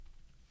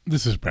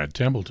This is Brad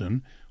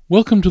Templeton.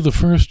 Welcome to the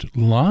first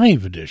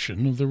live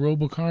edition of the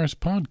Robocars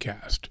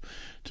podcast.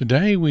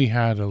 Today we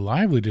had a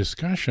lively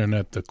discussion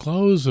at the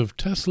close of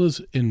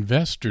Tesla's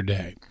Investor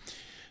Day.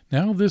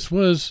 Now this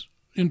was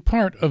in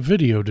part a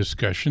video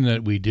discussion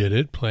that we did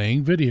it,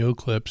 playing video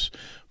clips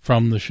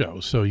from the show.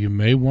 So you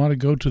may want to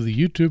go to the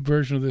YouTube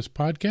version of this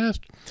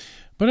podcast,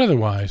 but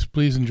otherwise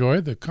please enjoy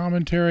the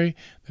commentary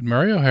that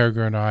Mario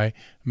Herger and I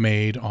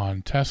made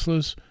on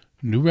Tesla's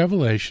new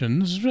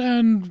revelations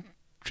and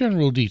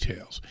general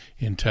details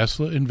in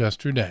Tesla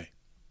Investor Day.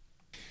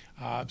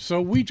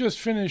 So we just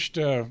finished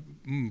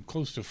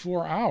close to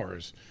 4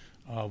 hours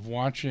of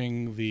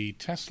watching the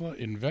Tesla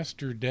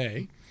Investor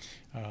Day,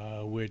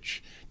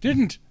 which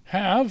didn't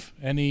have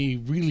any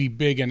really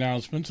big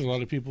announcements. A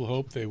lot of people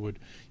hoped they would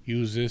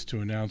use this to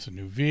announce a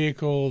new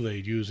vehicle.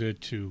 They'd use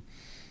it to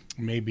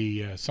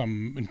maybe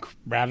some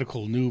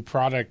radical new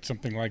product,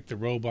 something like the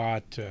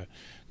robot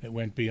that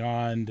went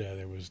beyond.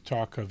 There was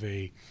talk of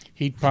a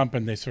heat pump,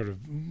 and they sort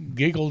of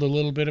giggled a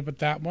little bit about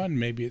that one.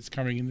 Maybe it's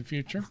coming in the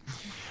future.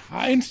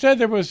 Instead,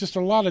 there was just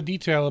a lot of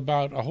detail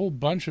about a whole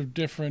bunch of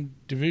different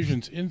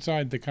divisions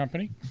inside the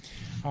company.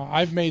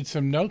 I've made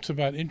some notes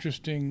about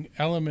interesting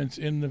elements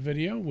in the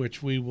video,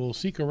 which we will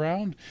seek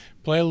around,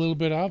 play a little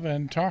bit of,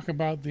 and talk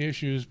about the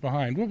issues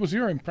behind. What was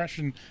your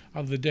impression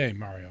of the day,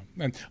 Mario?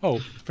 And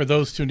for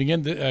those tuning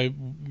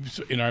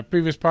in our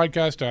previous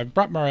podcast, I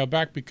brought Mario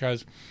back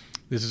because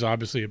this is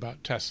obviously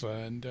about Tesla,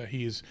 and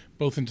he's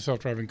both into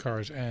self-driving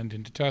cars and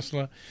into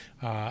Tesla,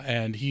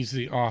 and he's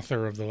the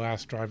author of The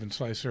Last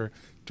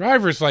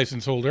Driver's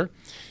License Holder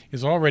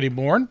is Already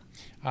Born,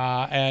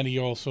 and he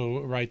also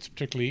writes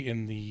particularly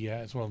in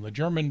the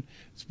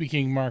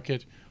German-speaking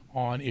market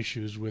on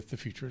issues with the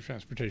future of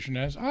transportation,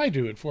 as I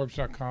do at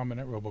Forbes.com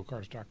and at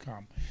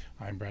Robocars.com.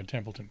 I'm Brad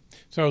Templeton.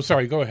 So,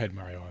 sorry, go ahead,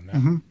 Mario, on that.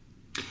 Mm-hmm.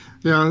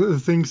 Yeah,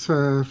 thanks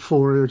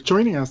for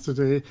joining us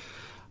today.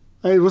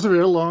 It was a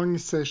very long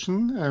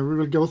session. We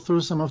will go through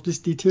some of these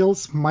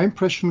details. My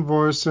impression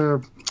was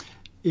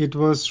it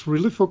was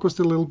really focused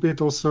a little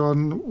bit also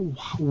on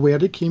where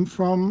they came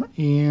from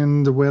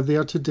and where they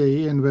are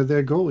today and where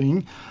they're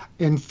going,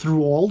 and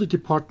through all the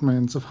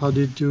departments of how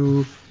they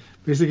do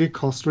basically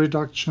cost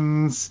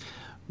reductions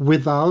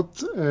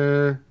without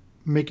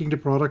making the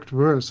product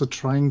worse or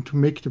trying to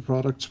make the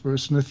products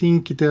worse. And I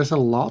think there's a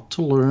lot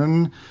to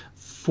learn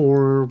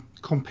for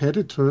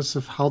competitors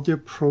of how they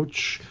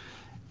approach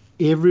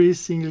every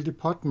single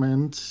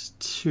department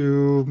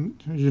to,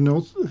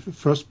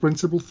 first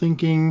principle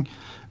thinking,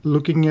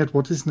 looking at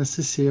what is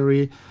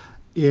necessary.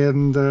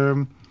 And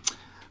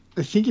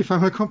I think if I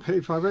were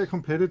a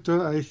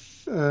competitor, I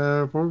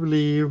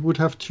probably would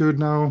have to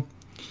now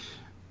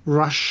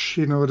rush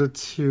in order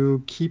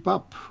to keep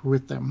up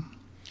with them.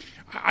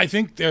 I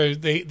think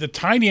the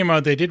tiny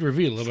amount they did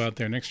reveal about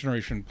their next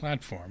generation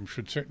platform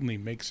should certainly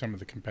make some of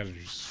the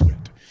competitors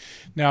sweat.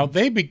 Now,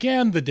 they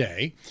began the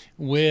day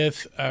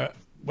with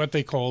what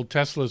they called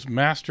Tesla's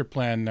Master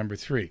Plan number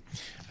 3.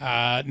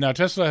 Now,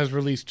 Tesla has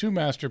released 2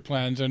 master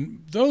plans,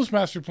 and those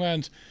master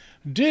plans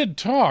did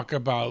talk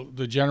about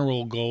the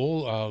general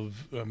goal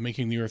of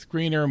making the Earth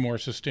greener, more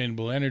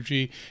sustainable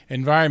energy,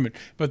 environment.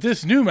 But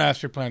this new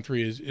Master Plan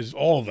 3 is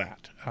all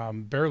that.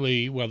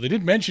 They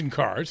did mention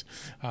cars.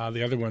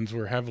 The other ones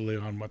were heavily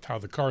on how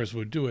the cars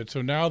would do it.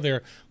 So now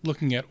they're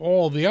looking at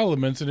all the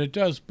elements, and it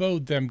does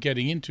bode them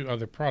getting into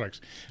other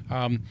products.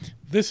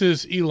 This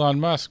is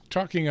Elon Musk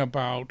talking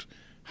about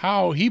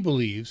how he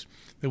believes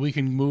that we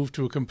can move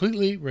to a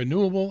completely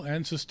renewable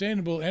and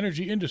sustainable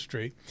energy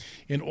industry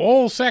in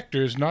all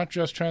sectors, not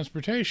just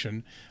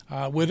transportation,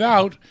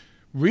 without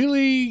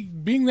really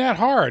being that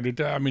hard. It's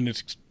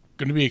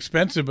going to be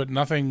expensive, but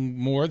nothing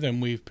more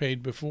than we've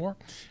paid before.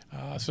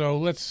 So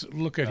let's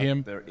look at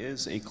him. There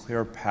is a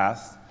clear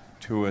path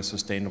to a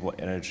sustainable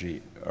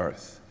energy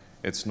Earth.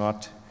 It's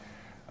not,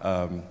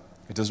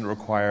 it doesn't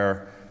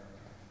require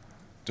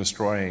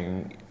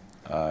destroying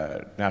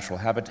natural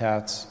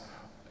habitats.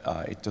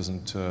 It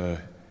doesn't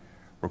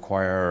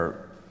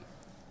require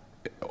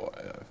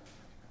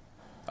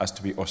us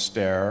to be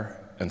austere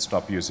and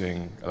stop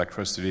using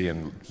electricity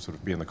and sort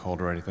of be in the cold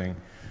or anything.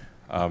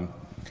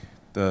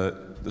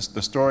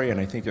 The story, and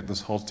I think this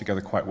holds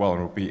together quite well,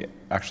 and we'll be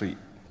actually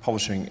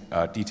publishing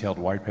a detailed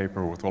white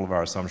paper with all of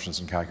our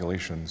assumptions and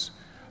calculations,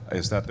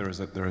 is that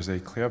there is a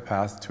clear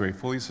path to a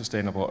fully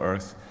sustainable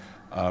Earth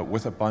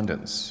with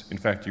abundance. In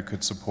fact, you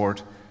could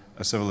support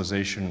a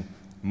civilization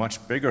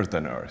much bigger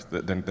than Earth,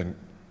 than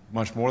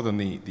much more than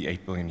the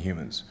 8 billion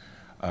humans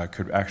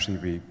could actually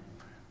be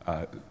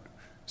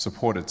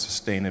supported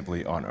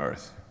sustainably on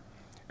Earth.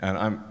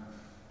 And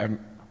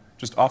I'm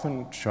just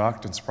often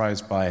shocked and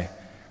surprised by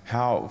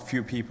how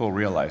few people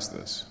realize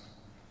this.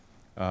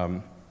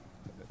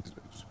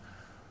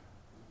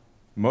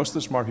 Most of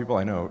the smart people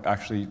I know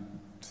actually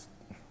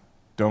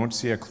don't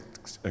see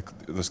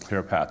this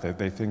clear path.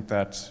 They think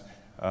that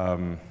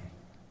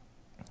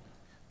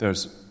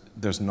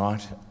there's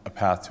not a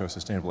path to a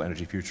sustainable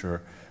energy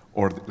future,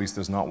 or at least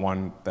there's not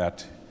one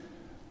that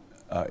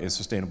is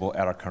sustainable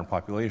at our current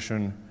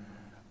population,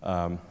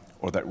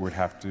 or that would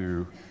have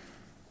to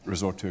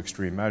resort to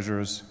extreme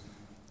measures.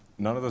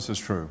 None of this is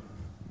true.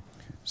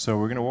 So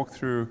we're going to walk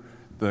through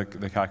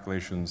the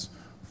calculations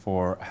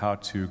for how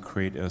to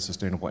create a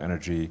sustainable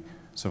energy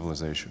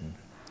civilization.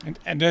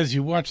 And as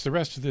you watch the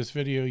rest of this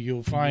video,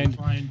 you'll find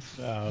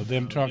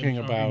them talking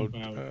about.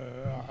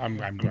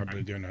 I'm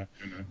probably going to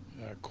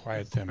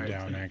quiet them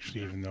down,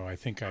 actually, even though I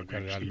think I've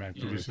got it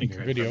automatically producing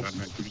their video.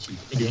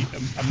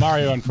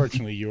 Mario,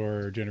 unfortunately,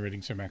 you're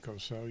generating some echo,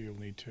 so you'll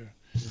need to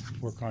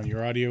work on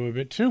your audio a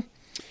bit too.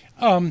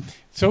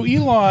 So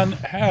Elon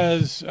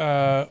has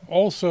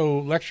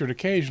also lectured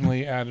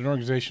occasionally at an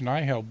organization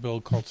I helped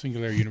build called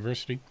Singularity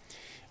University,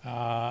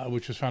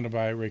 which was founded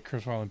by Ray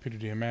Kurzweil and Peter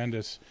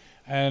Diamandis.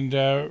 And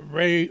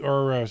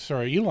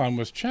Elon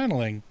was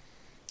channeling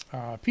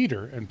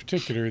Peter in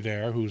particular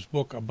there, whose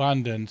book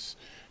Abundance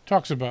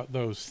talks about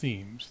those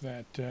themes.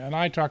 And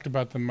I talked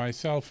about them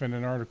myself in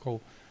an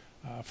article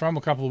from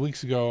a couple of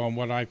weeks ago on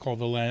what I call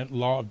the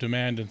law of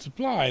demand and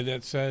supply,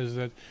 that says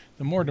that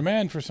the more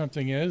demand for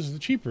something is, the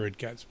cheaper it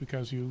gets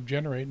because you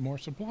generate more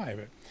supply of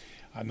it.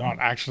 Not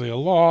actually a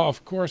law,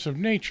 of course, of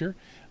nature,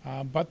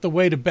 but the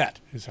way to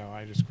bet is how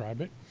I describe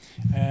it.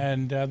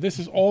 And this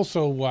is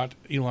also what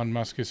Elon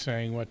Musk is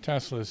saying, what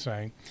Tesla is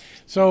saying.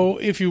 So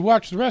if you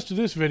watch the rest of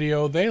this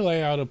video, they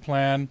lay out a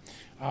plan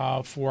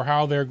for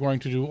how they're going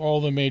to do all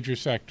the major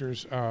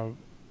sectors of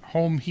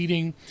home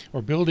heating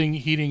or building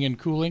heating and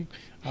cooling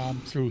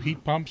through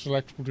heat pumps,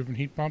 different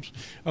heat pumps,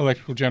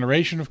 electrical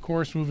generation, of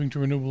course, moving to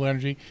renewable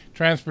energy,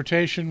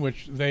 transportation,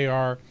 which they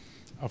are,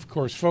 of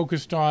course,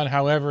 focused on.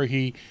 However,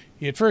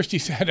 at first he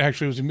said,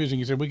 actually it was amusing,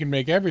 he said, we can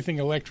make everything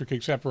electric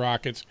except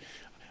rockets.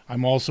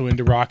 I'm also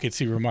into rockets,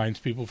 he reminds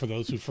people, for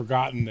those who've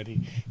forgotten that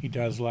he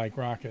does like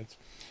rockets.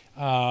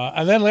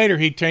 And then later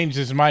he changed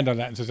his mind on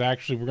that and says,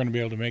 actually, we're going to be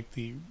able to make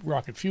the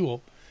rocket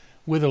fuel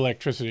with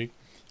electricity.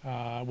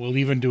 We'll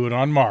even do it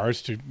on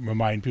Mars, to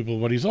remind people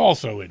what he's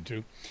also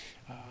into.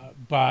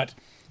 But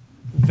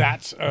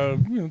that's a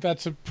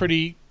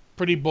pretty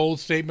bold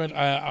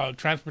statement.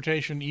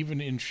 Transportation, even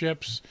in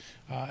ships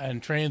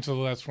and trains,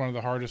 although that's one of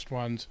the hardest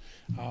ones,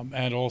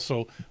 and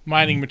also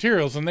mining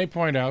materials. And they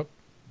point out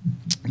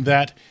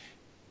that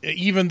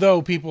even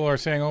though people are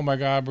saying, oh my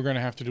God, we're going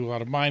to have to do a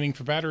lot of mining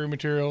for battery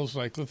materials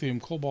like lithium,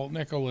 cobalt,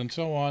 nickel, and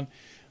so on,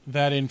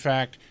 that in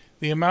fact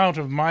the amount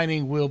of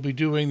mining we'll be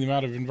doing, the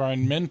amount of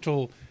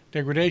environmental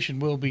degradation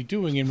we'll be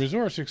doing in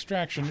resource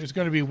extraction is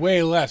going to be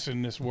way less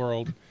in this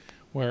world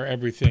where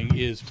everything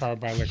is powered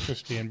by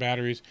electricity and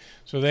batteries.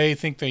 So they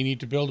think they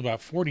need to build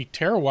about 40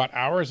 terawatt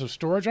hours of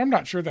storage. I'm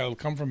not sure that will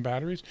come from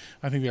batteries.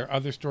 I think there are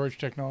other storage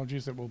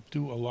technologies that will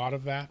do a lot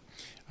of that.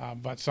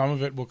 But some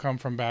of it will come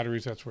from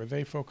batteries. That's where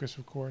they focus,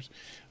 of course,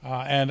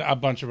 and a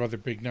bunch of other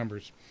big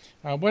numbers.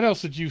 What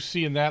else did you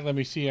see in that? Let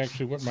me see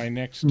actually what my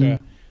next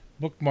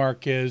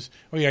bookmark is.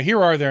 Oh, yeah,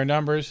 here are their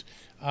numbers.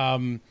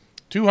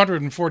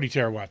 240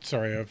 terawatts,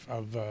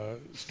 of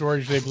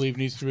storage they believe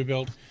needs to be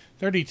built.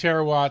 30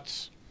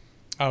 terawatts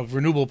of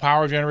renewable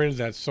power generated.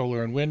 That's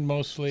solar and wind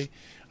mostly.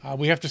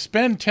 We have to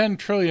spend $10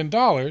 trillion,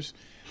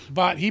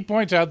 but he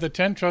points out that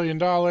 $10 trillion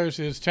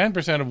is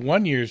 10% of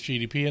 1 year's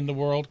GDP in the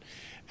world,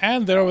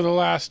 and that over the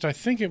last, I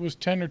think it was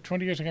 10 or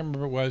 20 years, I can't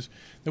remember what it was,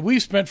 that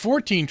we've spent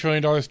 $14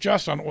 trillion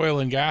just on oil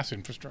and gas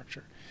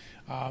infrastructure.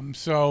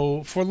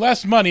 So for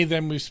less money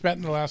than we've spent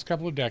in the last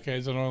couple of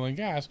decades on oil and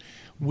gas,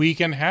 we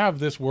can have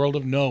this world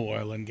of no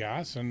oil and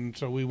gas, and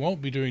so we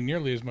won't be doing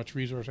nearly as much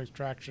resource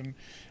extraction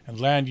and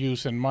land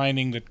use and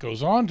mining that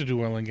goes on to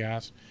do oil and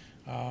gas,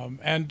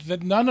 and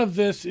that none of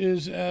this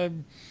is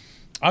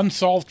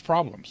unsolved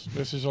problems.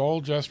 This is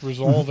all just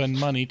resolve and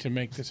money to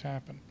make this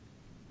happen.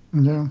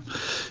 Yeah,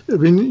 I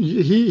mean,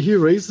 he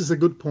raises a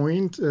good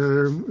point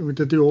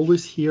that you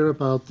always hear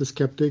about the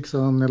skeptics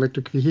on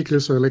electric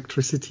vehicles or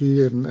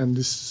electricity and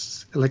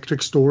this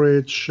electric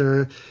storage,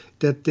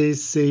 that they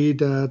say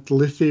that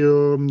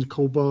lithium,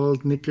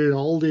 cobalt, nickel,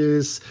 all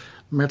these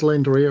metal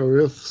and rare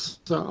earths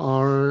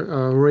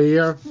are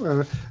rare,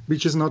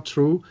 which is not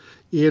true.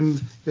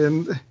 And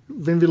when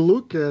we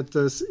look at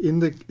this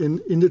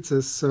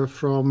indices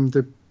from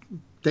the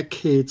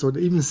decades or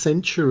even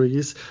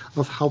centuries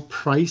of how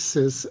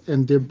prices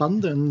and the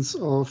abundance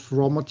of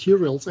raw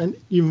materials and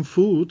even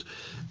food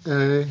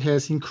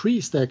has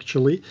increased,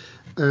 actually,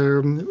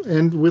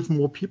 and with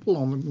more people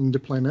on the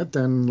planet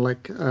than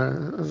like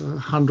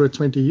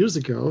 120 years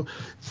ago.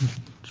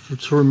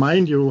 To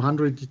remind you,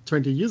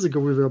 120 years ago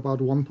we were about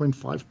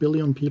 1.5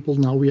 billion people.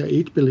 Now we are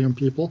 8 billion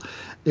people,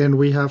 and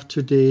we have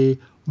today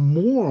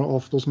more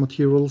of those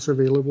materials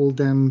available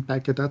than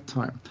back at that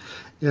time.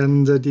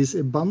 And this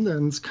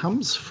abundance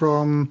comes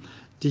from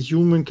the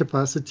human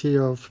capacity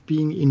of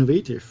being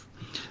innovative.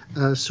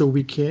 So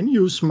we can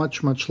use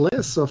much, much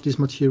less of these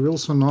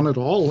materials, or none at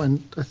all.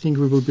 And I think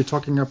we will be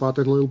talking about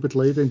it a little bit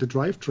later in the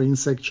drivetrain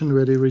section,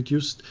 where they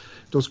reduced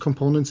those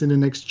components in the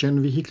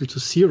next-gen vehicle to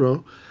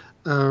zero.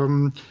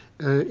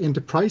 And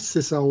the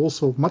prices are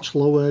also much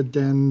lower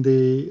than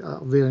they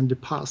were in the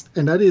past.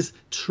 And that is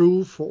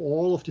true for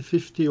all of the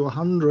 50 or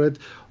 100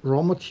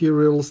 raw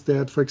materials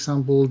that, for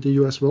example, the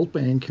US World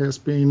Bank has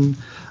been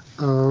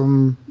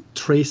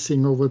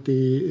tracing over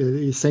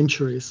the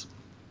centuries.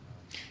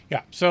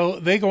 Yeah, so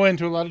they go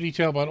into a lot of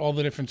detail about all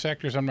the different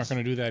sectors. I'm not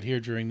going to do that here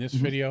during this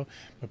video,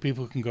 but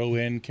people can go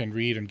in, can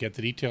read, and get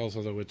the details,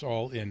 although it's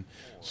all in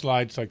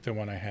slides like the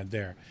one I had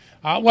there.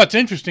 What's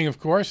interesting, of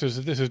course, is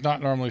that this is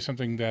not normally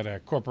something that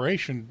a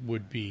corporation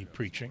would be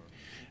preaching.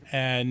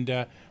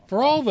 And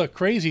for all the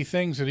crazy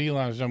things that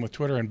Elon has done with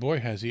Twitter, and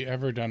boy, has he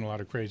ever done a lot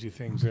of crazy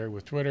things there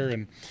with Twitter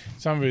and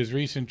some of his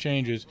recent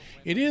changes,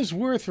 it is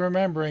worth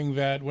remembering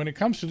that when it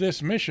comes to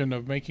this mission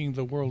of making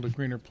the world a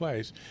greener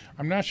place,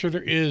 I'm not sure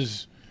there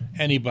is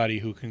anybody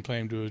who can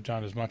claim to have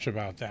done as much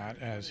about that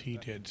as he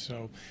did.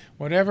 So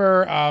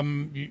whatever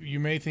you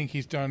may think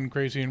he's done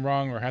crazy and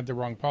wrong or had the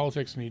wrong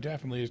politics, and he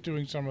definitely is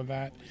doing some of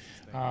that,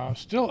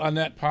 still a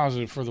net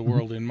positive for the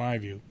world in my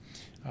view.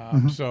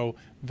 So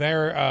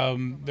they're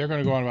going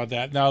to go on about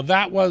that. Now,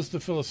 that was the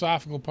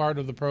philosophical part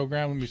of the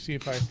program. Let me see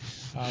if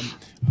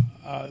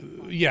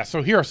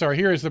so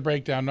here is the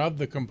breakdown of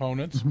the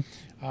components.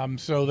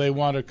 So they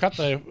want to cut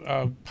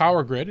the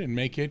power grid and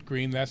make it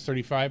green. That's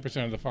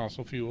 35% of the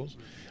fossil fuels.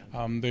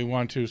 They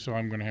want to, so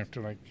I'm going to have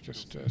to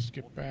just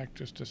skip back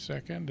just a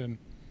second. And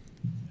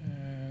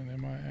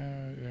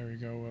there we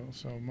go. Well,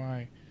 so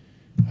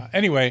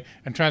anyway,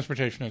 and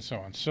transportation and so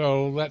on.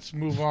 So let's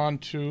move on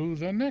to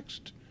the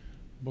next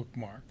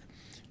bookmark.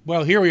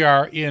 Well, here we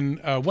are in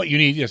what you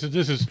need. Yes,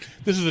 this is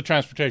the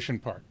transportation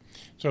part.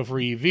 So for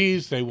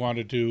EVs, they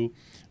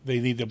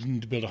need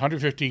to build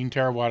 115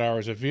 terawatt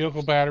hours of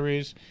vehicle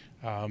batteries.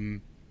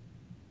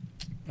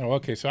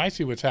 Okay, so I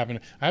see what's happened.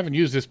 I haven't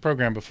used this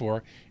program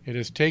before. It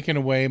has taken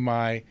away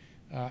my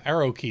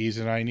arrow keys,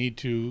 and I need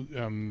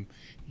to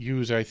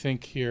use, I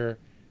think, here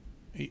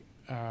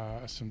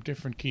some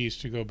different keys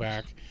to go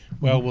back.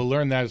 Well, we'll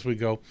learn that as we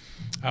go.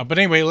 But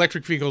anyway,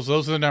 electric vehicles,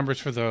 those are the numbers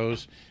for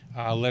those.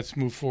 Let's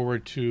move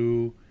forward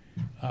to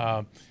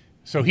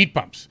heat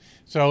pumps.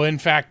 So, in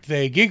fact,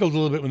 they giggled a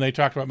little bit when they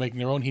talked about making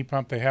their own heat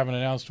pump. They haven't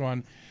announced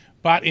one.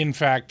 But, in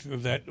fact,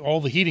 that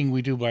all the heating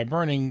we do by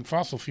burning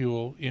fossil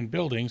fuel in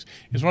buildings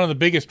is one of the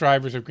biggest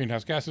drivers of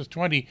greenhouse gases.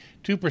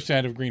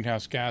 22% of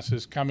greenhouse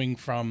gases coming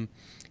from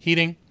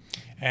heating.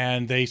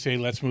 And they say,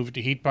 let's move it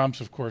to heat pumps.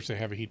 Of course, they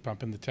have a heat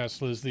pump in the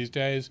Teslas these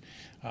days.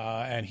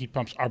 And heat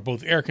pumps are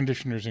both air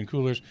conditioners and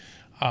coolers,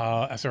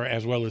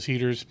 as well as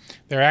heaters.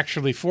 They're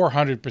actually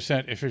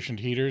 400% efficient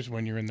heaters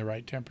when you're in the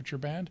right temperature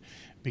band,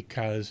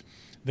 because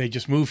they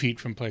just move heat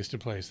from place to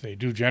place. They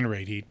do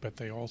generate heat, but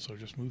they also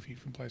just move heat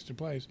from place to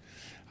place.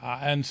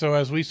 And so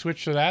as we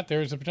switch to that,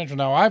 there's a potential.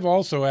 Now, I've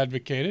also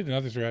advocated, and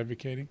others are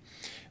advocating,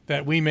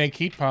 that we make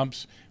heat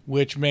pumps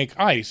which make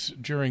ice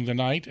during the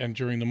night and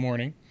during the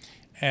morning,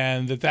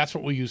 and that's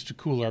what we use to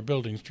cool our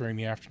buildings during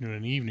the afternoon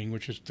and evening,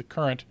 which is the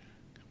current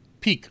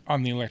peak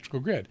on the electrical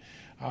grid.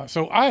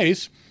 So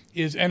ice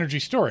is energy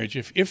storage.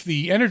 If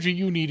the energy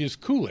you need is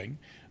cooling,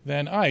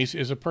 then ice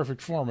is a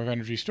perfect form of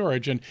energy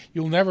storage, and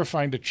you'll never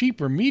find a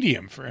cheaper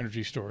medium for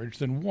energy storage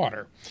than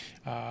water.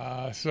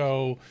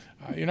 So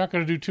you're not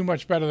going to do too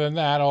much better than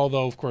that,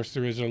 although, of course,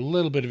 there is a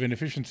little bit of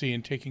inefficiency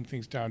in taking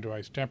things down to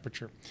ice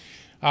temperature.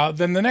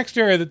 Then the next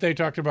area that they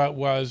talked about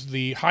was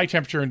the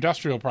high-temperature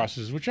industrial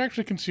processes, which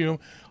actually consume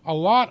a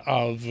lot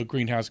of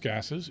greenhouse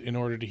gases in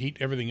order to heat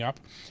everything up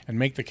and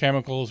make the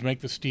chemicals,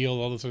 make the steel,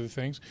 all those other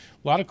things.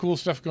 A lot of cool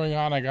stuff going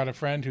on. I got a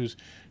friend who's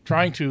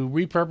trying to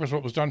repurpose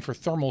what was done for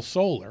thermal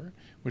solar,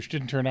 which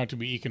didn't turn out to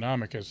be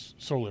economic as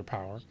solar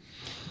power,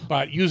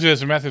 but use it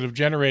as a method of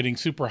generating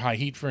super high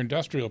heat for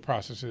industrial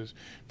processes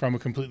from a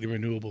completely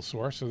renewable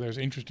source. So there's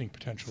interesting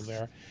potential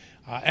there.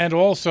 And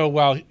also,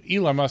 while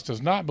Elon Musk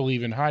does not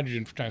believe in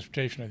hydrogen for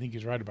transportation, I think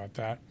he's right about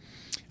that,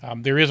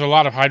 there is a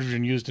lot of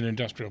hydrogen used in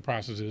industrial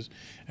processes,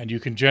 and you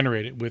can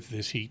generate it with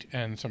this heat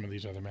and some of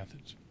these other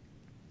methods.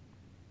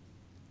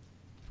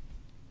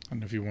 I don't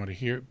know if you want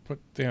to put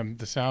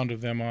the sound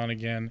of them on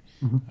again.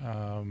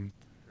 It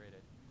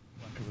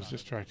was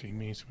distracting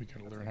me, so we got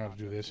to learn how to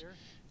do this.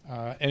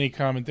 Any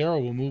comment there, or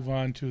we'll move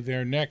on to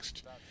their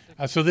next.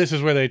 So this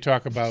is where they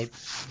talk about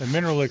the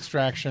mineral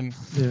extraction,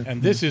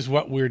 and this is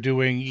what we're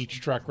doing. Each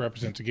truck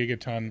represents a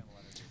gigaton,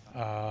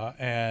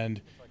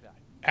 and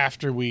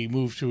after we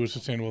move to a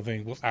sustainable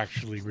thing, we'll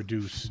actually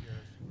reduce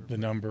the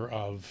number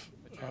of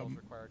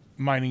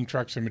mining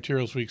trucks and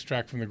materials we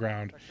extract from the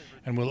ground,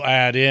 and we'll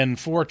add in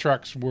 4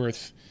 trucks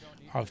worth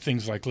of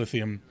things like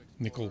lithium,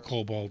 nickel,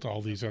 cobalt,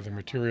 all these other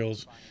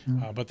materials.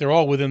 But they're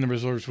all within the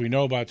reserves we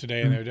know about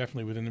today, and they're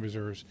definitely within the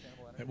reserves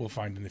that we'll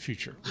find in the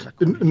future.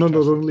 Not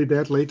only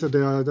that, later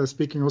they're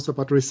speaking also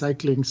about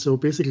recycling. So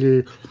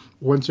basically,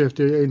 once you have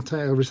the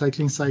entire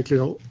recycling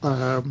cycle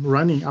up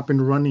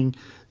and running,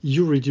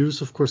 you reduce,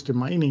 of course, the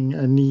mining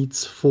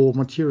needs for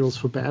materials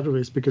for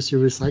batteries, because you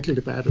recycle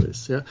the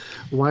batteries. Yeah.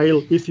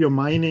 While if you're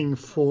mining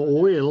for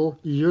oil,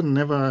 you're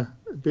never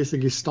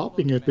basically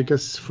stopping it,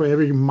 because for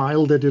every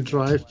mile that you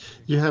drive,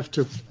 you have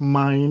to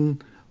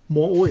mine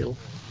more oil.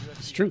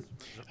 It's true.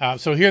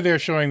 So here they're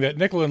showing that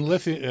nickel and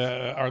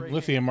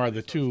lithium are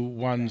the two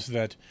ones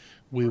that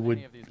we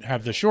would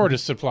have the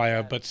shortest supply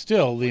of, but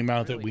still the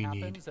amount that we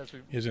need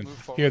isn't.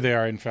 Here they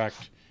are, in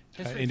fact,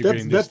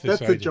 integrating this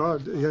That's idea. the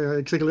chart. Yeah,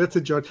 exactly. That's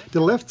the chart.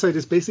 The left side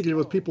is basically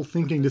what people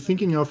thinking. They're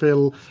thinking of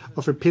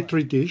a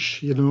petri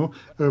dish,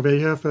 where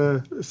you have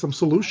some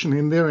solution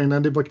in there, and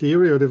then the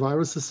bacteria or the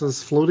viruses are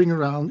floating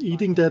around,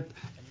 eating that,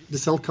 the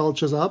cell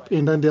cultures up,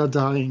 and then they are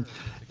dying.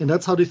 And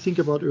that's how they think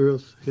about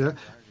Earth. Yeah,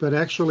 but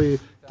actually,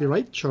 the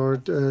right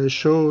chart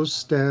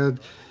shows that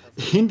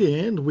in the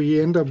end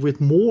we end up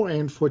with more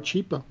and for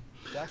cheaper.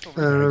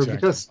 Exactly.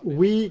 Because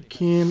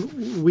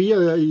we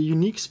are a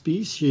unique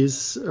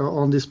species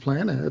on this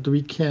planet.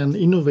 We can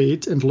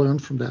innovate and learn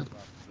from that.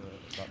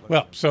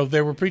 Well, so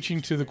they were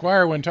preaching to the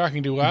choir when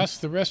talking to us.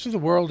 The rest of the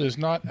world is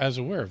not as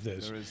aware of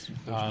this.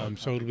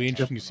 So it'll be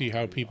interesting to see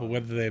how people,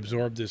 whether they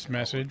absorb this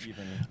message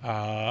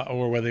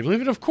or whether they believe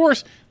it. Of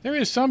course, there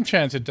is some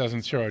chance it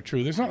doesn't show up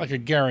true. There's not like a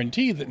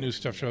guarantee that new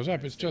stuff shows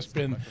up. It's just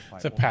been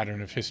the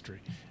pattern of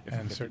history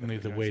and certainly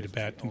the way to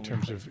bet in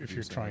terms of if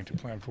you're trying to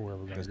plan for where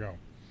we're going to go.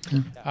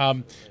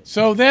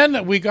 So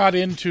then we got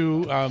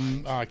into,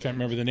 I can't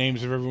remember the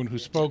names of everyone who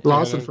spoke.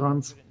 Lars and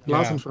Franz.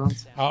 Lars and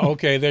Franz.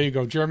 Okay, there you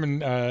go.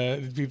 German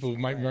people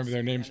might remember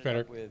their names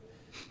better.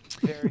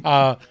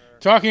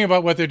 Talking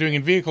about what they're doing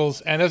in vehicles.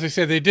 And as I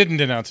said, they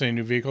didn't announce any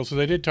new vehicles. So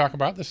they did talk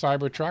about the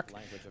Cybertruck.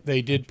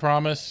 They did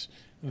promise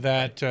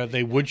that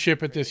they would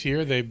ship it this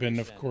year. They've been,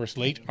 of course,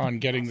 late on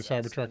getting the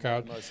Cybertruck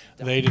out.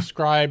 They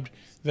described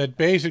that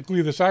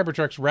basically the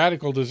Cybertruck's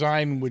radical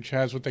design, which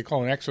has what they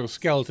call an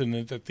exoskeleton,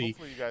 that the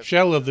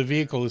shell of the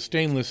vehicle is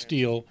stainless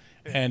steel,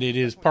 and it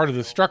is part of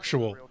the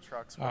structural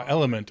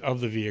element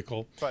of the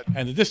vehicle,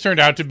 and that this turned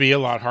out to be a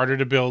lot harder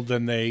to build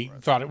than they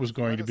thought it was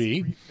going to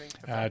be,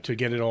 to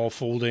get it all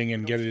folding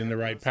and get it in the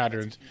right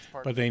patterns.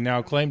 But they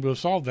now claim to have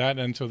solved that,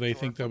 and so they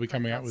think they'll be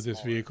coming out with this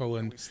vehicle.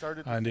 And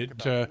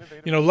it,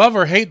 love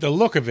or hate the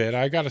look of it,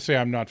 I got to say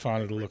I'm not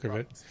fond of the look of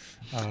it.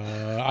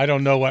 I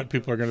don't know what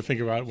people are going to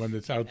think about it when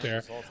it's out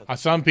there.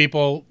 Some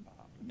people,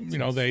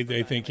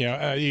 they think, you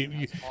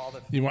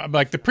want,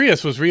 like the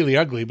Prius was really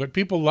ugly, but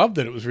people loved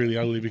that it was really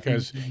ugly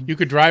because you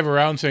could drive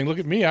around saying, look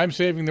at me, I'm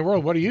saving the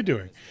world. What are you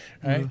doing?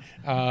 Right?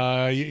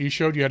 You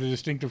showed you had a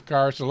distinctive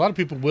car. So a lot of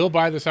people will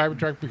buy the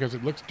Cybertruck because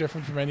it looks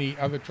different from any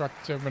other truck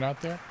that's ever been out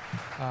there.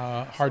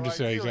 Hard to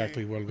say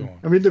exactly what'll go on.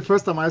 I mean, the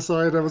first time I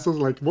saw it, I was sort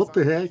of like, what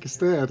the heck is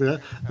that? Yeah?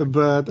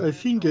 But I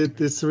think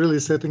it is really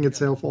setting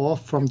itself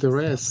off from the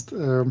rest.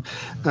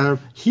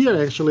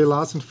 Here, actually,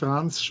 Lars and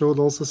Franz showed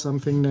also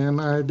something. Then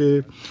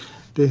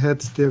they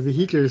had their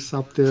vehicles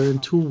up there,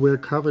 and two were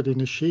covered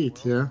in a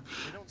sheet. Yeah.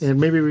 And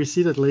maybe we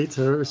see that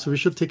later. So we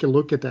should take a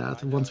look at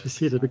that once we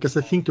see it, because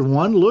I think the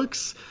one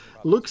looks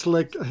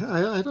like,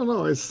 I don't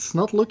know, it's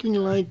not looking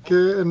like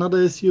another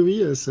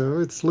SUV or so.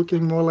 It's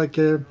looking more like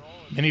a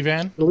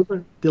minivan?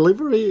 Delivery,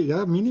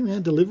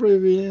 minivan, delivery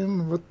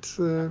van.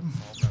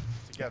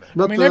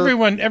 I mean,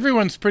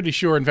 everyone's pretty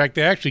sure. In fact,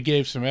 they actually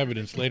gave some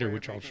evidence later,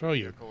 which I'll show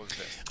you,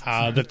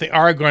 that they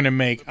are going to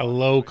make a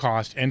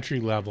low-cost,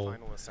 entry-level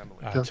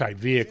type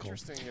vehicle,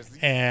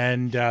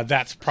 and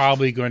that's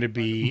probably going to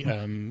be,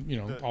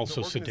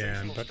 also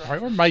sedan,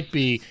 or might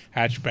be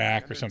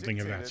hatchback or something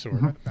of that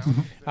sort.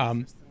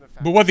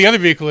 But what the other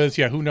vehicle is,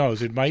 who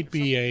knows? It might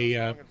be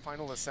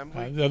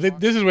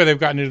this is where they've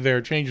gotten into their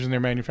changes in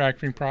their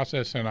manufacturing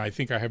process, and I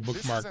think I have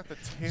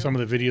bookmarked some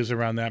of the videos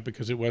around that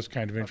because it was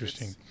kind of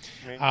interesting.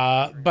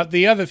 But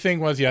the other thing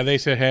was, they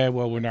said, hey,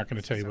 well, we're not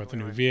going to tell you about the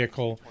new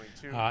vehicle.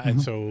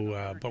 And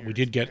so, but we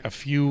did get a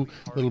few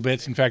little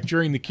bits. In fact,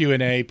 during the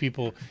Q&A,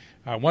 people...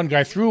 one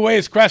guy threw away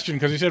his question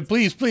because he said,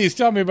 please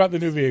tell me about the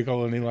new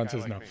vehicle. And Elon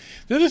says no.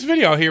 So this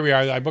video, here we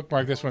are. I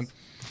bookmarked this one.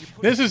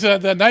 This is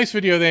the nice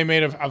video they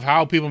made of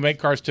how people make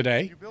cars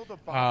today.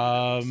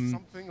 So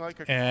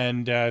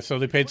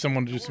they paid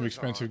someone to do some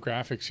expensive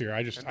graphics here.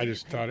 I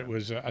just thought it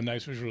was a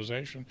nice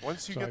visualization.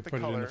 So I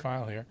put it in the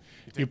file here.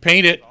 You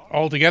paint it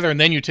all together, and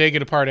then you take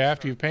it apart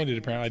after you've painted it.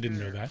 Apparently, I didn't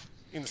know that.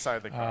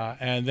 Inside the car.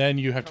 And then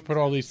you have to put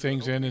all these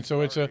things in, and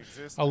so it's a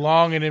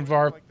long and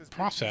involved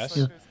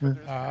process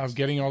of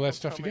getting all that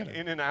stuff together.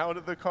 In and out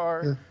of the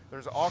car,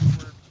 there's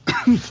awkward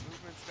movements.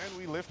 Then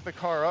we lift the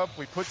car up,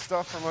 we put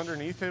stuff from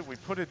underneath it, we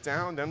put it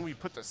down, then we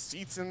put the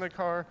seats in the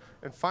car,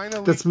 and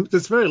finally...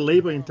 That's very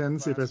labor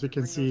intensive, as we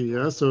can see,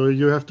 So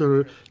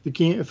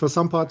for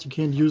some parts you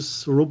can't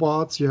use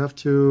robots, you have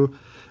to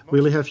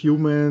really have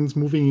humans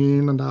moving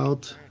in and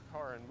out.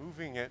 And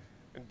moving it.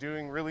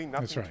 Doing really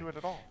nothing to it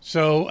at all.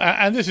 So,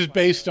 and this is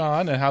based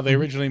on how they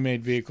originally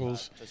made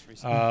vehicles,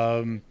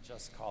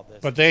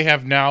 but they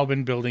have now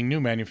been building new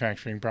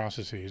manufacturing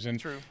processes. And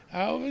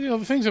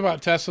the things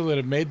about Tesla that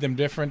have made them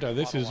different,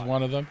 this is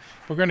one of them.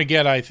 We're going to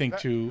get, I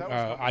think,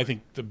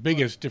 the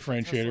biggest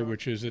differentiator,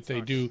 which is that they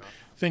do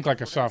think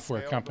like a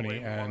software company,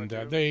 and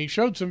they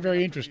showed some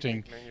very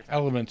interesting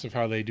elements of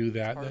how they do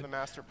that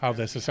how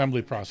this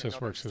assembly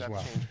process works as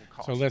well.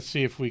 So let's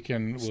see if we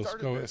can.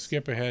 We'll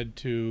skip ahead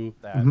to.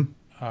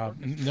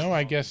 No,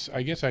 I guess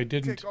I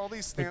didn't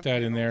put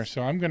that in there.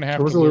 So I'm going to have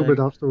to learn. It was a little bit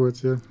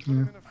afterwards,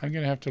 I'm going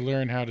to have to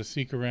learn how to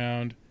seek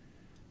around.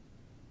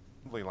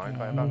 A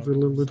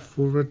little bit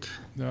forward.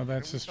 No,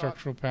 that's the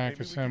structural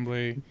pack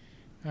assembly.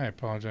 I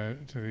apologize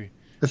to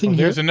the I think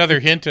there's another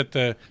hint at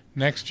the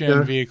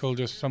next-gen vehicle,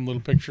 just some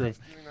little picture of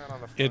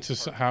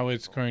how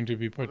it's going to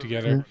be put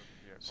together. Yeah.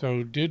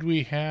 So did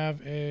we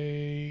have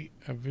a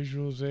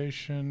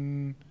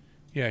visualization?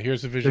 Yeah,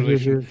 here's the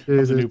visualization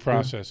of the new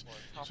process.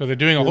 So they're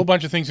doing a whole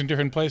bunch of things in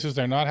different places.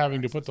 They're not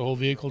having to put the whole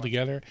vehicle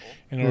together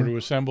in order to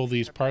assemble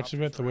these parts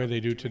of it the way they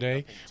do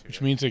today,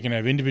 which means they can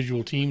have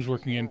individual teams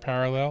working in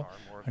parallel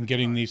and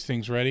getting these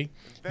things ready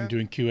and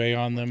doing QA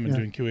on them and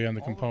doing QA on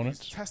the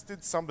components.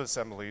 Tested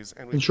sub-assemblies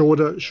and in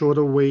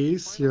shorter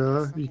ways.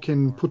 Yeah, you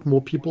can put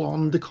more people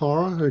on the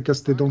car. I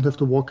guess they don't have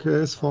to walk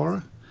as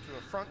far.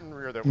 front and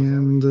rear that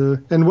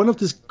And one of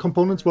these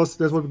components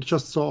that's what we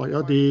just saw.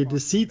 Yeah, the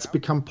seats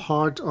become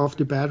part of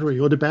the battery,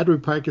 or the battery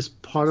pack is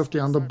part of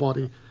the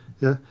underbody.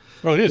 Yeah.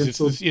 Well, it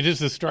is. It is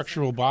the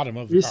structural bottom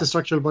of the car. It is the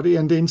structural body,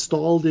 and they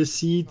install the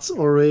seats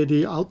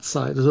already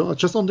outside, so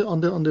just on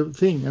the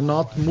thing, and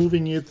not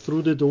moving it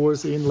through the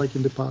doors in like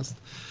in the past.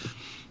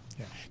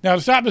 Now,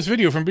 to stop this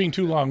video from being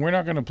too long, we're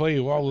not going to play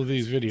you all of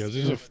these videos.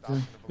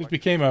 This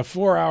became a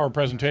 4-hour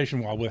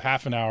presentation with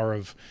half an hour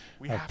of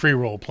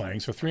pre-roll playing,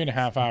 so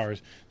 3.5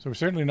 hours. So we're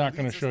certainly not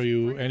going to show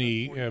you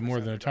any more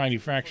than a tiny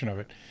fraction of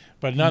it.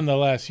 But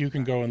nonetheless, you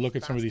can go and look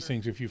at some of these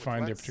things if you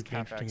find they're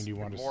particularly interesting and you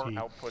want to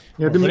see.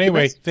 Yeah, but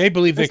anyway, they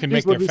believe they can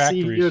make their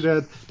factories. See here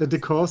that the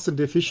cost and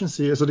the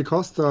efficiency, so the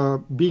costs are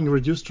being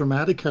reduced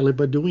dramatically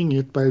by doing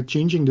it, by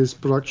changing this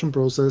production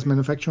process,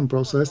 manufacturing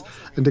process,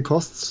 and the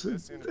costs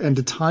and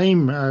the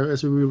time,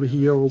 as we will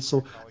hear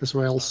also as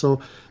well. So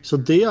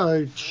they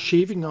are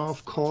shaving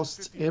off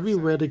costs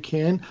everywhere they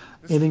can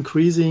and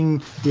increasing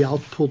the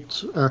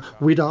output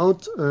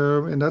without,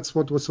 and that's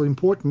what was so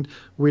important,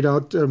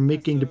 without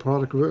making the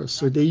product worse.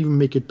 So they even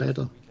make it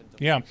better.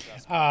 Yeah,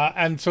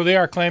 and so they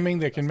are claiming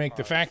they can make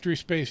the factory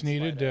space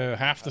needed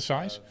half the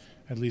size,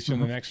 at least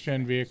in the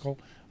next-gen vehicle,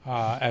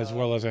 as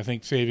well as, I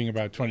think, saving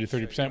about 20 to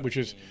 30%, which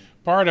is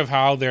part of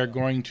how they're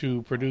going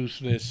to produce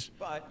this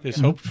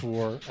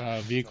hoped-for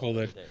vehicle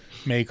that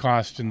may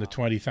cost in the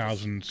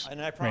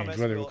 20,000s range.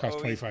 Whether it will cost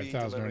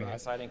 25,000 or not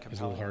is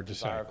a little hard to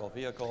say.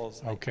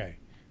 Okay,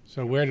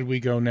 so where did we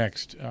go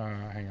next?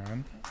 Hang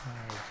on.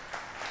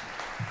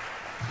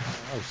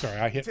 Sorry,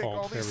 I hit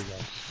Alt. There we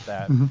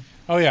go.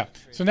 Oh, yeah.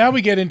 So now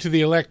we get into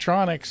the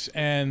electronics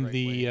and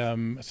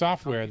the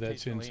software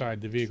that's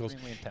inside the vehicles.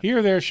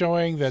 Here they're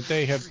showing that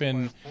they have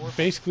been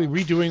basically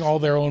redoing all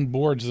their own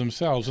boards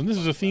themselves. And this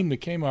is a theme that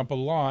came up a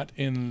lot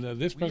in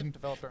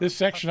this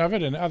section of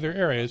it and other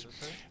areas,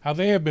 how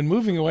they have been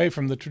moving away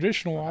from the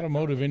traditional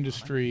automotive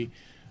industry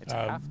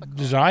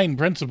design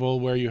principle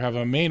where you have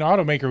a main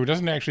automaker who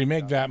doesn't actually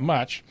make that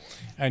much,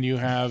 and you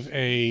have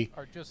a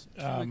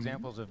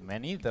examples of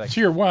many that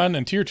tier 1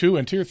 and tier 2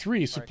 and tier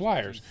 3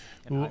 suppliers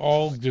who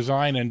all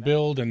design and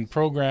build and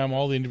program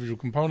all the individual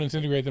components,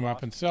 integrate them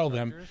up, and sell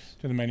them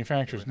to the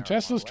manufacturers. And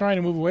Tesla's trying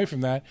to move away from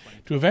that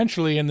to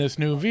eventually, in this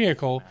new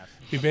vehicle,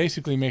 be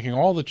basically making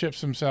all the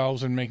chips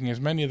themselves and making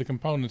as many of the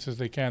components as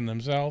they can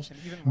themselves,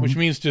 which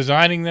means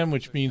designing them,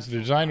 which means the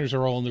designers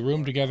are all in the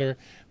room together.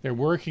 They're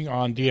working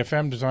on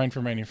DFM, design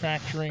for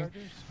manufacturing,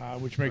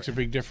 which makes a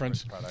big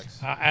difference.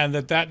 And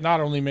that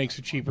not only makes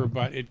it cheaper,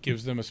 but it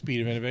gives them a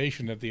speed of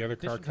innovation that the other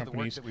car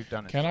companies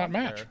cannot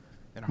match.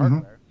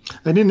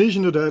 And in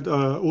addition to that,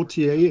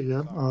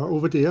 OTA,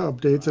 over-the-air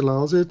updates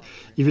allows it.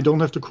 If you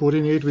don't have to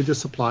coordinate with the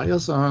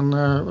suppliers on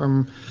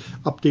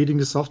updating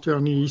the software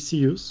on the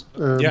ECUs.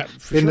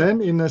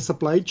 Then in a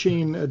supply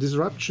chain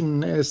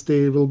disruption, as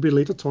they will be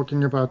later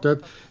talking about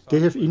that, they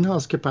have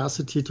in-house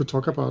capacity to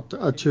talk about,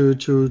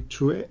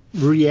 to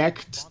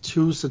react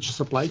to such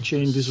supply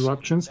chain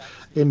disruptions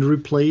and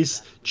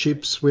replace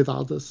chips with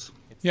others.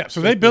 Yeah,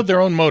 so they build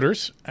their own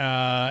motors,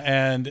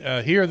 and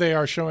here they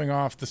are showing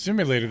off the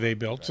simulator they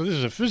built. So this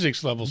is a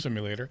physics-level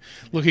simulator,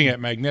 looking at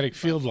magnetic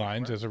field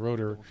lines as a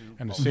rotor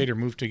and a stator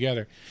move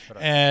together.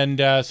 And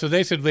so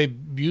they said they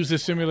use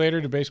this simulator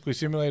to basically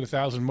simulate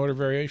 1,000 motor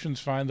variations,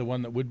 find the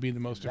one that would be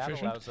the most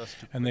efficient,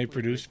 and they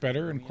produced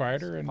better and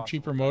quieter and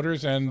cheaper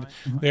motors, and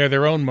they're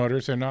their own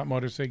motors. They're not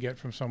motors they get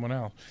from someone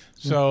else.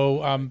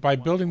 So by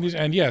building these,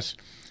 and yes,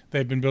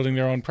 they've been building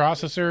their own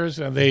processors.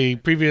 The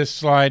previous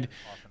slide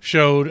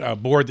showed a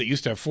board that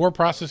used to have 4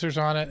 processors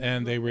on it,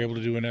 and they were able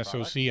to do an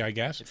SoC, I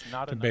guess,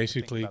 to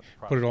basically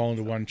put it all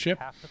into one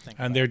chip.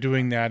 And they're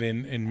doing that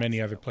in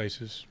many other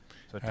places.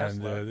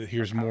 And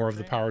here's more of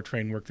the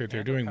powertrain work that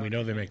they're doing. We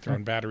know they make their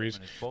own batteries.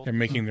 They're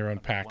making their own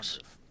packs.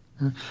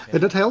 And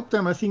that helped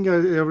them. I think I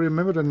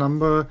remember the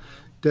number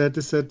that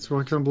they said,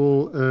 for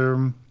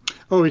example,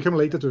 we come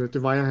later to that,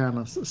 the wire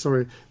harness,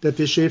 that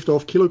they shaved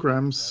off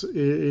kilograms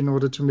in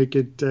order to make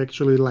it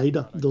actually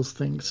lighter, those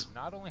things.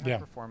 Not only high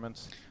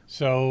performance.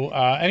 So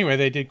anyway,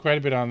 they did quite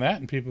a bit on that,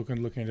 and people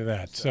can look into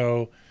that.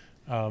 So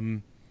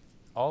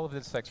all of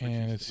this expertise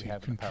and let's see,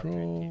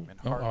 control.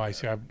 I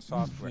see.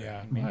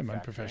 I'm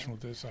unprofessional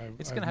at this.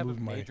 It's going to have a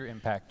major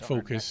impact.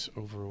 Focus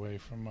away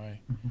from my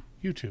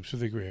YouTube, so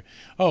they agree.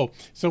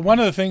 So one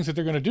of the things that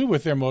they're going to do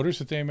with their motors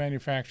that they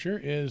manufacture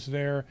is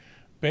they're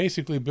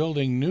basically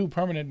building new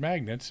permanent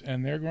magnets,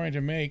 and they're going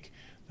to make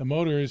the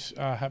motors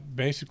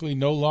basically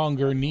no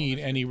longer need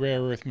any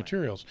rare earth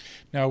materials.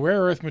 Now,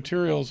 rare earth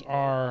materials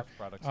are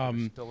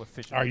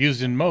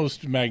used in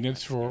most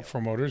magnets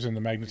for motors, and the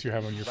magnets you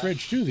have on your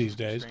fridge too these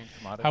days.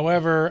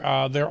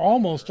 However, they're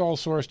almost all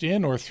sourced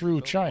in or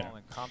through China.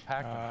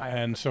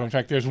 And so, in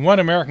fact, there's one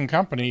American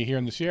company here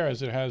in the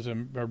Sierras that has a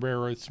rare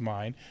earths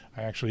mine.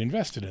 I actually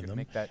invested in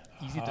them.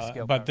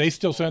 But they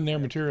still send their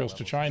materials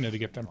to China to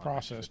get them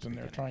processed, and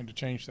they're trying to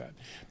change that.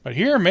 But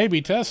here,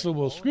 maybe Tesla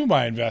will screw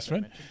my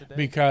investment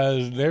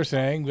because they're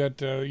saying that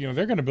they're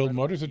going to build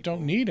motors that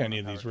don't need any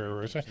of these rare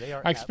earths.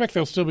 I expect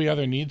there'll still be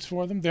other needs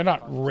for them. They're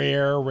not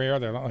rare.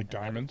 They're not like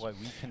diamonds.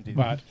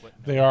 But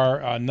they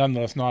are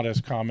nonetheless not as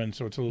common,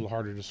 so it's a little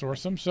harder to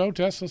source them. So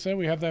Tesla said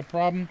we have that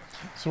problem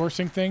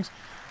sourcing things.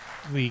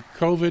 The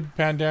COVID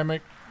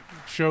pandemic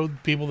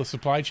showed people the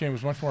supply chain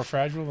was much more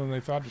fragile than they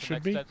thought it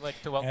should be,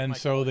 and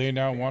so they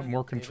now want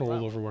more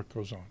control over what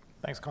goes on.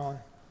 Thanks, Colin.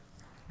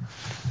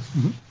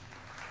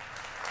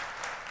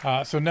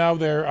 So now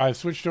I've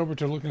switched over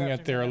to looking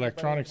at their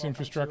electronics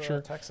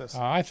infrastructure.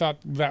 I thought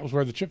that was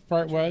where the chip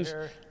part was,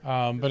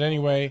 but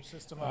anyway,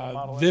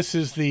 this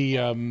is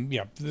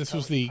the this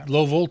was the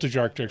low voltage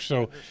architecture.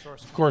 So,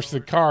 of course,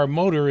 the car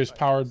motor is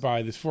powered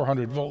by this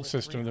 400 volt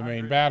system, the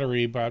main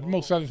battery, but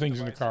most other things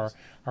in the car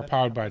are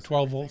powered by a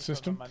 12 volt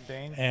system.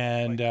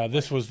 And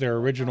this was their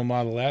original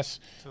Model S,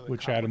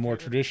 which had a more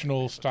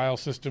traditional style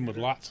system with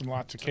lots and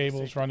lots of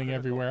cables running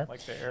everywhere.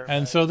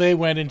 And so they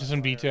went into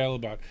some detail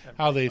about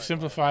how they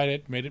simplified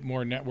it, made it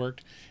more networked,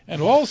 and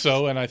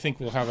also, and I think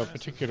we'll have a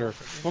particular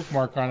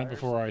bookmark on it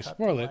before I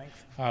spoil it,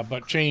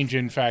 but change,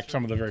 in fact,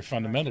 some of the very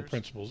fundamental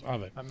principles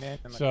of it.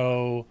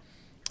 So,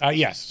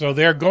 yes, so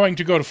they're going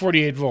to go to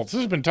 48 volts. This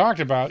has been talked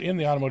about in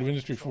the automotive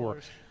industry for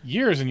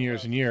years and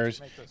years and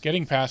years,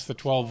 getting past the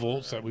 12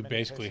 volts that we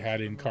basically had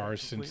in cars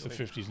since the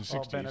 50s and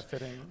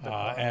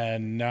 60s.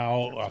 And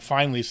now,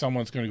 finally,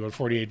 someone's going to go to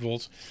 48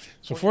 volts.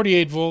 So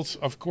 48 volts,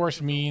 of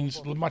course,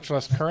 means much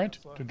less current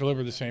to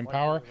deliver the same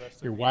power.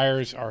 Your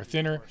wires are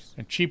thinner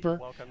and cheaper.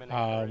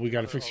 We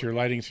got to fix your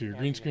lighting so your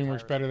green screen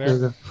works better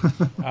there.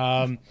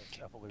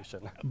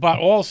 But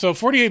also,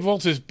 48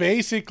 volts is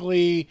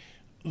basically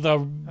the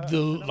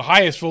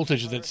highest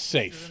voltage that's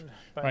safe.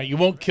 Right, you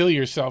won't kill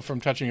yourself from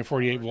touching a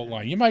 48 volt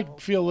line. You might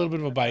feel a little bit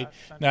of a bite.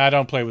 Nah,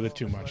 don't play with it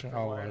too much.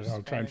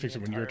 I'll try and fix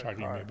it when you're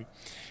talking, maybe.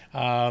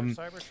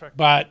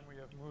 But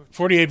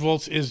 48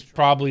 volts is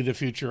probably the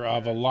future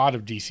of a lot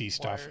of DC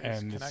stuff,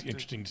 and it's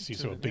interesting to see.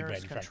 So a big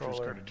manufacturer is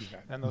going to do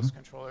that. And those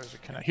controllers are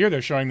connected. Here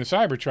they're showing the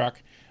Cybertruck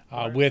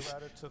with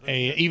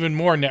a even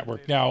more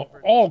network. Now,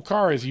 all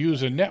cars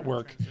use a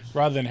network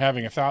rather than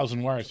having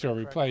 1,000 wires to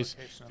every place.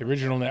 The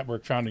original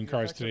network found in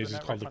cars today is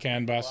called the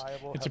CAN bus.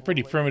 It's a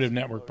pretty primitive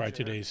network by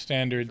today's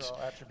standards.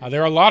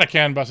 There are a lot of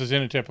CAN buses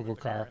in a typical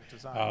car.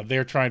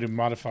 They're trying to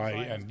modify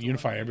and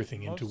unify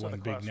everything into one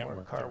big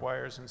network. Car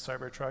wires in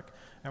Cybertruck.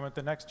 And with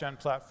the next gen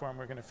platform,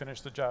 we're going to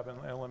finish the job and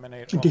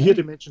eliminate. Here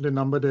they mentioned the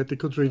number that they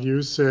could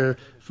reduce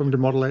from the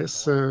Model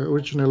S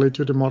originally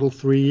to the Model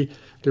 3,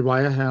 the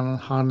wire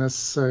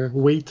harness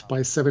weight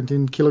by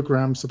 17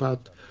 kilograms,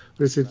 about,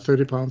 what is it,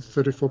 30 pounds,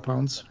 34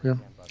 pounds, yeah.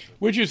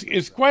 Which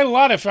is quite a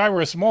lot if I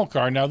were a small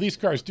car. Now, these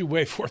cars do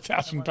weigh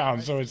 4,000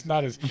 pounds, so it's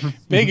not as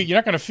big. You're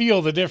not going to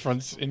feel the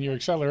difference in your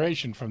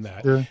acceleration from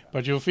that. Yeah.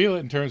 But you'll feel it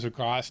in terms of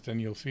cost,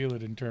 and you'll feel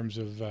it in terms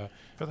of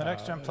for the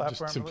next gen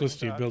platform, just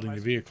simplicity of building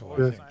the vehicle,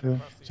 I think. Yeah.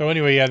 So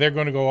anyway, they're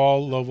going to go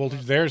all low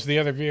voltage. There's the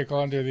other vehicle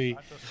under the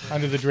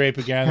drape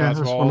again. Yeah,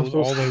 that's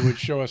all they would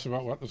show us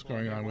about what was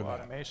going on with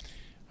that.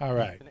 All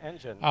right.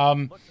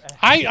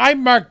 I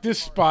marked this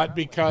spot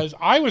because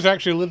I was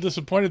actually a little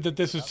disappointed that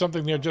this is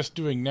something they're just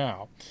doing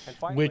now,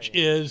 which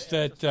is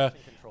that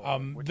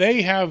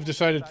they have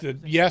decided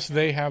that, yes,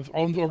 they have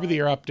owned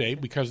over-the-air update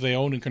because they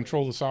own and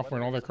control the software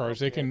in all their cars.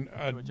 They can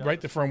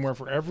write the firmware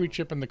for every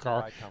chip in the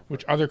car,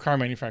 which other car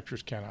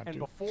manufacturers cannot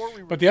do.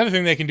 But the other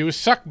thing they can do is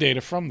suck data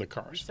from the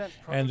cars.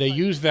 And they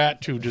use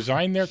that to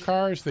design their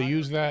cars. They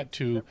use that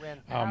to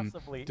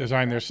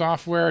design their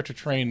software, to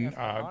train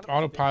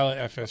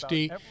autopilot,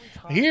 FSD.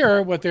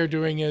 Here, what they're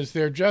doing is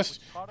they're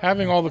just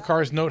having all the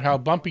cars note how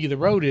bumpy the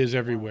road is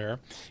everywhere.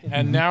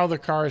 And now the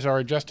cars are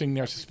adjusting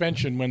their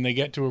suspension when they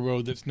get to a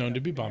road that's known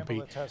to be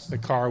bumpy. The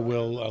car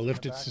will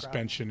lift its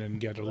suspension and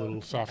get a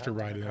little softer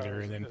ride in that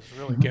area, and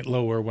then get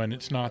lower when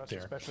it's not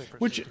there,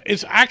 which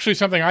is actually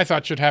something I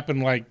thought should happen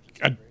like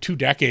 2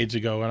 decades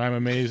ago, and I'm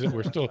amazed that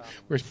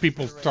we're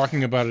people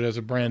talking about it as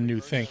a brand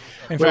new thing.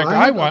 In fact,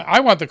 I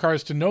want the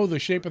cars to know the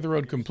shape of the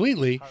road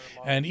completely,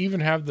 and even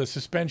have the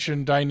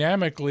suspension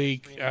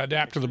dynamically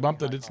adapt to the bump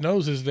that its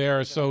nose is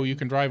there, so you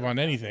can drive on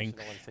anything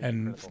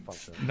and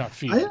not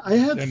feel it. I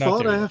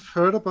have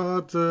heard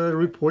about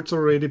reports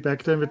already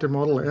back then with the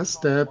Model S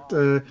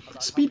that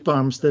speed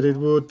bumps, that it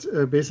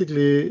would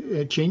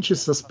basically change the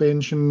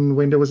suspension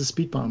when there was a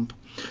speed bump.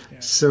 Yeah.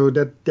 So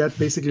that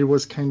basically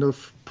was kind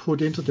of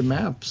put into the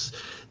maps.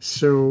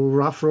 So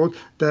rough road,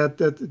 that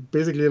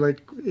basically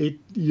like 8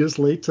 years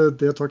later,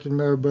 they're talking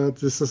now about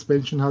the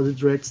suspension, how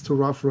it reacts to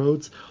rough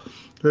roads.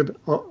 But,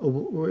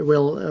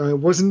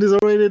 wasn't this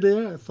already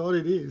there? I thought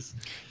it is.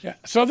 Yeah.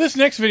 So this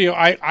next video,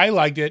 I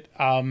liked it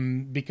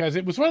because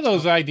it was one of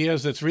those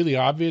ideas that's really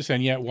obvious,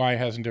 and yet why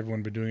hasn't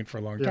everyone been doing it for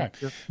a long time?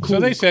 Yeah. So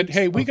they said,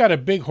 hey, we got a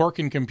big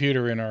Horkin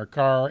computer in our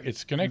car.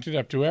 It's connected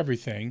up to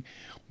everything.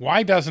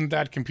 Why doesn't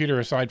that computer,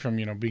 aside from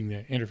being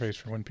the interface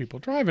for when people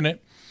driving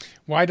it,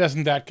 why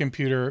doesn't that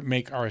computer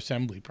make our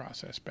assembly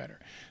process better?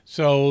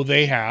 So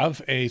they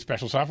have a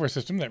special software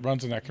system that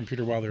runs on that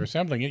computer while they're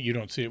assembling it. You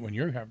don't see it when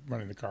you're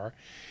running the car.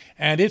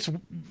 And it's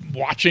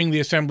watching the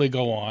assembly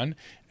go on.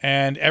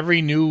 And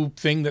every new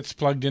thing that's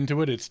plugged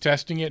into it, it's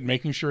testing it,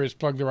 making sure it's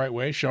plugged the right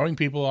way, showing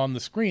people on the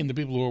screen, the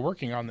people who are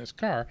working on this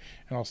car,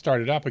 and I'll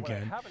start it up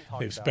again.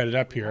 They've sped it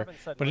up here.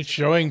 But it's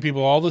showing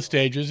people all the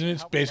stages, and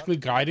it's basically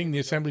guiding the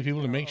assembly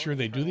people to make sure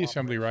they do the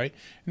assembly right,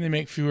 and they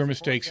make fewer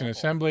mistakes in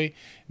assembly.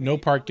 No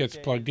part gets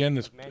plugged in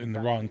that's in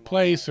the wrong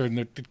place, or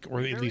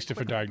at least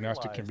if a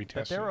diagnostic can be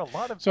tested.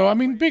 So, I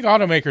mean, big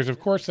automakers, of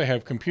course, they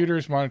have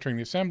computers monitoring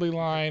the assembly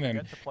line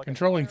and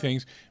controlling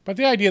things. But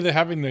the idea that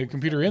having the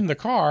computer in the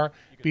car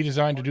be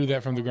designed to do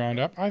that from the ground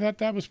up, I thought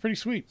that was pretty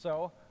sweet.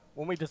 So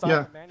when we design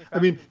Yeah, I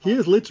mean,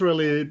 here's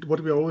literally what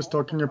we're always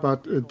talking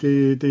about,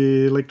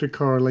 the electric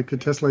car, like the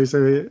Tesla is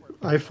a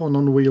iPhone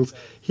on wheels.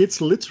 It's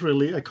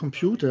literally a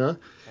computer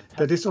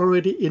that is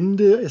already in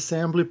the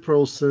assembly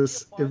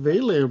process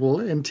available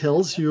and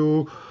tells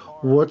you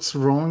what's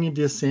wrong in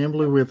the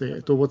assembly with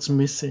it or what's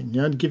missing,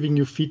 and giving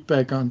you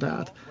feedback on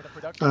that.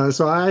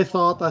 So I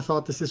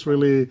thought this is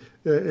really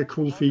a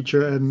cool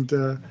feature,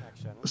 and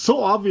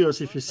so obvious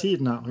if you see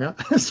it now, yeah.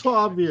 So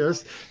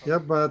obvious, yeah.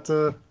 But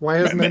why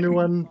hasn't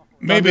anyone?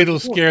 Maybe it'll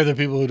scare the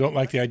people who don't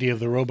like the idea of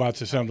the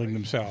robots assembling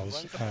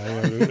themselves.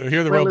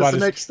 Here the robot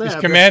is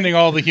commanding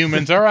all the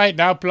humans. All right,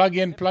 now plug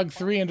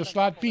 3 into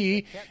slot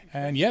B,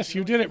 and yes,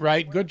 you did it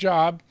right. Good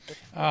job.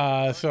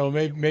 So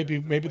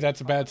maybe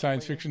that's a bad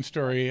science fiction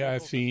story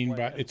I've seen,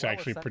 but it's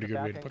actually a pretty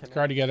good way to put the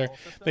car together.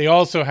 They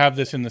also have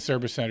this in the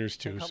service centers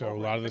too, so a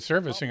lot of the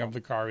servicing of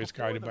the car is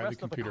guided by the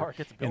computer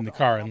in the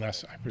car,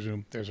 unless I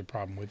presume there's a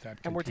problem with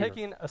that computer. And we're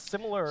taking a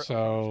similar.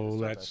 So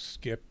let's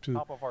skip to.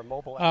 Top of our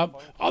mobile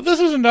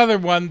this is another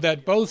one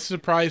that both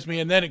surprised me,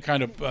 and then it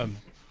kind of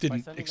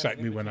didn't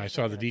excite me when I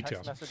saw the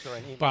details.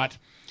 But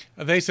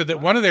they said that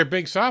one of their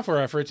big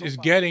software efforts is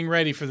getting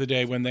ready for the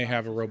day when they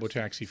have a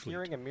robotaxi fleet.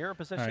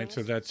 All right,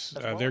 so that's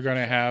they're going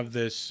to have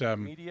this.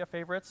 Media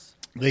favorites.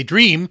 They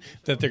dream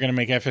that they're going to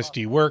make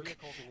FSD work,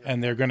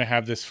 and they're going to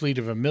have this fleet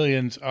of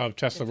millions of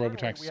Tesla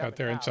robotaxis out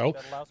there. And so,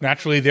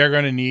 naturally, they're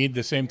going to need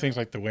the same things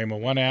like the Waymo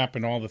One app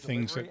and all the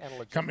things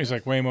that companies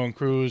like Waymo and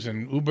Cruise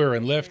and Uber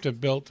and Lyft have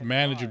built to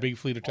manage a big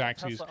fleet of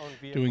taxis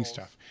doing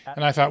stuff.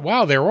 And I thought,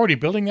 wow, they're already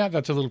building that?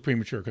 That's a little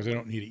premature because they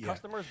don't need it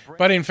yet.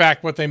 But in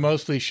fact, what they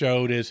mostly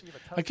showed is,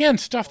 again,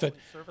 stuff that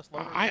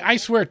I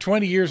swear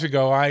 20 years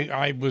ago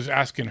I was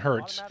asking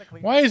Hertz,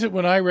 why is it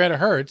when I read a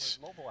Hertz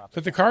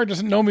that the car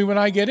doesn't know me when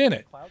I get in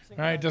it?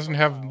 Right? It doesn't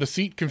have the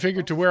seat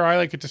configured to where I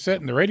like it to sit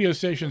and the radio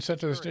station set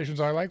to the stations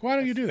I like. Why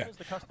don't you do that?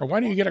 Or why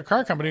don't you get a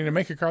car company to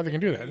make a car that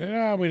can do that?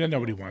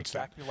 Nobody wants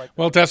that.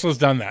 Well, Tesla's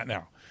done that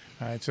now.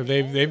 All right, so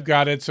they've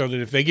got it so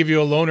that if they give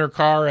you a loaner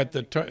car at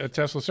the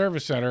Tesla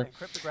service center,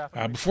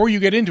 before you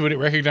get into it, it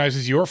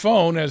recognizes your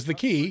phone as the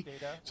key.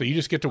 So you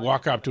just get to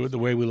walk up to it the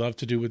way we love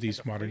to do with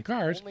these modern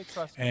cars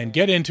and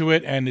get into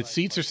it, and its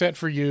seats are set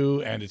for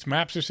you, and its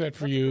maps are set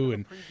for you,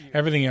 and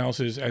everything else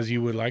is as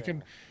you would like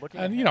it.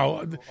 And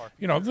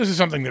this is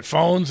something that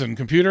phones and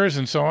computers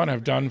and so on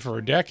have done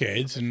for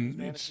decades.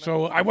 And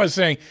so I was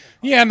saying,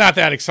 not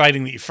that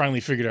exciting that you finally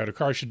figured out a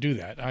car should do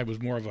that. I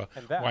was more of a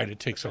why did it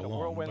take so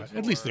long, but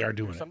at least they are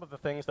doing it. Some of the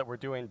things that we're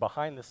doing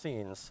behind the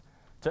scenes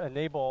to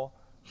enable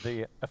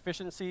the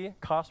efficiency,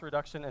 cost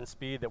reduction, and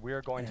speed that we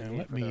are going to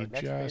need for the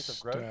next phase of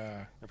growth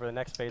and for the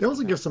next phase. They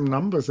also give some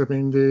numbers. I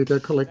mean,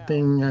 they're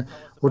collecting,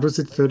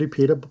 30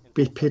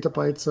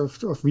 petabytes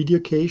of video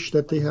cache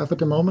that they have at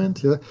the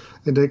moment, and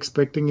they're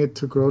expecting it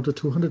to grow to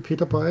 200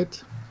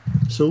 petabyte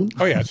soon.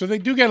 Oh, yeah, so they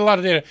do get a lot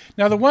of data.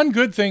 Now, the one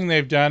good thing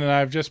they've done, and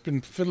I've just been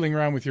fiddling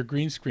around with your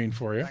green screen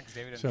for you,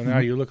 so now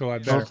you look a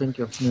lot better. Oh, thank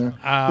you.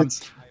 Yeah.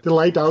 The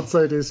light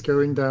outside is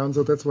going down,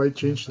 so that's why I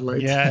changed the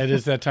light. Yeah, it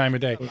is that time of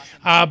day.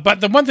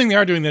 But the one thing they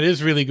are doing that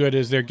is really good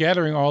is they're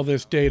gathering all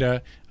this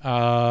data.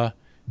 Some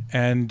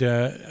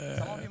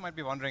of you might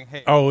be wondering,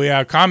 hey. Oh, yeah,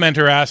 a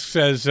commenter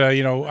says,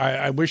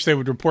 I wish they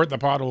would report the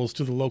potholes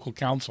to the local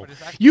council.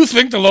 You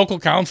think the local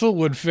council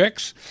would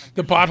fix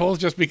the potholes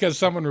just because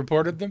someone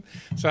reported them?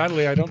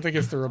 Sadly, I don't think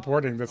it's the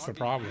reporting that's the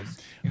problem.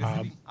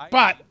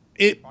 But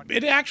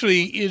it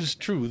actually is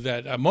true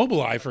that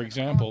Mobileye, for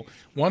example,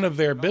 one of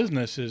their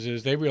businesses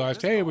is they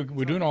realized, hey,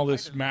 we're doing all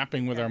this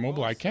mapping with our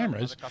Mobileye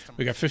cameras.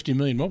 We got 50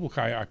 million mobile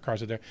cars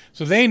out there.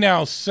 So they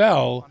now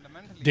sell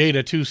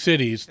data to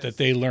cities that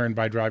they learn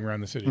by driving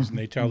around the cities. And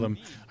they tell them,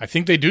 I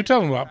think they do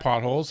tell them about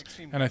potholes,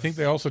 and I think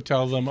they also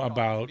tell them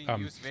about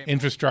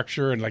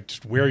infrastructure and like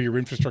just where your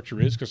infrastructure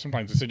is, because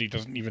sometimes the city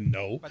doesn't even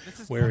know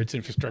where its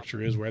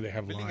infrastructure is, where they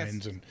have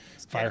lines and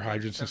fire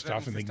hydrants and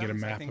stuff, and they can get a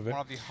map of it.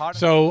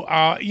 So,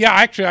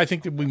 actually, I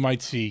think that we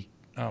might see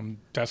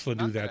Tesla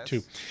do that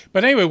too.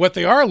 But anyway, what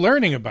they are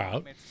learning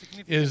about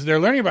is they're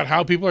learning about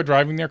how people are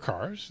driving their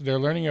cars. They're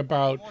learning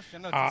about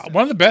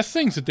one of the best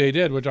things that they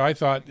did, which I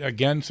thought,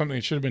 again, something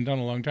that should have been done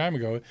a long time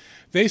ago.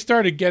 They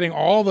started getting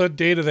all the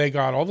data they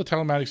got, all the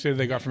telematics data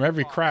they got from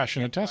every crash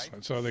in a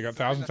Tesla. So they got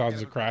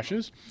thousands of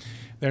crashes.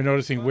 They're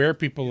noticing where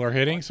people are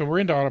hitting. So we're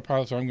into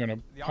autopilot, so I'm going to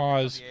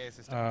pause.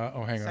 Hang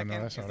on.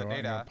 No, that's not what I'm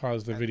going to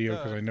pause the video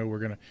because I know we're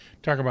going to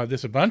talk about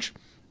this a bunch.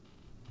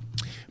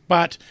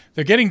 But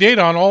they're getting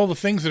data on all the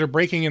things that are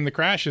breaking in the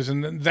crashes,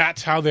 and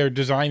that's how they're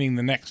designing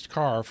the next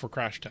car for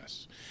crash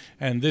tests.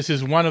 And this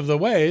is one of the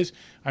ways.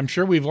 I'm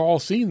sure we've all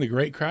seen the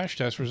great crash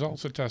test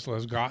results that Tesla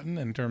has gotten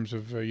in terms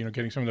of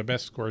getting some of the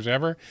best scores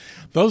ever.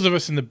 Those of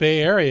us in the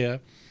Bay Area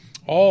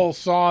all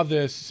saw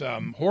this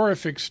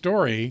horrific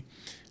story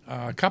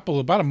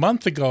about a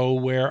month ago,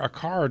 where a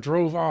car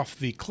drove off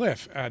the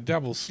cliff at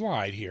Devil's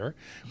Slide here,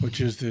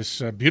 which is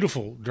this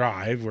beautiful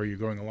drive where you're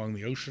going along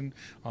the ocean,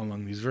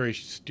 along these very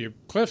steep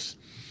cliffs.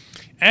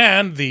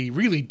 And the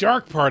really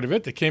dark part of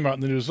it that came out in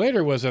the news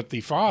later was that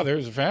the father,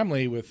 there's a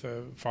family with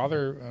a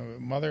father,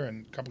 mother,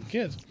 and a couple of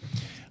kids.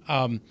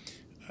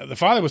 The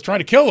father was trying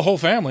to kill the whole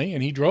family,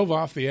 and he drove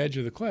off the edge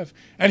of the cliff,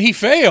 and he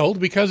failed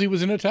because he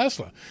was in a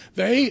Tesla.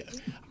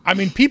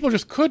 People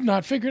just could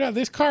not figure it out.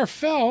 This car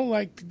fell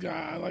like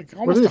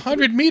almost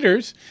 100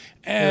 meters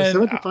and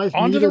 75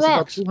 onto meters, the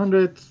rocks.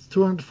 About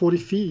 240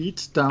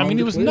 feet down.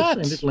 It was nuts.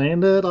 And it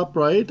landed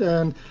upright.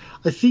 And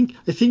I think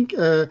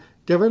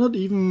there were not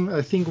even,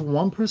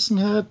 one person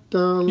had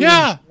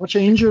much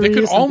injuries. They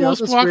could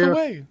almost walk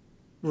away.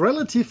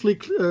 Relatively,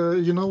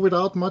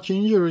 without much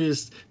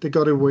injuries, they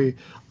got away.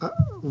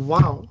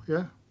 Wow,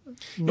 yeah.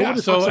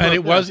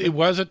 It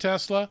was a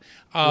Tesla.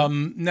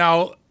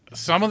 Now,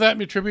 some of that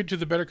attributed to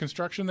the better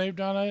construction they've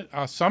done it.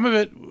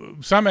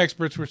 Some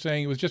experts were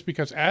saying it was just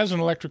because as an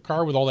electric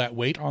car with all that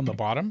weight on the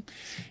bottom,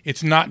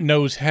 it's not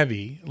nose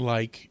heavy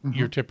like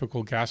your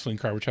typical gasoline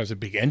car, which has a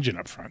big engine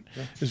up front.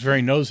 Yeah. It's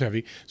very nose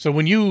heavy. So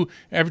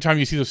every time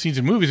you see those scenes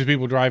in movies of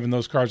people driving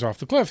those cars off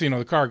the cliff,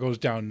 the car goes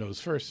down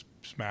nose first,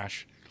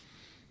 smash.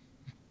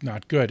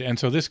 Not good. And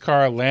so this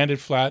car landed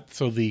flat,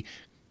 so the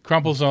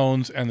crumple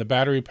zones and the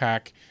battery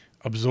pack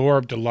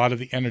absorbed a lot of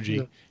the energy.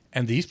 Yeah.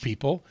 And these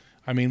people,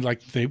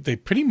 they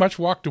pretty much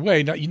walked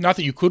away. Not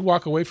that you could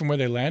walk away from where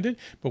they landed,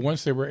 but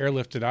once they were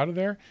airlifted out of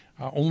there,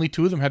 only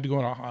 2 of them had to go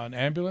on an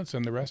ambulance,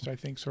 and the rest, I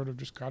think, sort of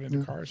just got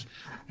into cars.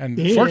 And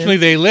fortunately,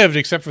 they lived,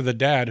 except for the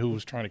dad who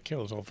was trying to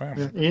kill his whole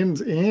family. And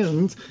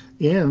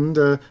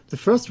the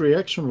first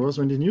reaction was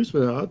when the news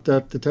was out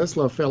that the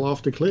Tesla fell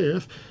off the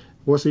cliff.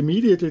 Was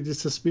immediately the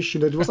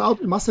suspicion that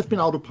it must have been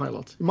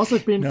autopilot. It must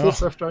have been full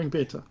self-driving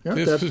beta. Yeah?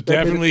 This was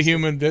definitely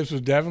human pilot.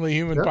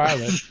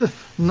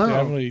 No,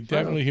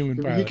 definitely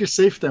human pilot. We could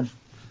save them.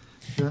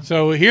 Yeah.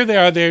 So here they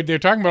are. They're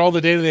talking about all the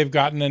data they've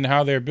gotten and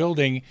how they're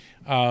building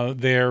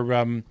their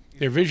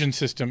vision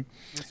system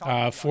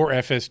for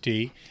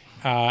FSD.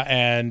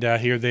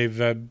 Here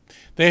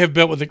they have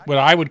built what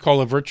I would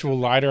call a virtual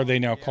LiDAR. They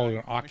now call it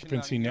an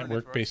occupancy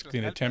network, basically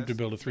an attempt to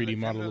build a 3D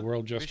model of the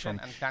world just from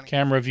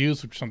camera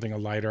views, which is something a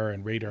LiDAR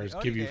and radars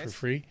give you for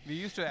free. We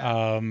used to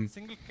have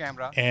single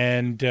camera.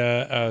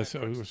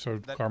 So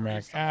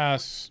Carmack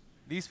asks,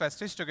 these were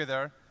stitched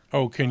together.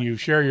 Oh, can you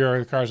share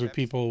your cars with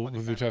people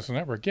with the Tesla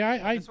network?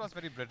 Yeah, this was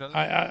very brittle.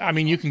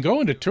 You can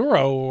go into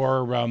Turo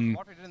or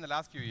what we did in the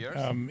last few years.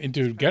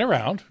 Into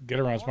GetAround.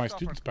 GetAround's my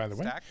students, by the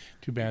way.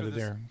 Too bad that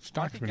their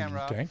stock's been in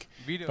the tank.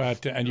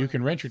 But and you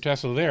can rent your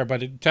Tesla there.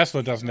 But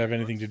Tesla doesn't have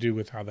anything to do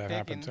with how that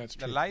happens. That's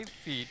true. The live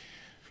feed.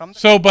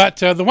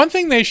 The one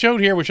thing they showed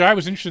here, which I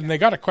was interested in, they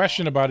got a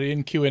question about it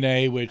in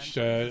Q&A, which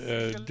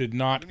did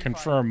not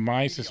confirm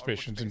my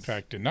suspicions. In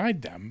fact,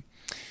 denied them.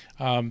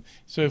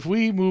 So if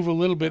we move a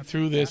little bit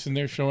through this, and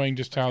they're showing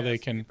just how they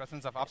can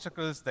presence of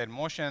obstacles, their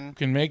motion,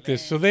 can make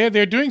this. So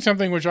they're doing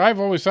something which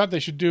I've always thought they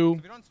should do.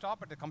 We don't stop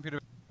at the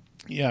computer.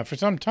 Yeah, for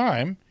some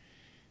time,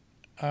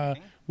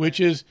 which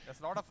is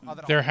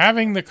they're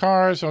having the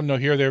cars. Oh no,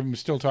 here they're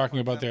still talking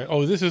about their.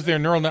 Oh, this is their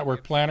neural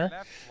network planner.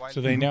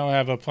 So they now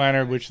have a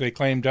planner which they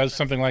claim does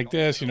something like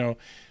this.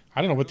 I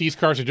don't know what these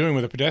cars are doing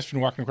with a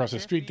pedestrian walking across the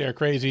street. They're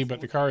crazy,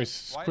 but the car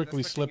is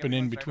quickly slipping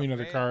in between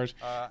other cars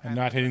and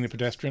not hitting the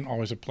pedestrian.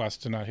 Always a plus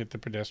to not hit the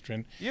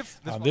pedestrian.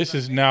 This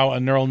is now a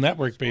neural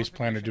network-based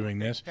planner doing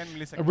this.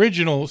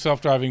 Original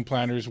self-driving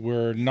planners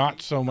were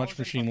not so much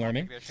machine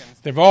learning.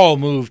 They've all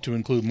moved to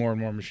include more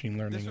and more machine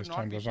learning as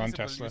time goes on.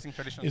 Tesla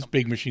is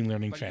big machine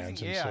learning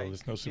fans, and so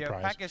there's no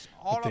surprise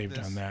that they've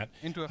done that.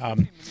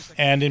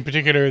 And in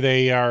particular,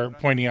 they are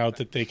pointing out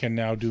that they can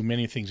now do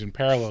many things in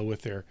parallel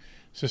with their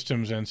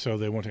systems, and so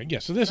they want to. Yeah,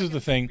 so this is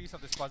the thing,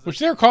 which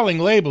they're calling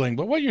labeling,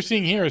 but what you're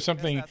seeing here is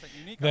something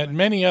that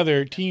many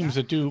other teams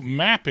that do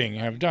mapping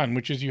have done,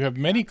 which is you have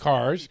many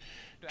cars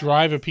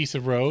drive a piece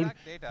of road.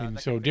 And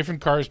so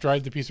different cars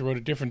drive the piece of road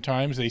at different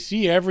times. They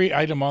see every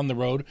item on the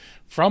road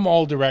from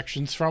all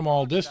directions, from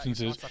all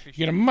distances. You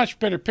get a much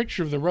better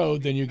picture of the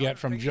road than you get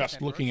from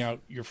just looking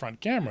out your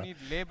front camera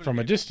from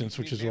a distance,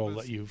 which is all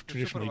that you've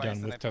traditionally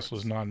done with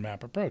Tesla's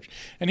non-map approach.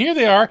 And here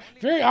they are,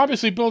 very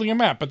obviously building a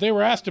map, but they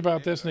were asked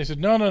about this, and they said,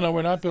 no,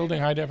 we're not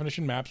building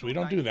high-definition maps. We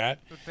don't do that.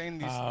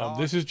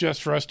 This is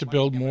just for us to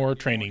build more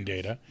training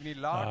data,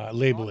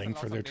 labeling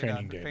for their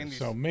training data.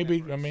 So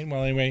maybe,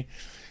 anyway,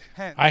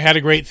 I had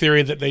a great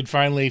theory that they'd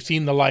finally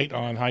seen the light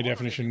on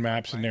high-definition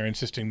maps, and they're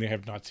insisting they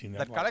have not seen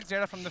that light. Collects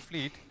data from the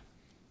fleet,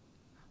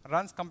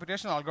 runs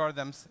computational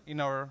algorithms in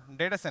our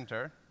data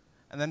center,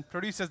 and then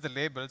produces the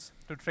labels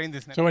to train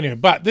this network. So anyway,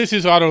 but this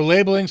is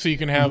auto-labeling, so you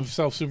can have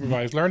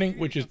self-supervised learning,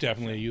 which is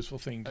definitely a useful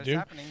thing to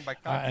do.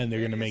 And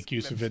they're going to make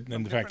use of it.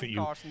 And the fact that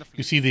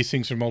you see these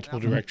things from multiple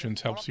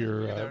directions helps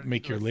your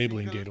make your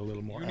labeling data a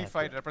little more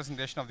unified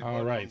representation of the world.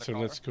 All right, so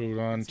let's go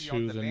on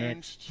to the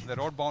next. The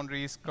road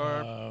boundaries,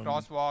 curb,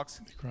 crosswalks.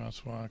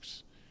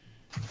 Crosswalks.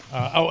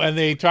 And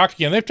they talked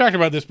again. They've talked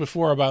about this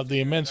before, about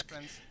the immense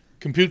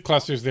compute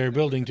clusters they're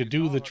building to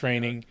do the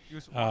training.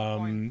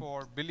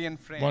 1.4 billion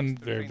frames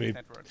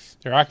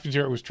their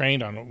occupancy was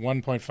trained on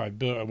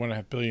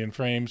 1.5 billion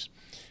frames.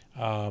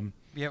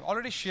 We have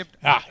already shipped.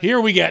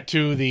 Here we get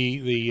to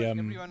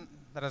the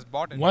that has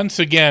bought it. Once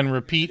again,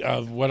 repeat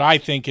of what I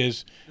think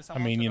is,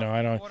 I'm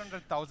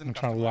trying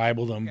to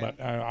libel them,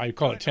 but I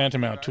call it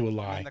tantamount to a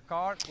lie.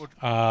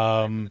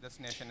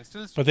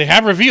 But they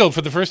have revealed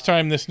for the first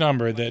time this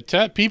number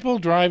that people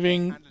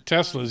driving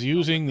Teslas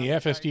using the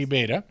FSD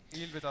beta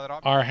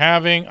are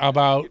having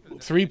about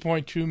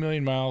 3.2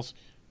 million miles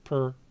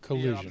per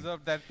collision.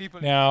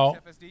 Now,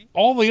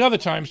 all the other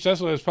times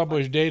Tesla has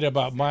published data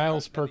about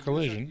miles per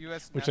collision,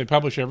 which they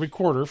publish every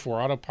quarter for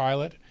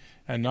Autopilot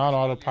and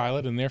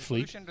non-autopilot in their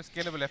fleet,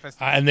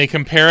 and they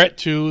compare it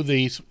to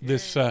this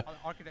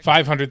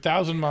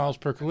 500,000 miles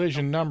per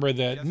collision number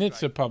that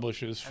NHTSA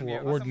publishes for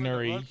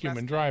ordinary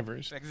human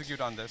drivers.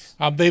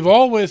 They've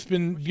always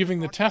been giving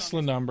the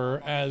Tesla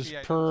number as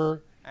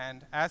per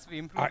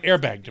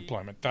airbag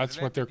deployment. That's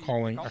what they're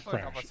calling a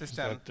crash,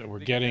 that we're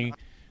getting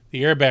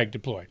the airbag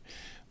deployed.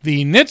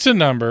 The NHTSA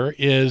number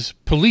is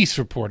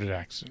police-reported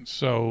accidents.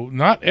 So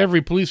not every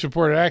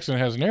police-reported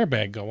accident has an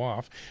airbag go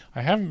off.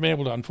 I haven't been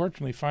able to,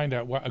 unfortunately, find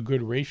out what a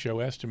good ratio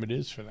estimate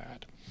is for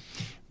that.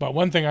 But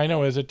one thing I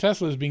know is that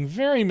Tesla is being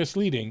very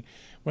misleading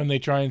when they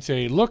try and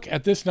say, look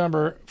at this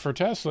number for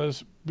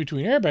Teslas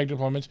between airbag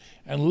deployments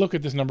and look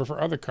at this number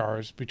for other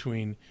cars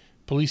between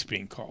police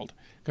being called.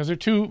 Because they're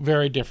two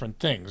very different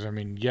things. I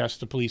mean, yes,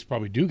 the police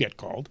probably do get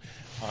called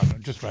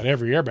on just about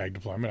every airbag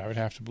deployment. I would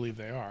have to believe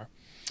they are.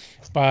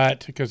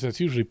 But because that's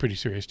usually pretty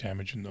serious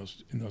damage in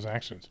those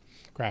accidents,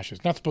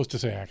 crashes. Not supposed to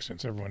say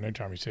accidents. Everyone, every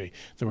time you say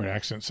the word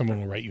accident, someone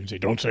will write you and say,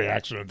 "Don't say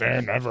accident.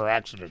 They're never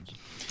accidents."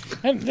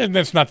 And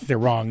that's not that they're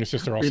wrong. It's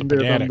just they're also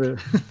pedantic.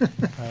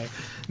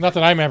 Not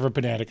that I'm ever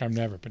pedantic. I'm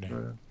never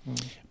pedantic.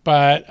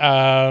 But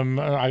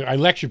I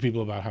lecture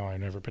people about how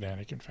I'm never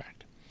pedantic. In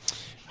fact,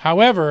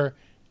 however,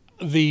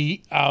 I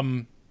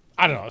don't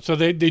know. So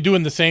they're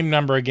doing the same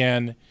number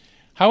again.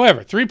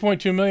 However,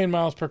 3.2 million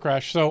miles per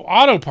crash. So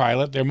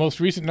Autopilot, their most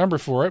recent number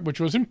for it,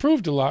 which was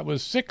improved a lot,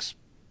 was 6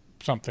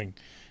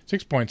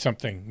 point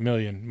something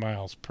million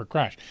miles per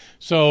crash.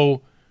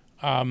 So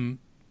the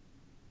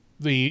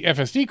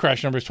FSD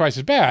crash number is twice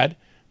as bad,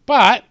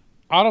 but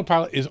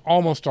Autopilot is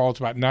almost all, it's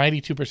about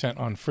 92%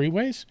 on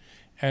freeways,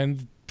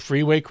 and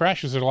freeway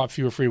crashes, there's a lot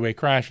fewer freeway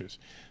crashes.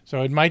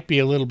 So it might be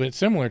a little bit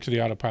similar to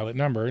the Autopilot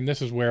number, and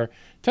this is where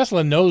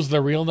Tesla knows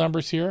the real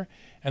numbers here,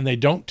 and they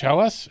don't tell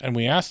us, and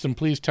we ask them,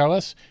 please tell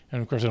us.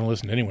 And, of course, they don't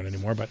listen to anyone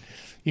anymore, but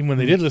even when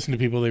they did listen to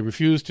people, they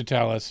refused to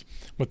tell us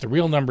what the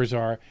real numbers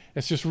are.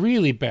 It's just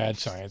really bad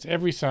science.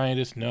 Every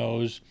scientist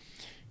knows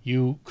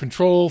you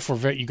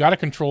got to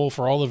control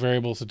for all the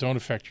variables that don't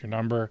affect your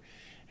number,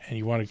 and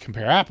you want to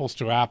compare apples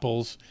to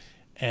apples,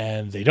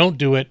 and they don't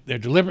do it. They're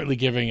deliberately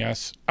giving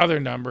us other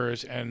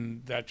numbers,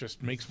 and that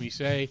just makes me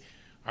say,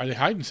 are they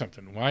hiding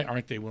something? Why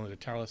aren't they willing to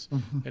tell us?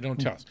 They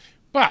don't tell us.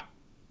 But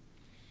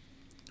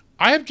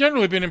I have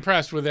generally been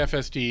impressed with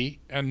FSD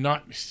and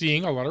not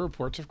seeing a lot of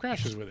reports of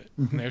crashes with it.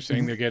 And they're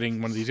saying they're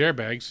getting one of these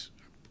airbags.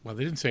 Well,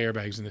 they didn't say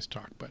airbags in this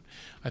talk, but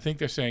I think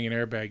they're saying an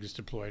airbag is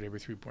deployed every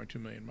 3.2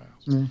 million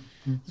miles.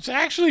 It's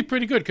actually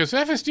pretty good because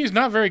FSD is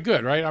not very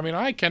good, right? I mean,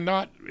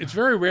 it's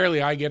very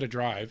rarely I get a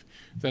drive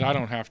that I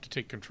don't have to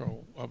take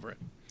control over it.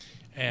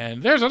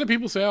 And there's other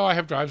people say, I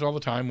have drives all the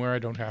time where I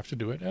don't have to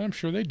do it, and I'm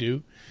sure they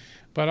do.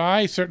 But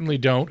I certainly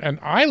don't. And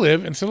I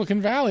live in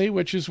Silicon Valley,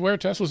 which is where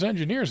Tesla's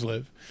engineers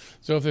live.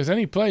 So if there's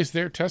any place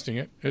they're testing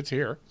it, it's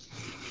here.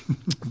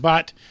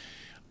 But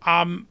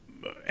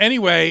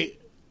anyway,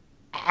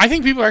 I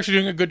think people are actually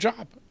doing a good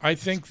job. I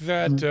think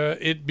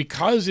that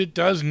because it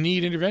does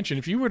need intervention,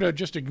 if you were to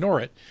just ignore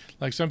it,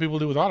 like some people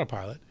do with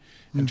Autopilot,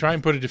 and try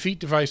and put a defeat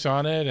device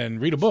on it and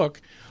read a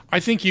book, I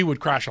think you would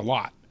crash a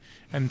lot.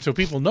 And so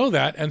people know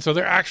that, and so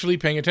they're actually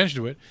paying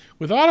attention to it.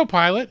 With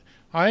Autopilot,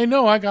 I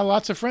know. I got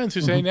lots of friends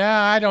who say,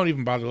 nah, I don't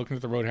even bother looking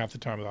at the road half the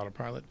time with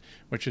autopilot,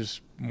 which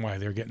is why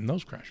they're getting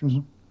those crashes.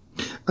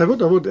 I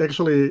would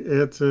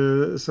actually add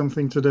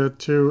something to that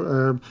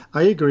too.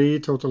 I agree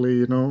totally.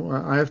 You know,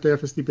 I have the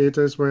FSD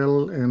beta as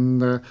well,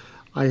 and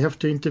I have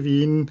to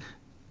intervene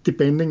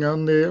depending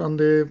on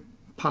the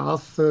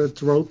path, the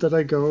road that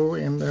I go,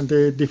 and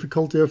the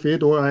difficulty of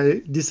it, or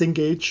I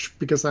disengage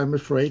because I'm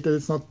afraid that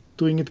it's not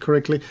doing it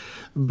correctly.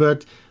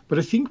 But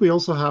I think we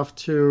also have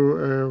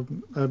to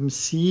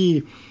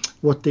see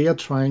what they are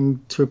trying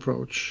to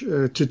approach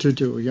to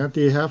do. Yeah,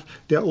 they have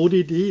their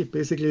ODD,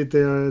 basically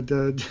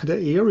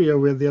the area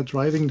where they are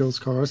driving those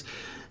cars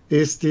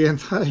is the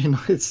entire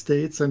United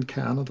States and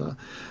Canada.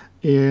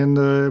 And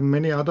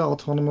many other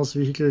autonomous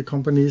vehicle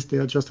companies, they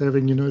are just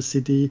having, a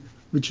city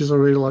which is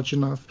already large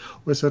enough,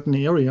 or a certain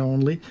area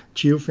only,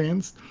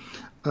 geofenced.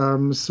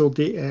 So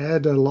they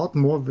add a lot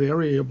more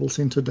variables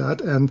into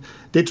that, and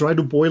they try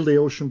to boil the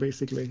ocean,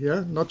 basically,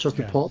 not just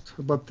the pot,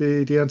 but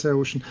the entire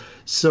ocean.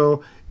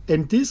 So,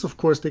 and this, of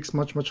course, takes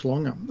much, much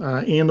longer.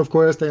 And, of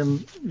course,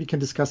 then we can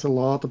discuss a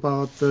lot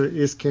about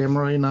is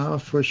camera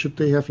enough, or should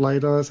they have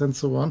LiDARs, and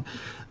so on.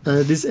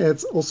 This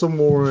adds also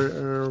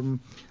more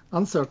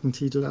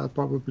uncertainty to that,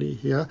 probably,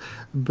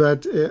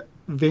 But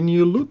when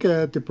you look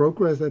at the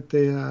progress that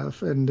they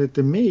have and that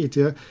they made,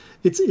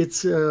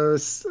 it's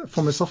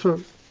from a software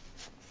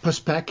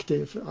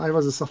perspective. I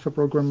was a software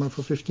programmer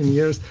for 15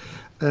 years.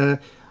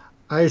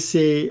 I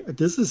say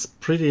this is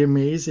pretty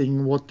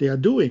amazing what they are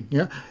doing.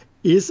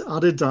 Are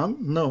they done?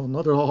 No,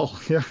 not at all.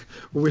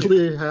 Will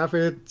they have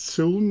it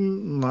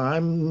soon?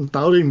 I'm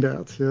doubting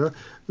that.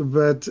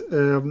 But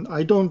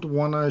I don't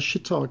want to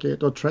shit talk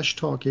it or trash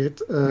talk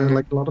it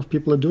like a lot of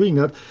people are doing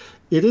that.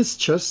 It is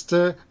just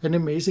an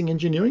amazing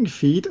engineering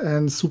feat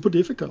and super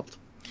difficult.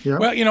 Yeah.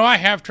 Well, I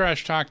have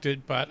trash talked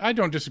it, but I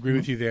don't disagree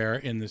with you there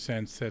in the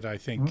sense that I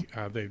think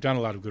they've done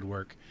a lot of good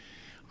work.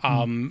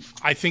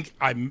 I think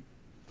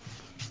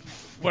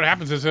what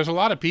happens is there's a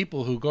lot of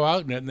people who go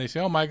out in it and they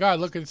say, oh my God,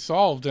 look, it's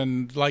solved.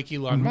 And like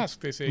Elon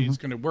Musk, they say it's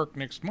going to work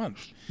next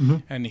month.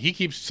 And he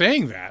keeps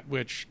saying that,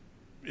 which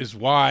is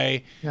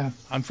why,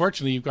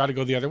 unfortunately, you've got to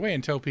go the other way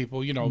and tell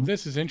people,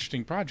 this is an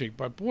interesting project,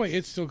 but boy,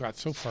 it's still got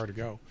so far to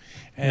go.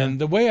 And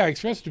the way I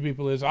express it to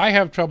people is I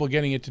have trouble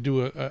getting it to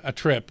do a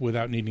trip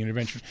without needing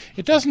intervention.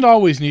 It doesn't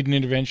always need an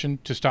intervention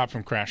to stop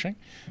from crashing.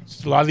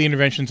 A lot of the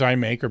interventions I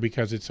make are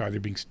because it's either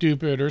being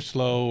stupid or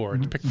slow or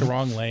to pick the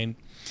wrong lane.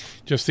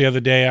 Just the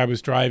other day, I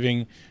was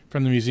driving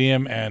from the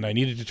museum and I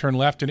needed to turn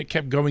left, and it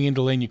kept going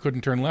into a lane you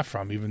couldn't turn left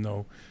from, even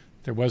though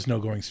there was no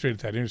going straight at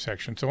that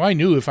intersection. So I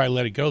knew if I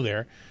let it go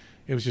there,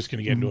 it was just going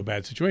to get into a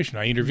bad situation.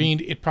 I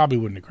intervened. It probably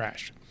wouldn't have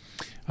crashed.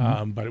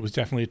 But it was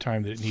definitely a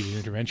time that it needed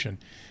intervention.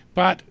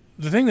 But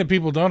the thing that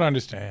people don't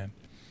understand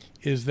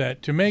is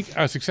that to make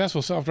a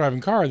successful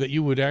self-driving car that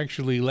you would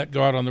actually let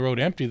go out on the road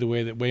empty the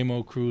way that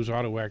Waymo, Cruise,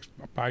 AutoX,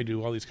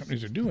 Baidu, all these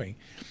companies are doing,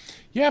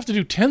 you have to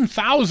do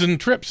 10,000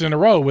 trips in a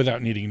row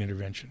without needing an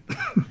intervention.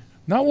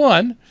 Not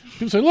one.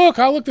 People say,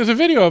 look, there's a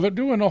video of it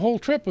doing a whole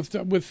trip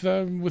with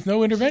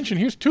no intervention.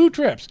 Here's 2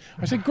 trips.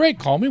 I say, great,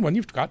 call me when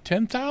you've got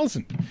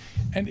 10,000.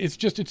 And it's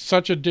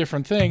such a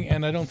different thing,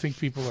 and I don't think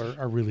people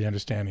are really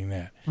understanding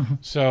that.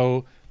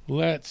 So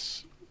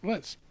let's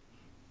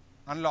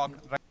unlock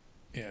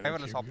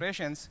driverless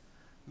operations,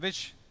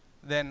 which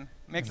then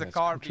makes the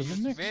car be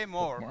used way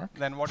more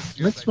than what it's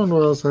used. Next one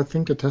was, I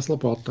think, a Tesla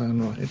bot,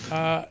 then,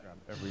 right?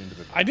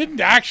 I didn't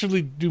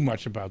actually do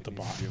much about the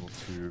bot.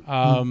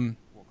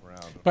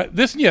 But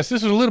this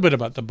is a little bit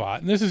about the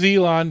bot. And this is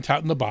Elon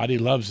touting the bot. He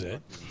loves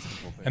it.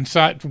 And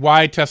so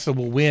why Tesla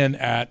will win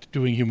at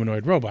doing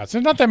humanoid robots.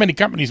 There's not that many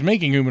companies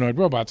making humanoid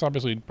robots.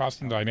 Obviously,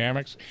 Boston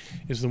Dynamics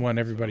is the one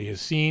everybody has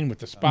seen with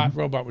the Spot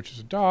robot, which is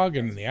a dog,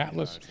 and the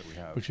Atlas,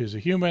 which is a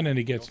human, and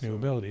he gets new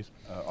abilities.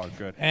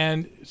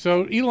 And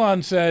so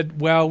Elon said,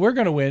 well, we're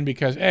going to win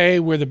because, A,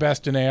 we're the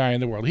best in AI in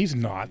the world. He's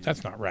not.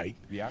 That's not right.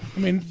 I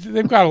mean,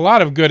 they've got a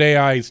lot of good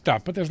AI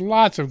stuff, but there's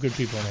lots of good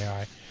people in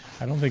AI.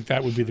 I don't think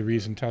that would be the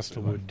reason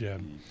Tesla would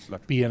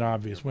be an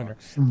obvious winner.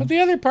 But the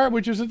other part,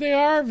 which is that they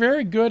are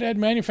very good at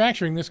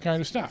manufacturing this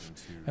kind of stuff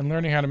and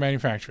learning how to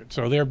manufacture it.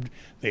 So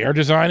they are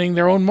designing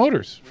their own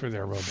motors for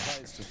their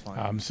robots.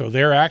 So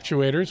their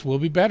actuators will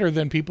be better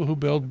than people who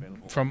build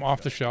from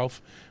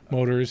off-the-shelf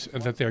motors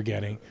that they're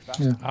getting.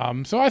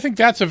 So I think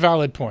that's a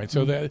valid point.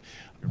 So that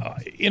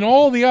in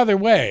all the other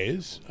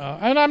ways,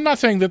 and I'm not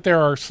saying that there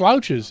are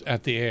slouches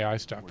at the AI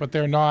stuff, but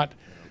they're not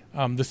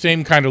the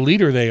same kind of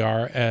leader they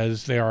are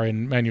as they are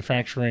in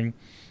manufacturing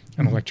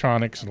and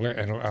electronics and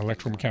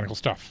electromechanical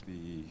stuff.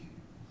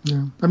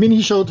 Yeah, I mean,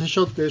 they showed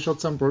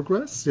some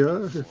progress.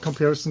 In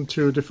comparison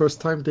to the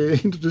first time they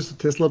introduced the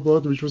Tesla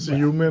bot, which was a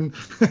human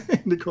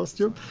in the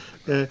costume.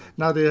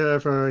 Now they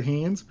have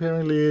hands.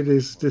 Apparently,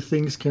 the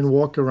things can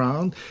walk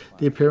around.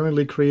 They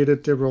apparently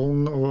created their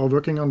own or are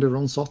working on their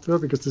own software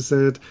because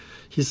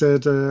he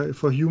said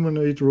for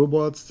humanoid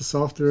robots, the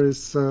software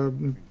is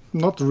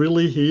not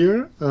really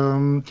here.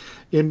 And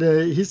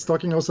he's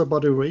talking also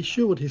about a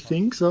ratio, what he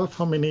thinks of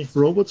how many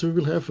robots we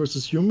will have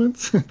versus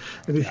humans.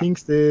 And he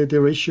thinks the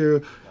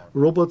ratio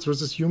robots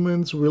versus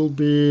humans will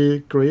be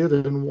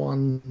greater than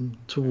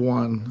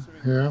 1-to-1.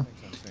 Yeah.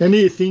 And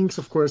he thinks,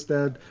 of course,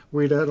 that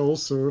with that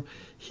also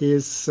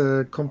his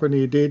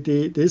company,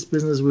 this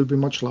business will be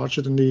much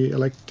larger than the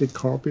electric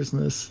car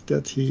business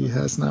that he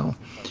has now.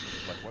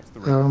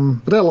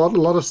 But there are a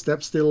lot of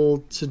steps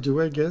still to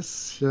do, I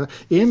guess. Yeah.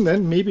 And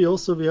then maybe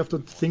also we have to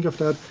think of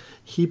that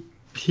he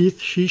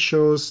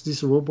shows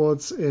these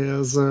robots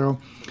as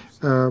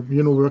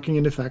working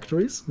in the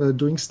factories,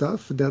 doing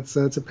stuff. That's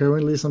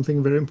apparently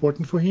something very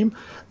important for him.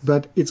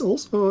 But it's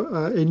also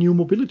a new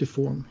mobility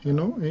form.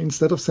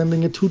 Instead of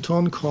sending a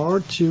 2-ton car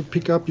to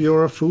pick up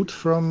your food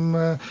from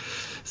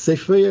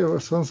Safeway or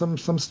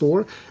some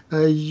store,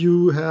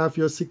 you have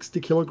your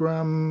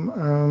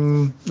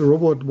 60-kilogram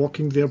robot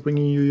walking there,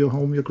 bringing you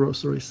your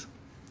groceries.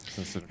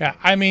 Yeah,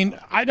 I mean,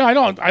 I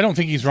don't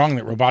think he's wrong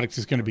that robotics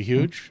is going to be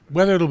huge.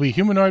 Whether it'll be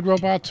humanoid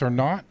robots or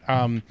not,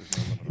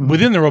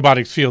 within the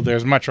robotics field,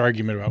 there's much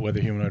argument about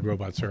whether humanoid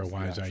robots are a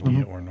wise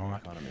idea or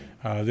not.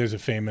 There's a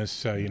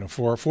famous,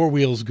 four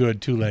wheels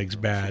good, 2 legs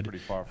bad,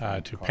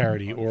 to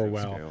parody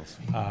Orwell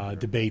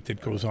debate that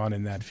goes on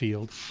in that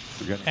field.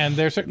 And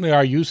there certainly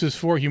are uses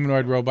for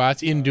humanoid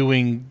robots in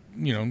doing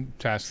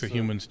tasks that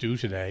humans do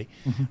today.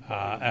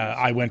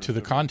 I went to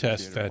the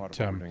contest that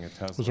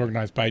was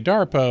organized by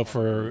DARPA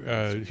for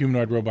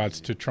humanoid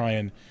robots to try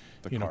and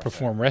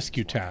perform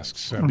rescue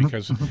tasks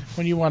because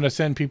when you want to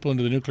send people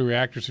into the nuclear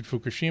reactors at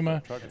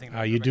Fukushima,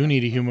 you do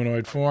need a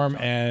humanoid form,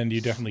 and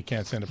you definitely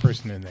can't send a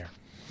person in there.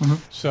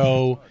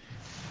 So,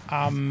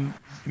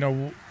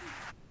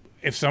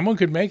 if someone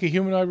could make a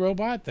humanoid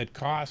robot that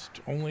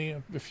cost only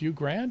a few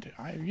grand,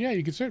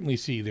 you could certainly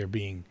see there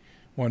being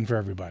one for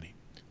everybody,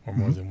 or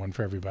more than one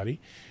for everybody.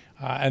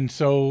 And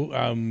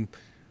so,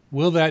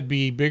 will that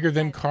be bigger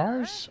than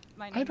cars?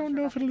 I don't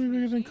know if it'll be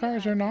bigger than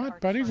cars or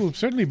not, but it will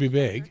certainly be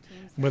big.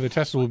 Whether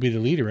Tesla will be the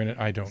leader in it,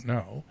 I don't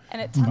know.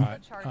 But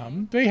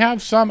they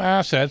have some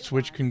assets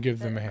which can give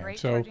them a hand.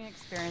 So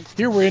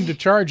here we're into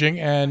charging,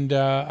 and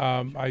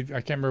I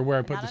can't remember where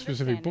I put the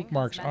specific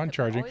bookmarks on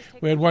charging.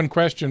 We had one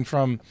question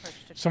from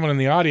someone in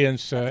the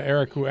audience,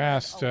 Eric, who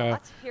asked,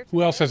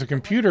 who else has a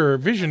computer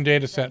vision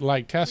data set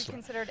like Tesla?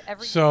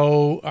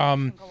 So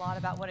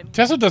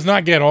Tesla does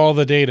not get all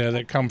the data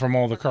that come from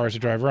all the cars that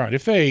drive around.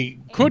 If they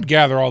could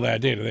gather all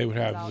that data, they would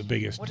have the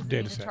biggest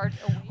data set.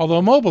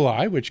 Although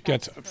Mobileye, which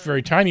gets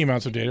very tiny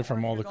amounts of data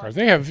from all the cars,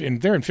 they're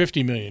in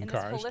 50 million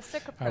cars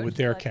with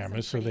their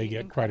cameras, so they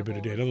get quite a bit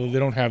of data, although they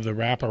don't have the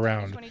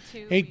wraparound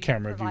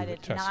 8-camera view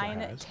that Tesla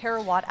has.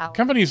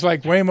 Companies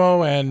like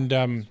Waymo and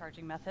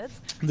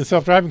the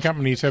self-driving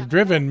companies have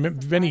driven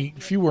many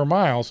fewer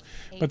miles,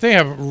 but they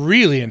have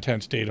really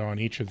intense data on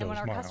each of those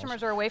miles.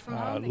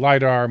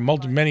 LiDAR,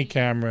 many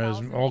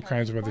cameras, all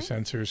kinds of other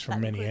sensors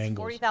from many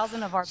angles.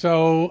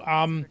 So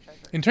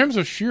in terms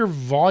of sheer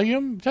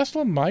volume,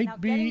 Tesla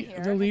might be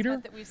the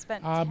leader,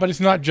 but it's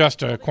not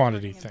just a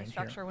quantity thing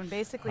here.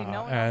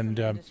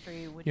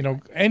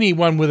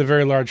 Anyone with a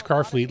very large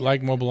car fleet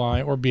like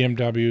Mobileye or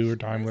BMW or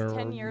Daimler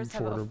or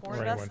Ford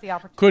or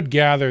anyone could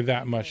gather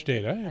that much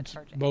data. It's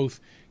both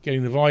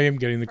getting the volume,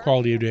 getting the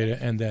quality of data,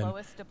 and then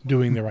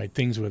doing the right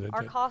things with it.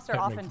 Our costs are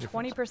often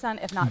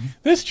 20%, if not.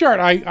 This chart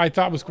I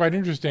thought was quite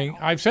interesting.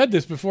 I've said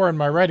this before in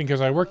my writing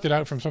because I worked it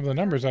out from some of the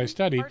numbers I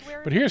studied,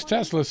 but here's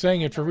Tesla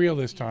saying it for real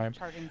this time,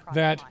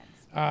 that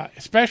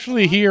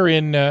especially here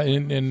in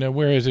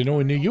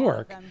New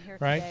York,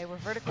 right?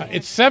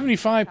 It's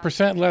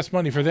 75% less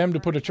money for them to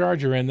put a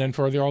charger in than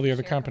for all the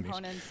other companies.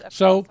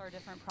 So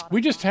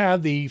we just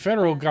had the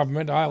federal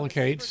government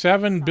allocate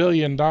 $7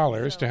 billion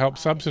to help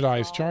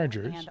subsidize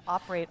chargers,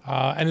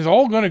 and it's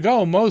all going to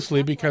go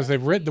mostly because the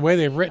way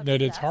they've written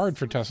it, it's hard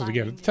for Tesla to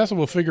get it. Tesla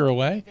will figure a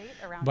way,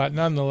 but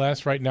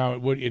nonetheless, right now,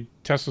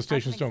 Tesla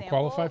stations don't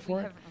qualify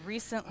for it.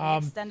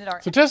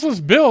 So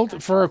Tesla's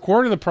built for a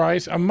quarter of the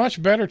price a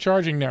much better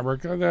charging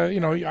network.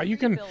 You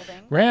can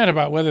rant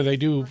about whether they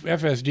do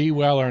FSD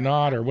well or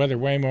not, or whether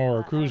Waymo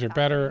or Cruise are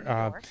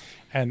better,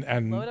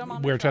 and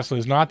where Tesla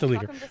is not the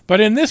leader.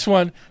 But in this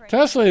one,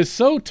 Tesla is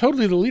so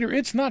totally the leader,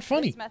 it's not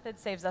funny. This method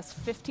saves us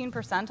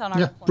 15% on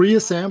our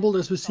pre-assembled,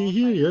 as we see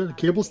here. Yeah, the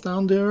cables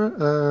down there,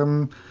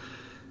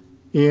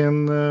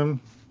 and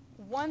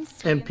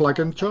plug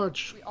and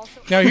charge.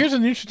 Now, here's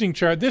an interesting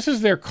chart. This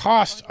is their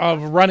cost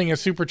of running a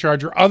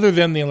supercharger other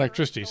than the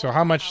electricity. So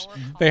how much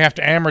they have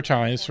to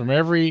amortize from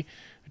every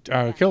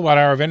kilowatt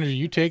hour of energy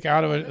you take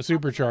out of a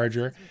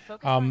supercharger.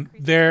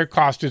 Their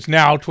cost is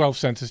now 12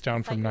 cents. It's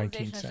down from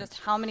 19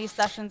 cents.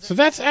 So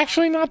that's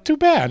actually not too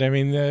bad. I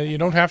mean, you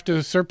don't have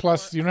to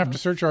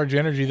surcharge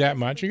energy that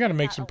much. You got to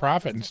make some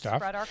profit and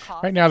stuff.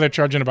 Right now, they're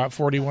charging about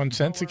 41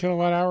 cents a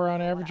kilowatt hour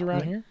on average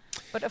around here.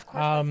 But of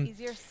course, that's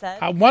easier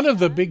said. One of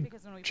the big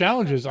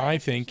challenges, I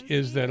think,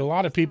 is that a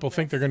lot of people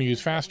think they're going to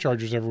use fast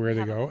chargers everywhere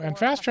they go, and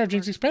fast charging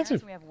is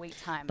expensive.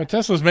 But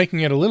Tesla's making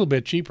it a little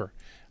bit cheaper.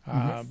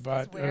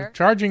 But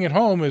charging at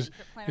home is,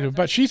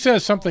 but she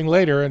says something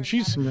later, and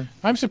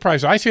I'm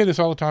surprised. I say this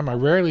all the time. I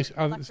rarely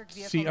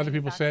see other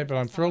people say it, but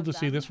I'm thrilled to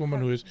see this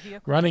woman who is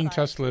running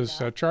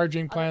Tesla's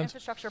charging plans,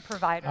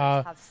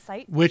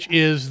 which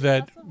is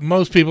that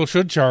most people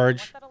should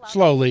charge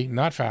slowly,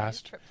 not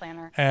fast.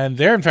 And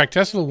there, in fact,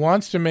 Tesla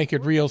wants to make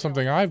it real,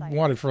 something I've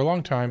wanted for a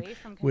long time,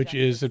 which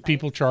is that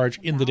people charge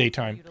in the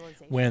daytime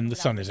when the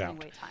sun is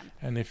out.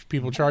 And if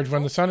people charge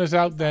when the sun is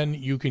out, then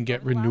you can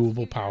get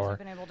renewable power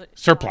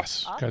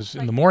surplus. Because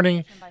in the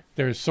morning,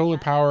 there's solar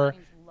power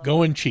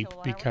going cheap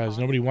because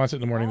nobody wants it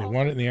in the morning. They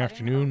want it in the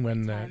afternoon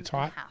when it's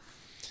hot.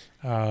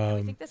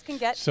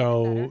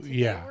 So,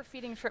 yeah.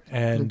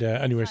 And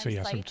anyway, so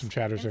yeah, some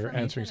chatters are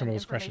answering some of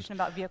those questions.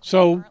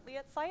 So,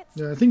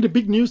 yeah, I think the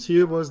big news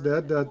here was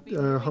that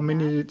how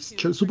many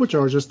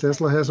superchargers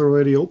Tesla has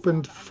already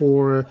opened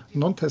for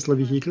non-Tesla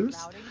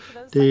vehicles.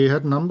 They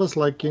had numbers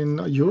like in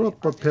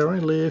Europe,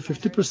 apparently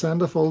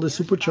 50% of all the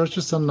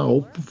superchargers are now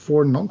open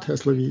for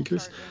non-Tesla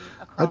vehicles.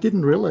 I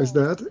didn't realize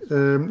that.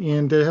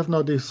 And they have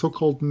now the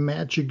so-called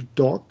Magic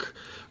Dock,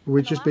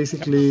 which is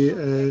basically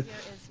a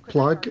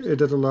plug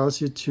that allows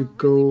you to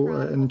go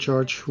and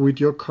charge with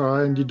your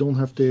car, and you don't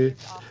have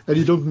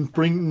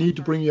need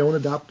to bring your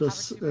own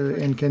adapters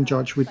and can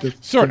charge with the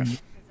sort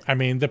of. I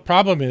mean, the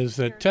problem is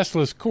that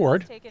Tesla's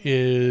cord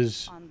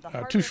is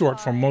too short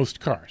for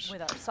most cars.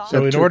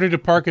 So in order to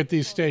park at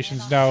these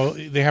stations, now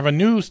they have a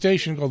new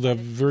station called the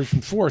version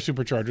 4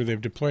 supercharger.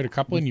 They've deployed a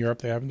couple in Europe.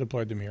 They haven't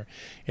deployed them here.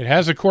 It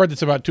has a cord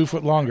that's about 2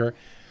 foot longer.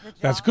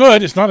 That's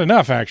good. It's not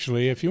enough,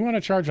 actually. If you want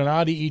to charge an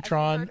Audi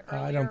e-tron,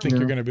 I don't think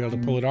you're going to be able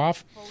to pull it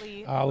off.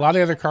 A lot of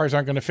the other cars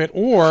aren't going to fit,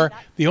 or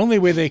the only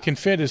way they can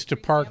fit is to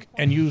park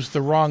and use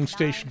the wrong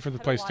station for the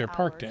place they're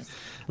parked in,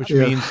 which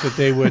means that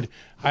they would...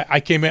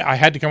 I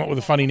had to come up with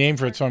a funny name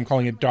for it, so I'm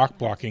calling it dock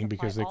blocking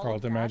because they call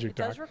it the Magic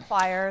Dock.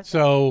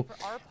 So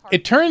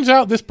it turns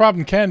out this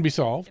problem can be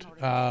solved.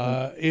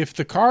 If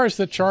the cars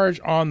that charge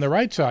on the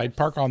right side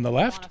park on the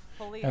left,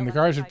 and the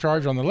cars that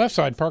charge on the left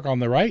side park on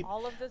the right,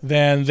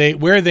 then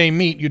where they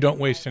meet, you don't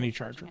waste any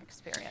charger.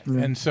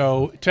 And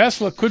so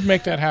Tesla could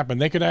make that happen.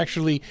 They could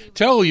actually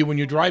tell you when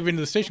you drive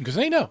into the station, because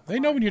they know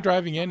when you're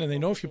driving in, and they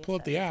know if you pull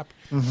up the app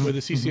with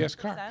a CCS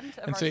car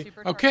and say,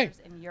 okay,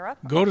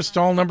 go to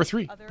stall number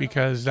 3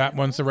 because that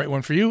one's the right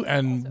one for you.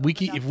 And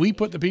if we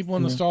put the people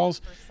in the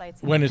stalls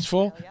when it's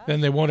full,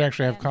 then they won't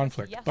actually have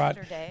conflict. But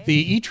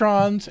the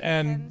e-trons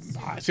and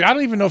see, I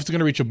don't even know if it's going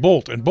to reach a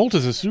Bolt, and Bolt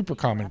is a super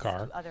common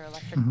car.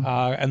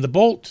 And the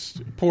Bolt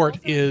port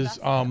is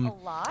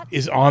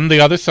on the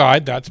other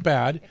side. That's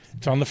bad.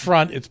 It's on the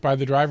front. It's by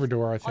the driver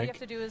door, I think. All you have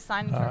to do is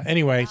sign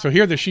anyway, so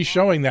here she's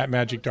showing that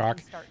Magic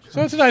Dock.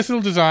 So it's a nice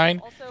little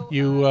design.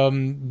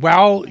 You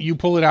while you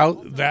pull it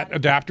out, that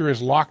adapter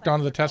is locked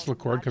onto the Tesla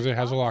cord because it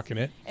has a lock in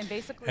it.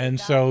 And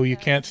so you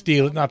can't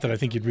steal it. Not that I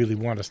think you'd really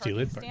want to steal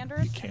it, but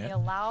you can't.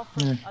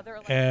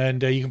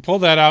 And you can pull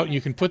that out, and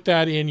you can put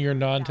that in your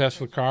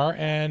non-Tesla car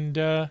and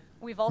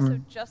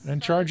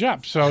charge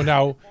up. So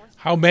now...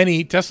 How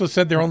many? Tesla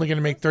said they're only going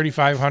to make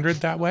 3,500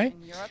 that way,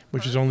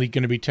 which is only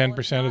going to be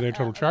 10% of their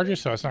total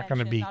charges, so it's not going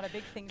to be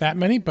that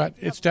many, but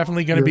it's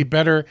definitely going to be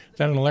better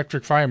than an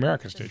Electrify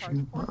America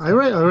station. I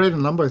read a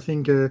number. I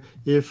think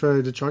if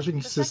the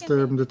charging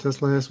system that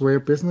Tesla has were a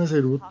business,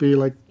 it would be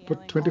like,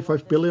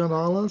 $25 billion?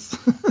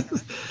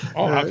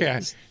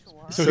 Okay.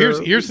 So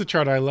here's the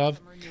chart I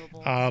love.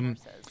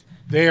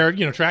 They are,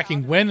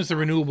 tracking when is the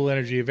renewable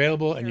energy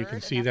available, and you can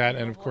see that.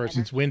 And, of course,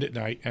 it's wind at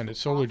night, and it's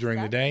solar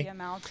during the day.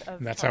 And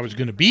that's how it's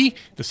going to be.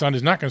 The sun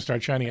is not going to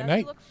start shining at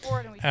night.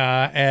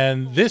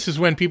 And this is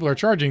when people are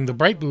charging. The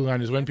bright blue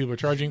line is when people are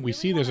charging. We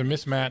see there's a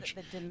mismatch.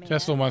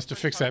 Tesla wants to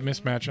fix that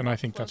mismatch, and I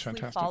think that's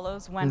fantastic.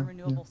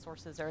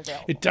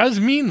 It does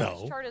mean,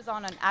 though,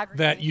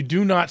 that you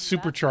do not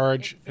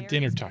supercharge at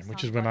dinner time,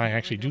 which is when I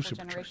actually do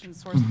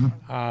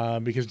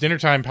supercharge. Because dinner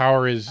time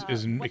power is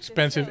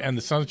expensive, and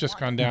the sun's just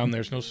gone down.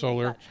 There's no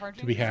solar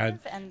to be had,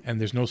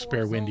 and there's no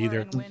spare wind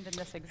either.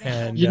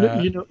 And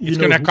it's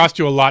going to cost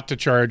you a lot to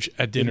charge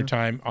at dinner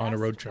time on a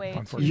road trip,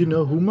 unfortunately. You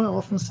know whom I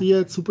often see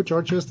at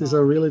superchargers? These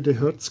are really the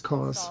Hertz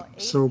cars.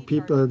 So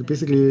people,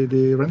 basically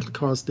the rental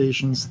car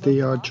stations, they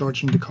are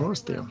charging the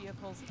cars there.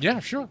 Yeah,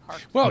 sure.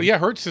 Well, yeah,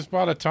 Hertz has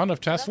bought a ton of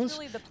Teslas,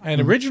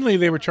 and originally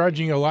they were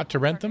charging a lot to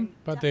rent them,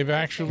 but they've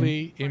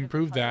actually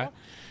improved that.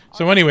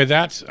 So anyway,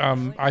 that's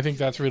I think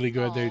that's really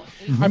good.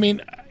 I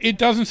mean, it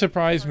doesn't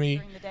surprise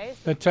me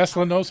that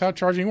Tesla knows how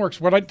charging works.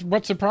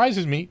 What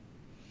surprises me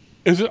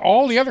is that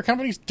all the other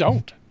companies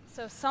don't.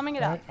 So summing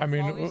it up, I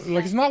mean,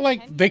 it's not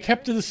like they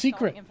kept it a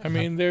secret. I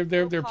mean,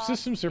 their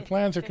systems, their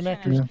plans, their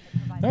connectors.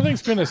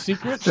 Nothing's been a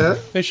secret.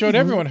 They showed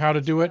everyone how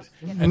to do it,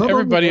 and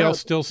everybody else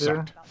still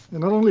sucked. And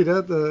not only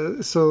that,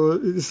 so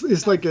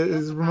it's like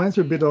it reminds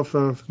me a bit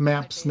of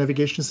maps,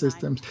 navigation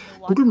systems.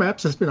 Google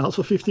Maps has been out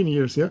for 15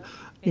 years, yeah,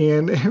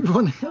 and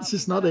everyone else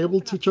is not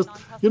able to just,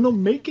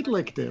 make it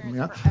like them,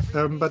 yeah.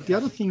 But the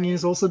other thing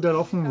is also that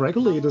often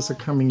regulators are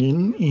coming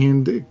in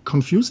and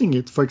confusing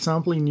it. For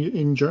example,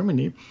 in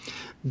Germany,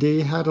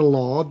 they had a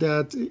law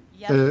that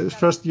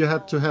first you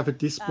had to have a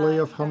display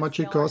of how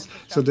much it costs.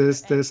 So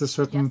there's a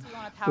certain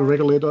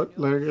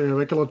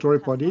regulatory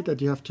body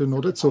that you have to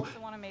note it. So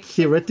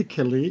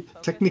theoretically,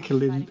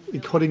 technically,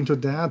 according to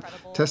that,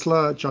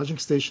 Tesla charging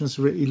stations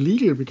were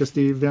illegal because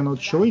they were not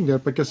showing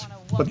that. Because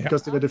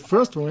they were the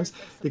first ones,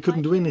 they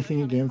couldn't do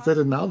anything against that,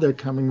 and now they're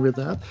coming with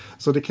that,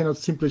 so they cannot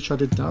simply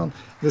shut it down.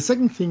 The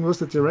second thing was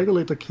that the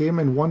regulator came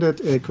and wanted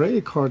a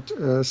credit card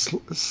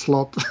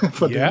slot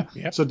for them,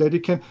 so that you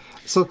can.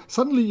 So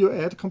suddenly you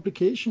add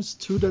complications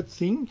to that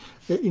thing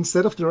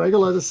instead of the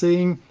regulator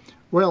saying,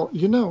 well,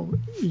 we know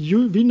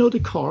the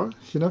car,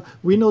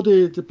 we know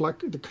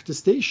the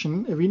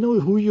station, we know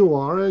who you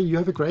are, you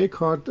have a credit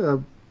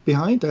card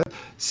behind that,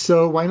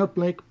 so why not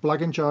make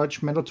plug and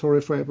charge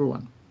mandatory for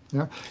everyone?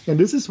 Yeah, and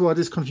this is what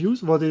is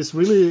confused, what is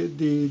really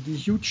the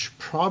huge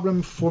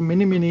problem for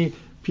many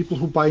people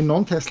who buy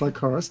non-Tesla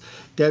cars,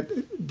 that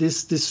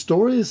this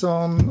stories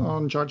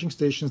on charging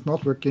stations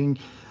not working,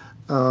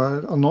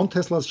 on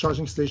non-Tesla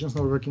charging stations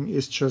not working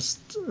is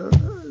just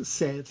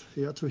sad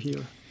to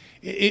hear.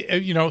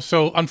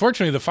 So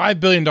unfortunately, the $5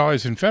 billion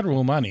in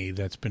federal money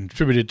that's been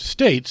distributed to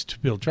states to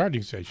build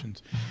charging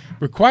stations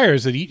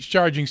requires that each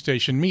charging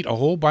station meet a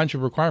whole bunch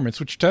of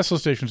requirements, which Tesla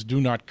stations do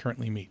not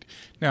currently meet.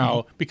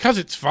 Now, because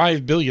it's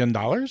 $5 billion,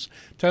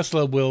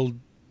 Tesla will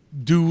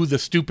do the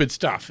stupid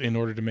stuff in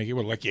order to make it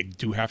work. Like, you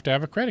do have to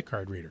have a credit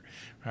card reader,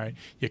 right?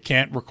 You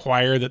can't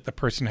require that the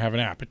person have an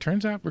app. It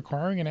turns out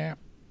requiring an app,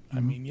 I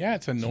mean,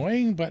 it's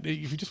annoying, but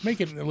if you just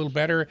make it a little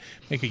better,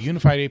 make a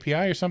unified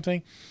API or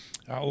something,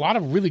 a lot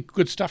of really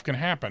good stuff can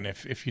happen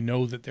if you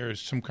know that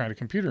there's some kind of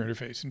computer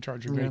interface in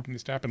charge of making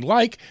this happen,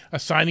 like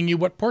assigning you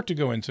what port to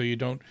go in so you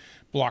don't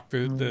block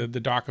the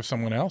dock of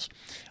someone else.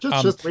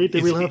 Just wait, they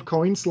will have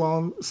coin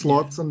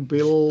slots and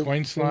bill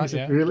coin slots.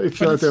 If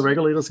you let the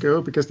regulators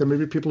go, because there may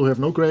be people who have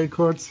no credit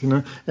cards,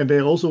 and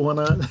they also want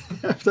to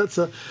have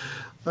that.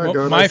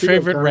 My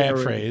favorite rant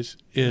phrase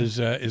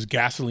is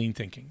gasoline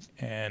thinking,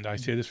 and I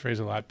say this phrase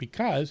a lot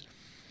because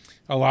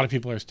a lot of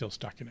people are still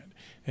stuck in it.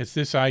 It's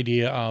this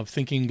idea of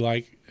thinking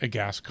like a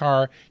gas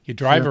car. You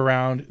drive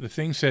around, the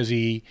thing says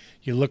E,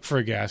 you look for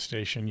a gas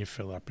station, you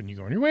fill up, and you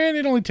go on your way, and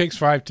it only takes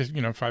 6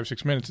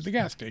 minutes at the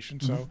gas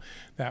station, so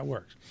that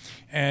works.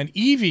 And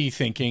EV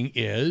thinking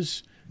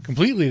is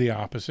completely the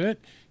opposite.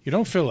 You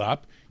don't fill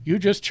up, you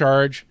just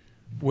charge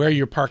where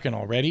you're parking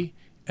already,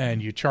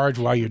 and you charge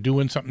while you're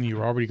doing something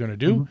you're already going to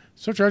do.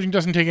 So charging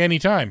doesn't take any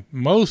time.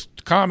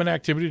 Most common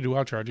activity to do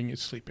while charging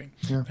is sleeping.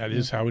 That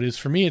is how it is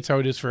for me. It's how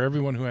it is for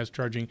everyone who has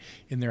charging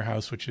in their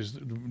house, which is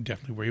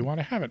definitely where you want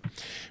to have it.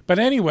 But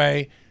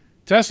anyway,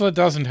 Tesla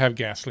doesn't have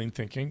gasoline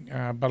thinking,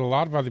 but a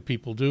lot of other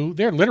people do.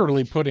 They're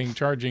literally putting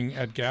charging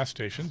at gas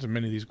stations, and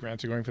many of these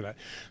grants are going for that.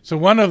 So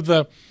one of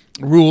the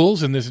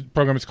rules in this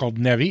program, it's called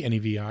NEVI,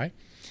 N-E-V-I,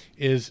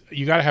 is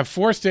you got to have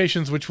 4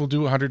 stations which will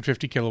do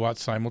 150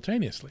 kilowatts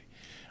simultaneously.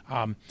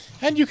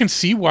 And you can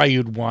see why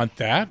you'd want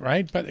that,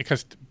 right?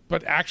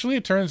 But actually,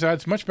 it turns out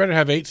it's much better to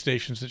have 8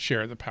 stations that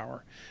share the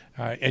power.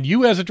 And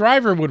you, as a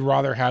driver, would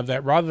rather have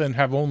that rather than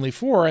have only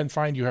 4 and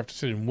find you have to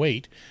sit and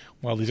wait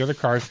while these other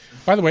cars,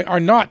 by the way, are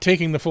not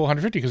taking the full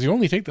 150 because you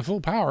only take the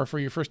full power for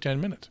your first 10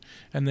 minutes,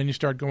 and then you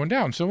start going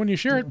down. So when you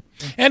share it,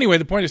 anyway,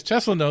 the point is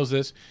Tesla knows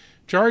this.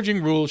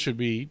 Charging rules should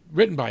be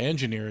written by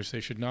engineers.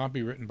 They should not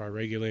be written by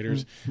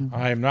regulators.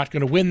 I am not going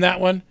to win that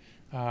one.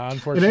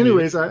 Unfortunately. And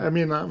anyways, I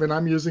mean, when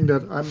I'm using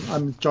that,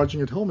 I'm charging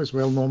at home as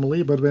well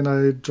normally, but when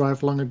I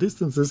drive longer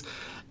distances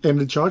and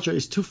the charger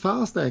is too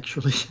fast,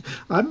 actually,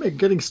 I'm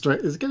getting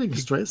It's getting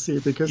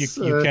stressy because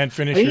you can't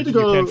finish. I need to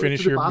go to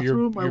the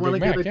bathroom. I want to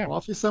get a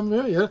coffee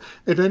somewhere,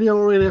 and then you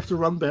already have to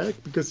run back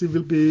because you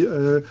will be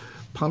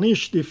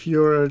punished if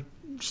you're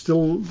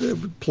still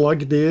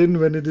plugged in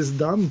when it is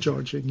done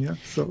charging.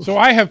 So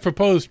I have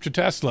proposed to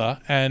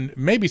Tesla, and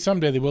maybe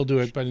someday they will do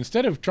it, but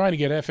instead of trying to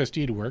get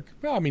FSD to work,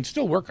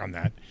 still work on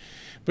that,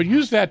 but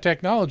use that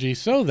technology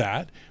so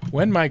that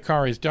when my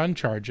car is done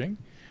charging,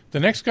 the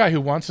next guy who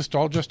wants a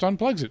stall just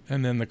unplugs it,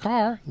 and then the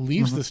car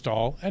leaves the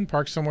stall and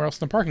parks somewhere else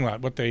in the parking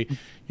lot. What they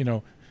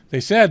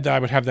said that I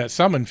would have that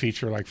summon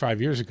feature like 5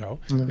 years ago.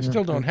 They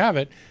still don't have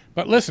it,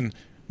 but listen,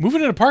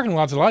 moving in a parking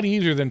lot is a lot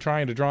easier than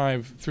trying to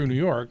drive through New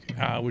York,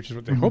 which is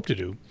what they hope to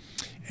do.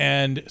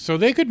 And so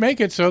they could make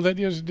it so that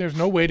there's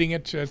no waiting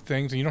at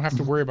things, and you don't have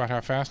to worry about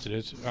how fast it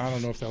is. I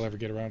don't know if they'll ever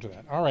get around to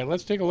that. All right,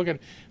 let's take a look at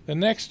the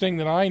next thing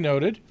that I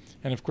noted.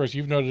 And, of course,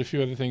 you've noted a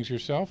few other things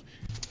yourself,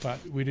 but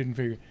we didn't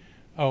figure.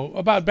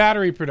 About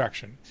battery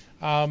production.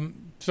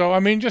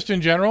 Just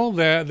in general,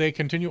 they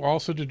continue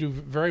also to do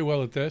very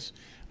well at this.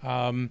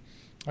 I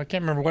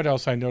can't remember what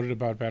else I noted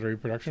about battery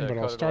production, but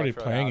I'll start it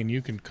playing, and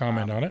you can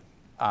comment on it.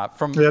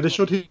 They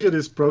showed here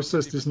this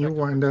process, this new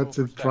one, that's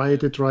a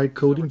dry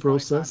coating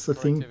process. I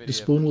think the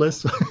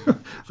spoonless,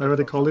 however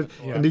they call it,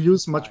 and they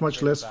use much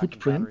less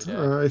footprint.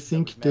 I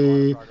think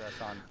they,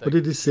 what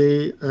did they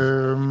say?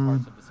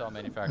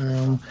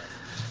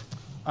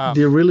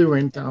 They really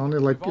went down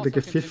like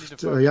a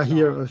fifth.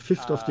 A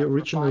fifth of the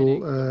original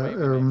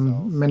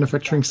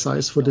manufacturing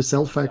size for the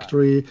cell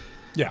factory.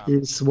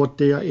 Is what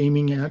they are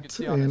aiming at,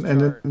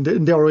 and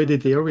they're already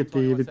there with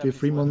the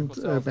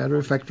Fremont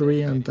battery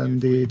factory, and then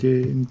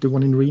the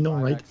one in Reno,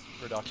 right?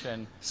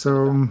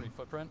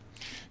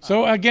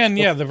 So again,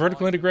 the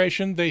vertical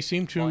integration, they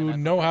seem to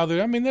know how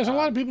to. I mean, there's a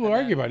lot of people who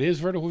argue about it. Is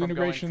vertical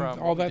integration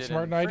all that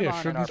smart an idea?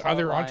 Shouldn't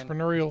other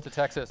entrepreneurial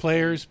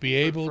players be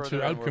able to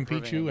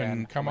outcompete you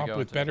and come up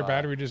with better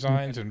battery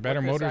designs and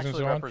better motors and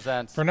so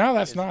on? For now,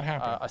 that's not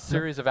happening. A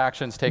series of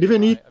actions taken.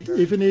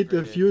 If you need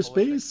a few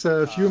space,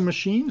 a few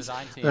machines,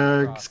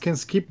 can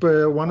skip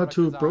one or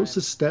two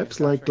process steps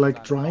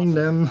like drying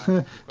then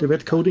the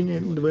wet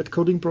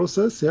coating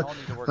process.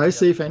 I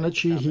save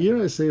energy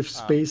here. I save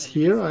space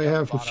here. I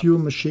have a few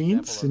machines,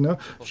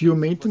 few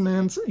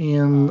maintenance,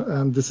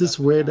 and this is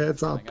where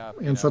that's up.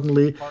 And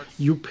suddenly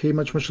you pay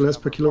much less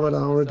per kilowatt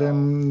hour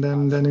than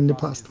in the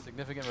past.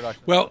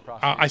 Well,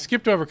 I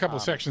skipped over a couple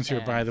of sections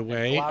here, by the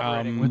way.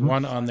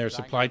 One on their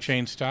supply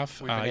chain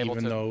stuff,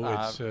 even though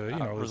it's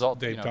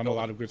they've done a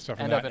lot of good stuff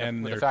on that,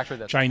 and their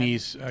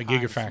Chinese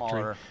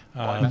gigafactory.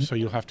 So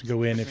you'll have to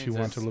go in if you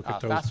want to look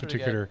at those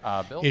particular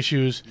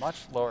issues.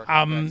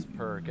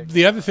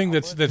 The other thing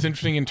that's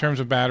interesting in terms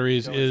of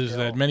batteries is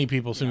that many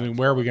people seem to think,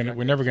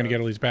 we're never going to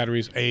get all these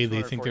batteries. A,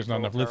 they think there's not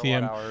enough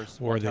lithium,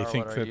 or they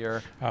think that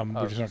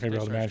we're just not going to be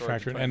able to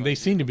manufacture it. And they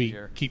seem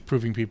to keep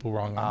proving people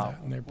wrong on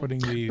that. And they're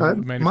putting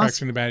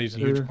manufacturing the batteries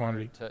in huge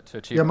quantity.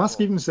 Musk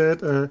even said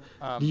the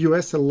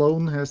U.S.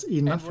 alone has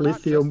enough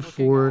lithium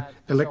for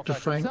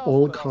electrifying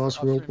all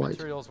cars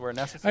worldwide.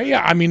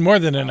 More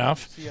than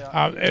enough.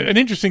 An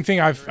interesting thing,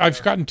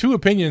 I've gotten two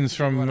opinions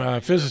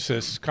from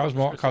physicists,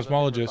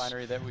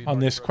 cosmologists on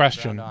this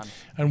question.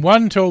 And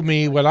one told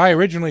me what I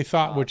originally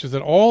thought, which is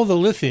that all the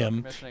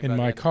lithium in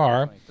my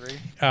car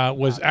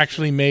was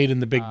actually made in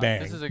the Big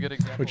Bang,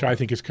 which I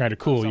think is kind of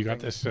cool. You got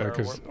this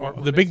because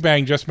the Big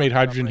Bang just made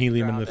hydrogen,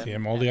 helium, and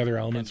lithium. All the other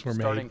elements were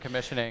made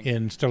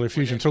in stellar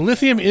fusion. So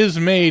lithium is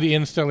made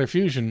in stellar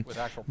fusion,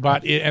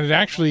 but it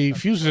actually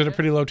fuses at a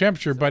pretty low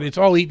temperature, but it's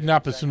all eaten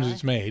up as soon as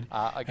it's made.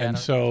 And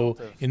so,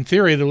 in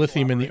theory, the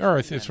lithium in the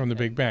Earth is from the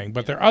Big Bang.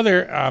 But there are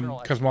other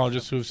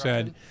cosmologists who have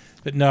said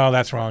that no,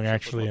 that's wrong,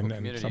 actually, and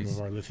some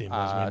of our lithium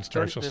is made in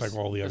stars, just like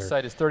all the other. This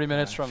site is 30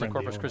 minutes from the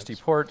Corpus Christi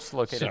ports,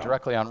 located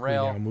directly on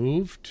rail. We now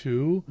move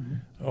to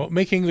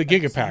making the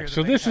Gigapack.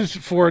 So this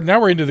is now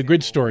we're into the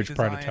grid storage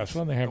part of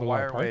Tesla, and they have a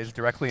lot of parts.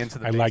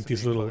 I like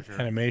these little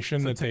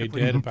animation that they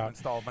did about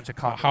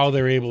how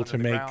they're able to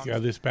make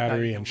this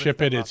battery and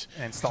ship it. It's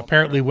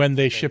apparently when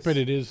they ship it,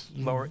 it is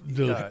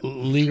the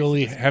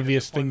legally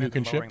heaviest thing you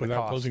can ship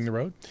without closing the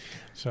road.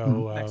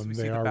 So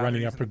they are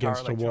running up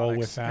against a wall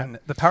with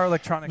that.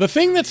 The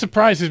thing that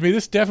surprises me,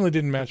 this definitely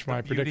didn't match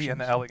my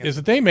prediction, is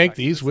that they make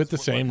these with the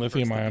same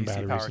lithium-ion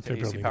batteries that they're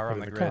building to put in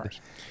the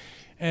cars.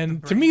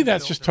 And to me,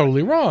 that's just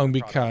totally wrong,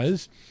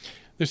 because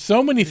there's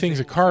so many things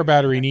a car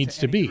battery needs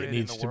to be. It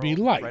needs to be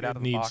light. It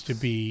needs to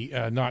be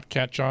not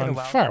catch on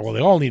fire. Well,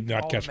 they all need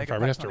not catch on fire,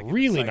 but it has to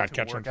really not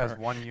catch on fire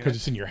because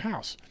it's in your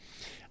house.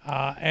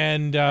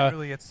 And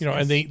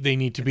they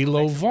need to be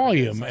low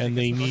volume, and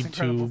they need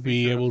to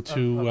be able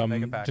to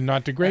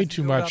not degrade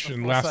too much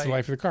and last the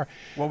life of the car.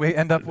 What we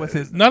end up with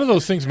is none of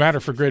those things matter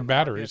for grid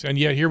batteries, and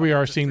yet here we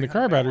are seeing the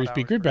car batteries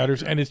be grid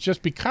batteries, and it's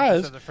just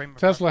because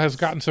Tesla has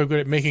gotten so good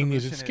at making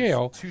these at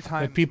scale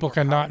that people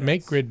cannot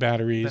make grid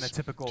batteries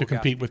to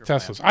compete with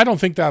Teslas. I don't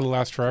think that'll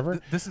last forever.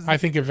 I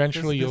think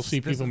eventually you'll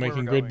see people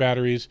making grid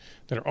batteries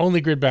that are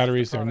only grid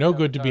batteries. They're no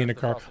good to be in a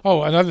car.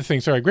 Oh, another thing.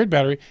 Sorry, grid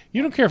battery.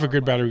 You don't care if a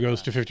grid battery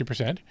goes to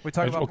 50%.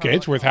 Okay,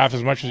 it's worth half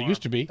as much as it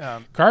used to be.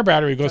 Car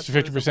battery goes to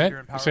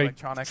 50%. You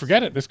say,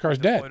 forget it, this car's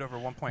dead. I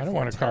don't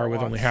want a car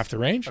with only half the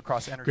range.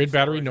 Grid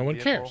battery, no one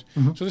cares.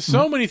 So there's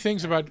so many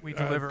things about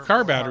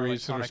car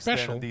batteries that are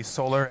special.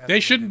 They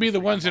shouldn't be the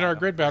ones in our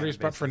grid batteries,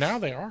 but for now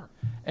they are.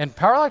 And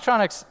power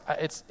electronics,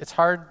 it's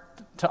hard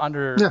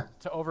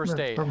to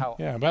overstate how.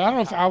 Yeah, but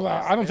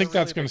I don't think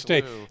that's going to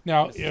stay.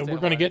 Now we're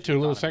going to get to a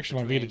little section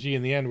on V2G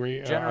in the end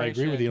where I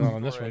agree with Elon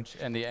on this one.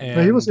 And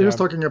he was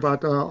talking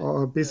about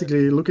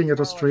basically looking at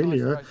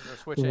Australia,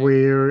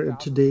 where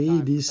today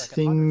these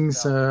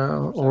things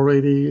are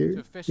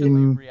already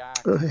in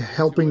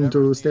helping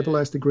to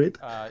stabilize the grid,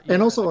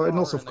 and also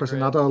of course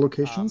in other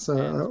locations,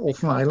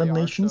 often island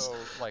nations,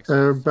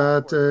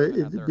 but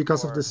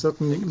because of the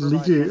certain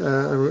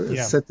legal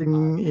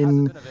setting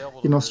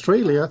in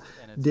Australia.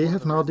 they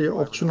have now the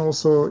option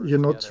also,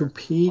 to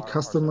pay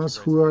customers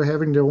who are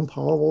having their own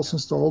power walls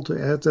installed to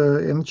add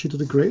energy to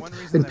the grid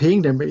and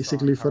paying them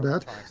basically for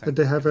that. And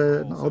they have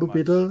an auto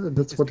bidder, and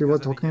that's what they were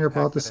talking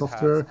about, the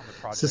software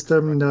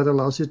system that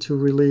allows you to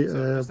really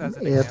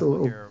add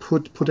or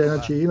put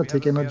energy in or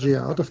take energy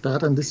out of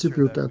that and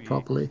distribute that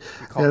properly.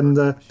 And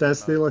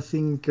there's still, I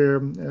think,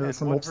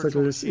 some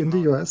obstacles in the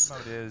US,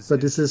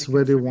 but this is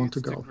where they want to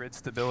go.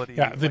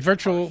 Yeah, the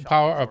virtual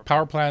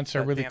power plants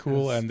are really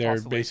cool, and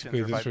they're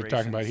basically, this we're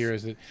talking about here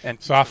is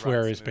that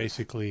software is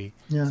basically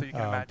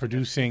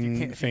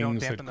producing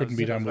things that couldn't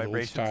be done with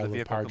old style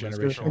of power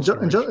generation.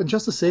 And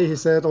just to say, he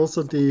said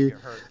also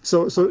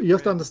so you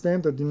have to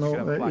understand that, in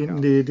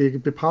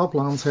the power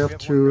plants have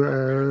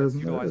to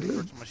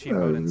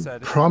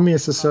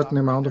promise a certain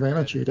amount of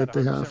energy that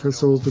they have, and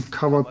so to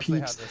cover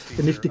peaks.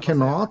 And if they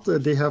cannot,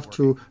 they have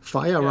to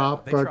fire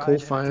up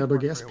coal-fired or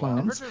gas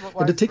plants,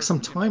 and it takes some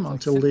time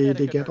until they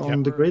get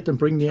on the grid and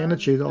bring the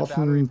energy,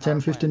 often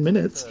 10-15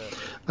 minutes.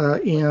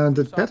 And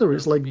the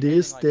batteries like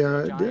this,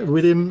 they're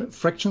within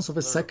fractions of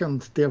a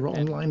second, they're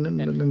online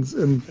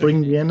and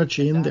bring the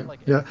energy in there.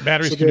 Yeah,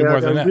 batteries can do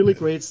more than that. Really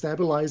great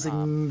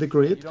stabilizing the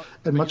grid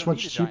and much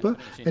cheaper.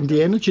 And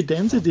the energy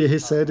density, he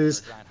said,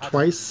 is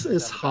twice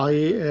as high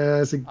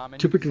as a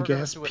typical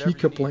gas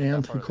peaker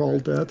plant. He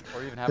called that,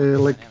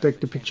 like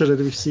the picture that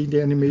we've seen,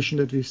 the animation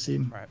that we've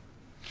seen. Right.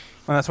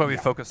 Well, that's why we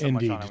focus so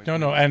much on it.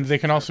 No, and they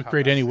can also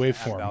create any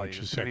waveform, which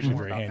is actually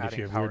very handy if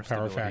you have weird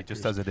power factors.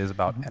 Just as it is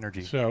about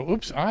energy. So,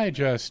 I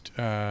just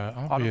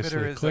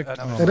obviously clicked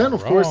on and then,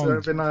 of course,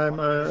 when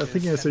I'm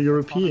thinking as a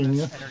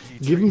European,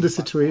 given the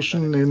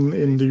situation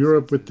in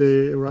Europe with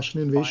the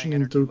Russian invasion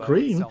into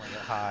Ukraine,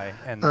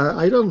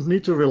 I don't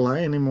need to rely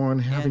anymore on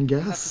having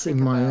gas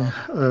in my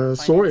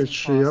storage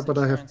here, but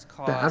I have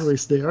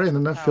batteries there, and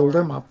then I fill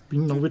them up,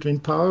 with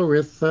wind power,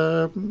 with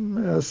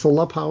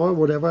solar power,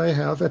 whatever I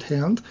have at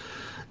hand.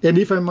 And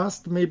if I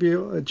must, maybe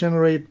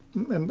generate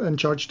and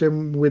charge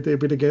them with a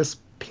gas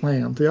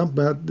plant,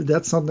 but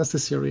that's not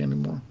necessary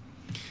anymore.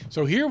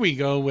 So here we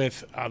go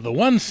with the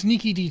one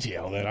sneaky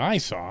detail that I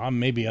saw.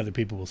 Maybe other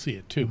people will see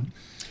it too,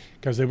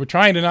 because they were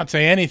trying to not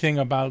say anything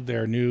about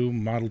their new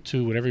Model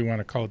 2, whatever you want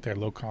to call it, their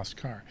low-cost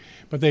car.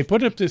 But they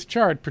put up this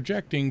chart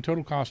projecting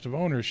total cost of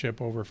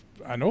ownership over,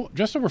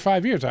 just over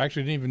 5 years. I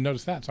actually didn't even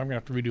notice that, so I'm going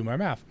to have to redo my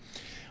math.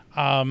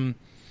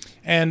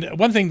 And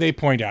one thing they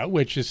point out,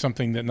 which is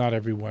something that not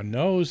everyone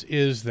knows,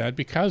 is that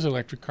because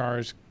electric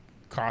cars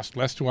cost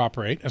less to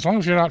operate, as long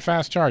as you're not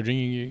fast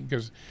charging,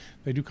 because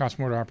they do cost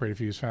more to operate if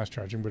you use fast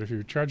charging, but if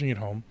you're charging at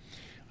home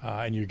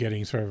and you're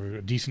getting sort of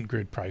a decent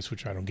grid price,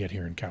 which I don't get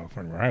here in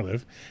California where I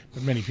live,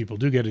 but many people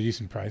do get a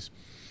decent price,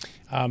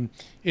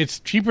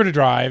 it's cheaper to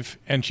drive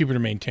and cheaper to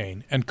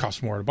maintain and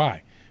costs more to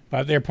buy.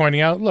 But they're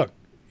pointing out, look,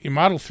 your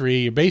Model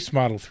 3, your base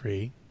Model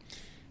 3,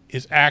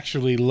 is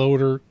actually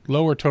lower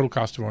total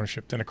cost of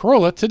ownership than a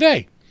Corolla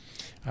today.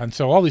 And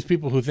so all these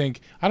people who think,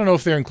 I don't know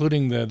if they're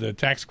including the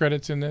tax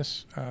credits in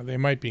this. They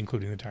might be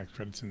including the tax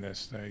credits in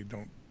this. They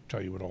don't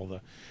tell you what all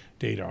the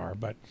data are.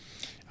 But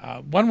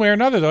one way or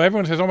another, though,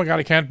 everyone says, oh, my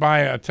God, I can't buy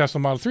a Tesla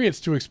Model 3. It's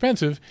too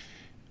expensive.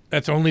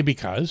 That's only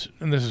because,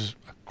 and this is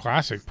a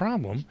classic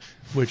problem,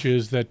 which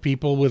is that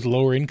people with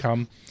lower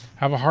income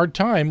have a hard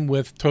time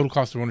with total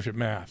cost of ownership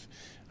math.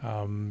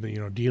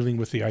 Dealing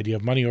with the idea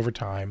of money over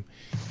time,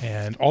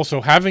 and also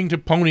having to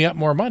pony up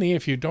more money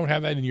if you don't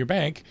have that in your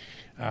bank.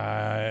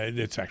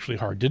 It's actually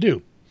hard to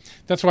do.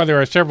 That's why there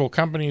are several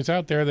companies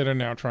out there that are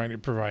now trying to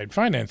provide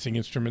financing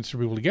instruments for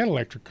people to get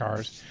electric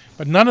cars,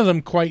 but none of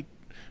them quite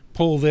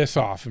pull this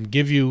off and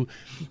give you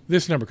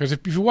this number. Because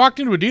if you walked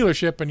into a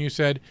dealership and you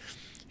said,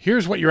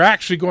 here's what you're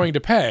actually going to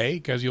pay,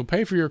 because you'll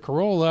pay for your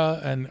Corolla,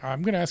 and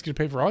I'm going to ask you to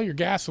pay for all your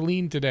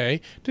gasoline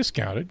today,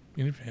 discounted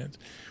in advance,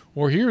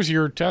 or here's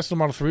your Tesla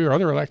Model 3 or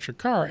other electric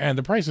car, and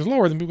the price is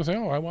lower, then people say,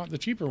 oh, I want the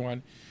cheaper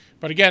one.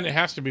 But again, it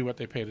has to be what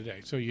they pay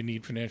today. So you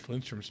need financial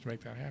instruments to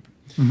make that happen.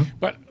 Mm-hmm.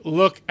 But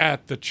look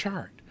at the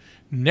chart.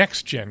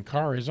 Next-gen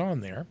car is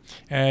on there.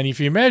 And if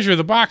you measure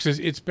the boxes,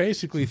 it's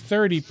basically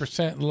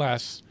 30%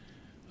 less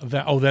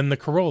than the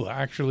Corolla.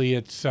 Actually,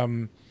 it's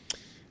so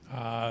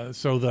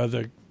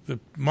the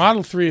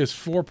Model 3 is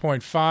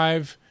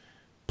 4.5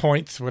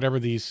 points, whatever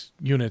these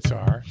units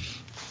are,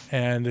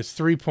 and it's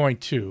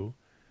 3.2.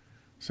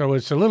 So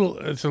it's a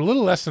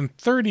little less than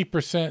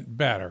 30%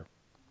 better.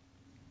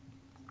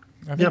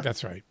 I think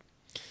that's right.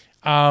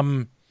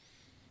 Well,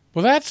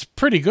 that's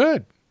pretty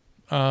good.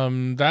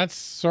 That's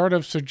sort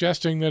of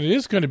suggesting that it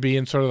is going to be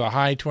in sort of the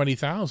high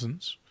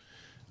 20,000s,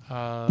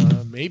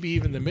 maybe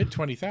even the mid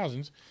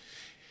 20,000s.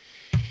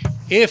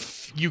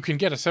 If you can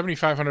get a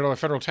 $7,500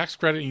 federal tax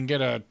credit, you can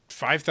get a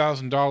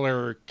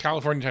 $5,000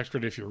 California tax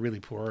credit if you're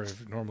really poor.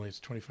 Normally it's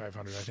 $2,500,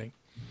 I think,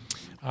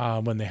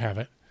 when they have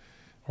it.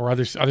 Or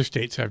other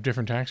states have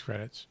different tax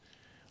credits.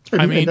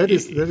 And that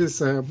is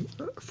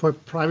for a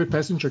private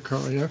passenger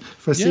car. Yeah,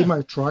 for a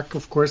semi truck,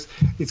 of course,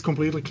 it's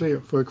completely clear.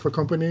 For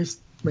companies,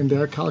 when they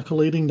are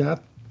calculating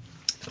that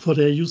for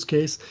their use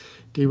case,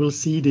 they will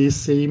see the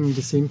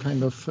same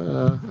kind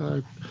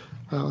of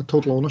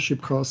total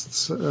ownership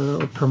costs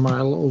per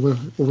mile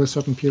over a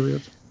certain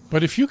period.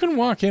 But if you can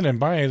walk in and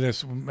buy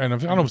this, and I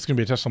don't know if it's going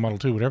to be a Tesla Model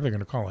 2, whatever they're going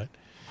to call it,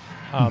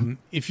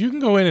 if you can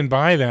go in and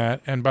buy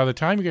that, and by the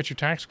time you get your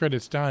tax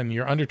credits done,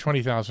 you're under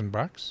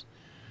 $20,000,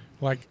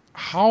 like,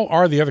 how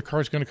are the other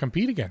cars going to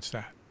compete against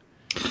that?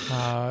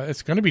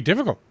 It's going to be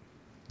difficult.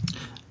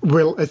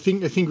 Well, I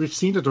think we've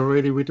seen it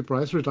already with the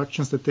price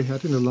reductions that they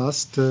had in the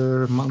last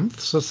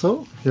months or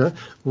so,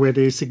 where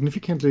they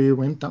significantly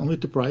went down with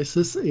the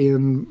prices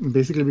and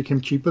basically became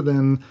cheaper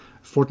than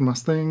Ford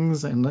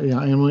Mustangs and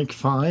Ioniq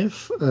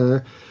 5,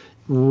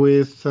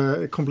 with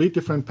a complete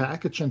different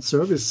package and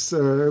service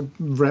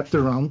wrapped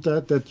around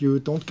that you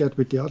don't get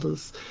with the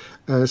others.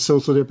 So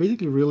they're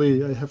basically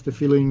really, I have the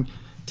feeling,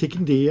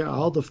 taking the air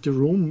out of the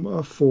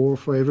room for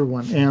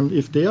everyone. And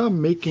if they are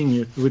making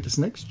it with this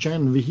next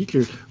gen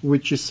vehicle,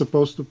 which is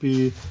supposed to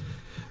be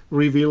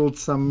revealed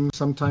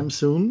sometime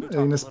soon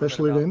in a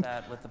special event,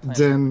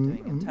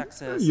 then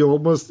you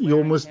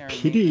almost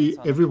pity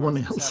everyone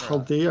else how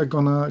they are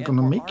gonna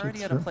make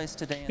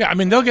it. Yeah, I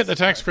mean, they'll get the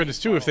tax credits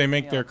too if they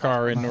make their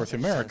car in North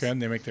America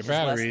and they make their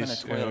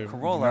batteries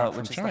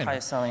from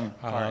China.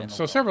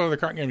 So several other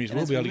car companies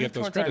will be able to get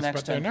those credits,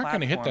 but they're not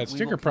going to hit that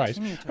sticker price.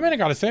 I mean, I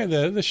got to say,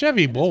 the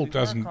Chevy Bolt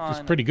is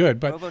pretty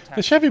good, but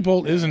the Chevy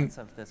Bolt isn't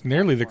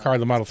nearly the car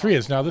the Model 3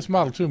 is. Now, this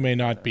Model 2 may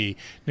not be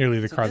nearly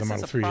the car the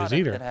Model 3 is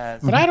either,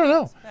 but I don't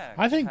know.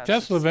 I think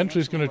Tesla eventually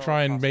is going to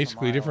try and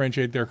basically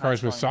differentiate their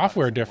cars with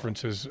software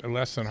differences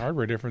less than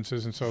hardware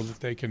differences, and so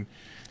that they can,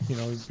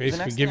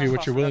 basically give you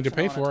what you're willing to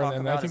pay for.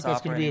 And I think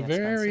that's going to be a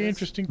very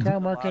interesting car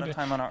market,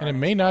 and it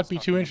may not be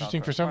too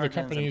interesting for some of the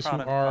companies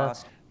who are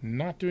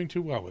not doing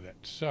too well with it.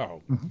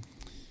 So,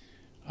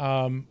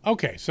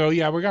 okay, so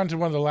yeah, we're going to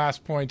one of the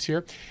last points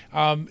here.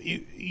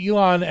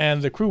 Elon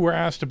and the crew were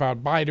asked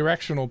about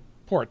bidirectional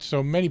ports.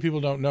 So many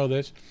people don't know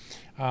this,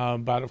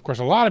 but of course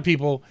a lot of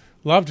people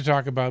love to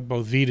talk about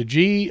both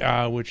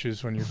V2G, which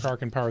is when your car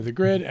can power the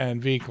grid,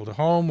 and vehicle to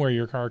home, where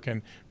your car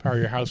can power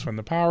your house when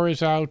the power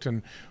is out,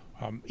 and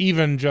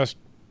even just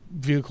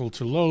vehicle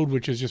to load,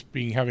 which is just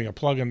having a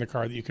plug in the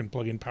car that you can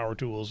plug in power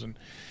tools and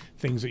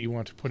things that you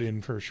want to put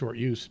in for short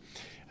use.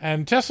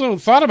 And Tesla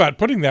thought about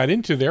putting that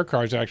into their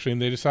cars, actually,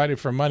 and they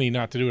decided for money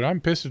not to do it. I'm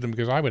pissed at them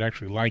because I would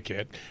actually like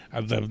it,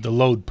 the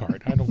load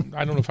part. I don't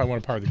know if I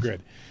want to power the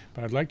grid,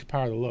 but I'd like to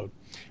power the load.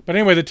 But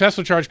anyway, the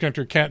Tesla charge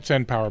connector can't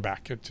send power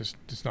back.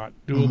 It's not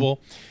doable.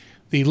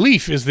 The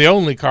Leaf is the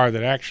only car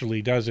that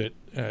actually does it.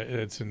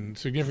 It's in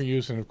significant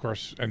use, and of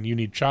course, and you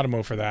need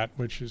CHAdeMO for that,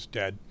 which is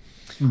dead.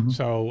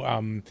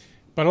 So,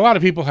 but a lot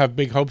of people have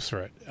big hopes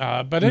for it.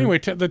 But anyway,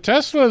 the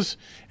Tesla's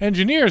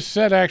engineers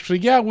said, actually,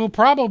 yeah,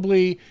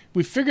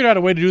 we figured out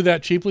a way to do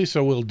that cheaply,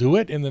 so we'll do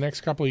it in the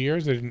next couple of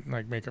years. They didn't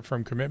make a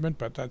firm commitment,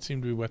 but that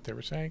seemed to be what they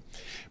were saying.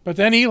 But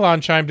then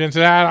Elon chimed in and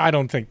said, I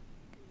don't think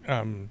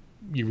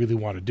you really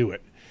want to do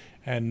it.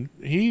 And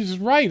he's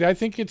right. I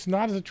think it's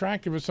not as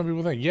attractive as some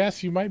people think.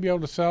 Yes, you might be able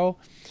to sell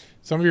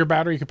some of your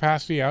battery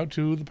capacity out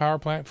to the power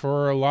plant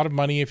for a lot of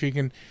money if you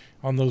can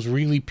on those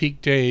really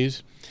peak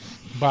days.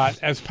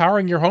 But as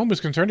powering your home is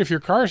concerned, if your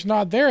car's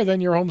not there,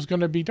 then your home's going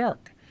to be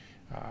dark,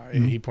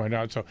 he pointed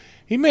out. So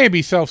he may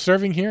be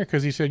self-serving here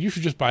because he said you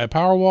should just buy a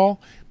Powerwall.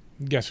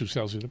 Guess who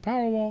sells you the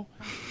Powerwall?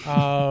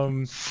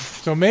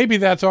 So maybe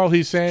that's all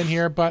he's saying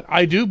here. But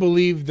I do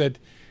believe that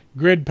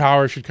grid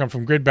power should come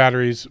from grid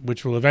batteries,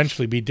 which will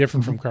eventually be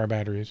different from car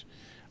batteries,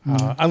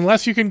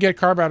 unless you can get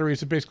car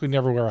batteries that basically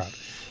never wear out.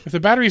 If the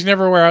batteries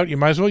never wear out, you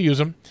might as well use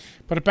them.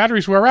 But if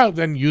batteries wear out,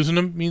 then using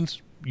them means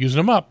using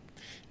them up.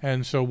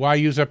 And so why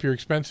use up your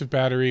expensive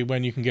battery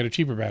when you can get a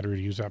cheaper battery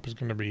to use up is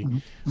going to be,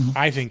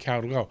 I think,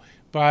 how to go.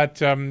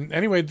 But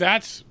anyway,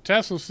 that's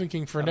Tesla's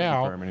thinking for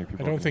now.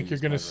 I don't think you're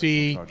going to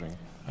see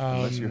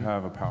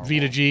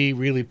V2G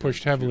really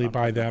pushed heavily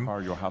by them.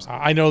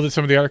 I know that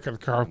some of the other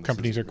car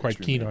companies are quite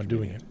keen on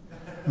doing it.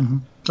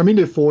 I mean,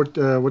 the Ford,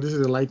 what is it,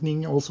 the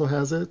Lightning also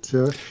has it.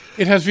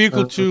 It has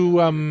vehicle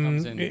to,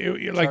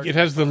 it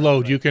has the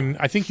load.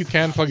 I think you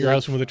can plug your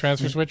house in with a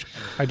transfer switch.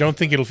 I don't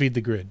think it'll feed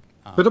the grid.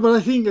 But I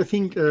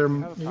think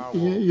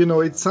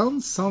it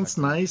sounds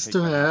nice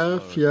to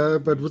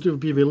have, but would you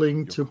be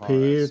willing to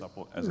pay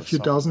a few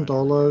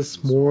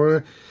 $1,000s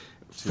more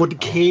for the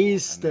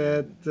case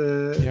that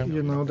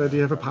that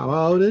you have a power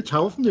outage?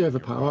 How often do you have a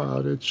power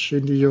outage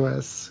in the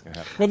US?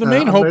 Well, the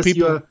main hope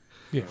people.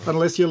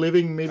 Unless you're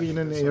living maybe in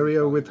an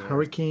area with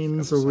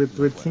hurricanes or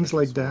with things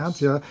like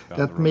that,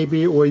 that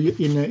maybe, or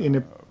in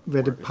a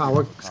where the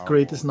power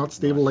grid is not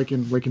stable, like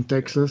in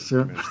Texas.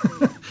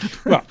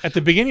 Well, at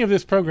the beginning of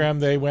this program,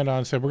 they went on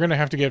and said we're going to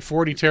have to get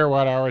 40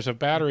 terawatt hours of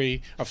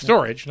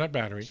storage, not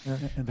battery,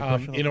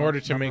 in order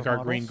to make our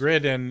green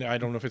grid. And I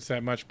don't know if it's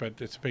that much, but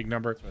it's a big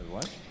number.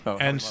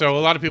 And so a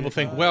lot of people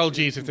think, well,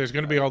 geez, if there's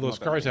going to be all those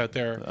cars out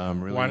there,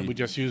 why don't we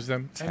just use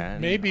them? And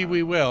maybe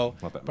we will.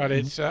 But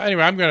it's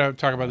anyway. I'm going to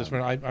talk about this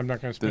one. I'm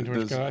not going to spend too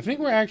much time. I think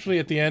we're actually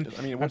at the end.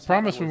 I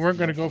promised we weren't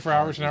going to go for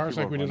hours and hours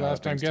like we did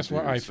last time. Guess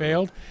what? I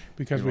failed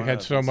because we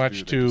had so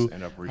much to.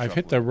 I've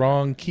hit the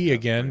wrong key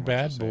again,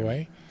 bad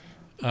boy.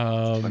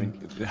 How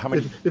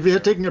many? If we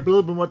had taken a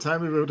little bit more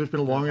time, it would have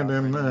been longer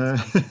than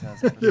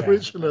the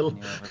original.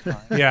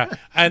 Yeah,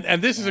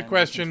 and this is a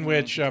question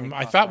which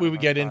I thought we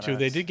would get into.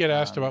 They did get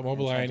asked about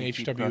Mobileye and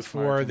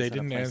HW4. They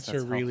didn't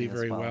answer really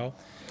very well.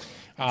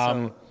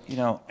 I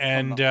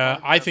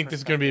think this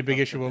is going to be a big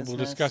issue. We'll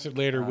discuss it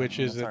later, which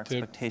is that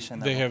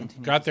they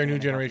have got their new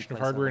generation of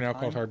hardware, now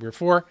called Hardware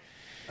 4.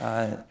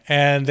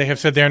 And they have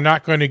said they're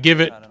not going to give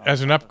it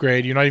as an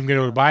upgrade. You're not even going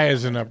to be able to buy it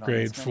as an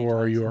upgrade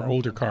for your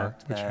older car,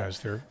 which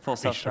has their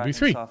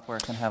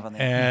HW3.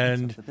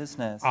 And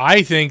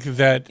I think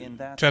that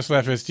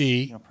Tesla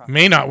FSD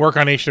may not work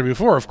on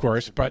HW4, of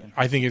course, but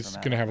I think it's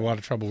going to have a lot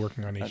of trouble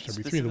working on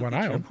HW3, the one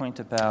I own.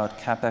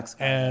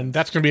 And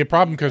that's going to be a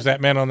problem because that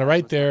man on the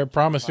right there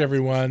promised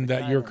everyone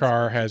that your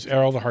car has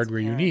all the hardware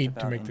you need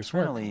to make this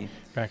work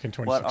back in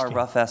 2016. What our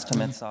rough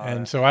estimates are.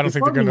 And so I don't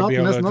think they're going to be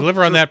able to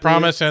deliver on that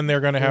promise, and they're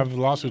going to have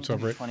lawsuits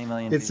over it.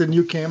 It's the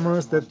new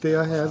cameras that they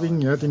are having,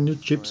 the new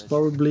chips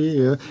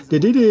probably. They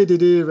did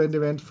it when they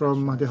went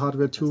from the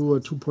hardware 2 or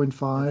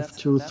 2.5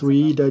 to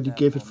 3, that you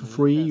gave it for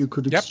free. You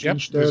could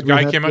exchange that. This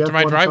guy came up to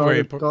my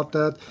driveway. Got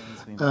that.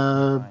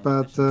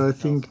 But I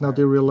think now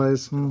they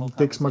realize it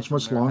takes much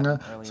longer.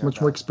 It's much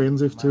more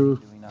expensive to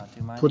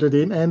put it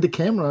in. And the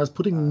cameras,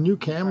 putting new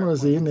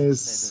cameras in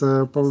is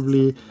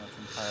probably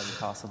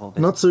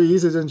not so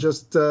easy than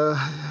just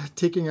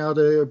taking out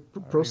a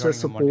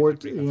processor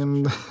board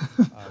and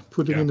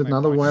putting in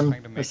another one.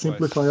 A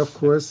simplify, of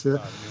course.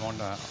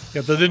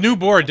 The new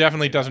board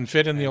definitely doesn't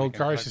fit in the old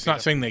cars. It's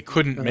not saying they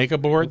couldn't make a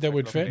board that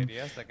would fit,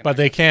 but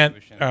they can't.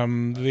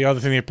 The other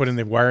thing they put in,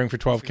 the wiring for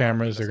 12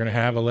 cameras. They're going to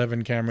have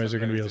 11 cameras. They're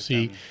going to be able to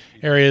see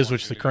areas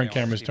which the current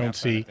cameras don't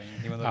see.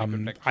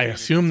 I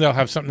assume they'll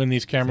have something in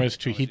these cameras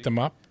to heat them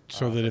up,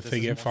 so that if they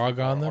get fog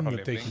on them,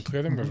 that they can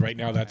clear them. But right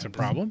now, that's a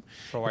problem.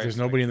 If there's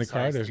nobody in the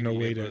car, there's no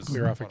way to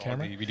clear off a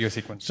camera.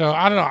 So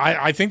I don't know.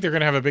 I think they're going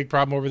to have a big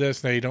problem over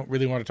this. They don't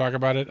really want to talk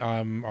about it.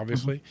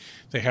 Obviously,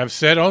 they have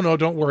said, "Oh no,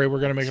 don't worry. We're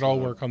going to make it all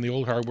work on the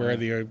old hardware.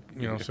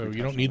 So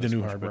you don't need the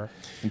new hardware."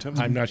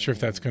 I'm not sure if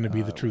that's going to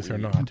be the truth or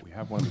not.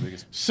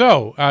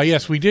 So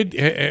yes, we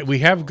did. We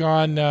have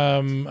gone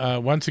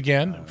once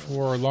again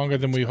for longer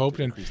than we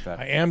hoped, and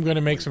I am going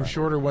to make some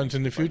shorter ones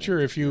in the future.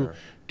 If you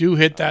do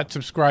hit that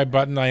subscribe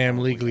button, I am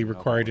legally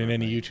required in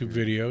any YouTube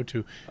video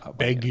to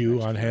beg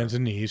you on hands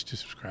and knees to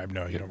subscribe.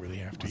 No, you don't really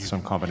have to.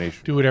 Some combination.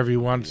 Do whatever you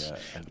want.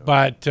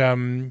 But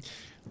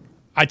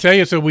I tell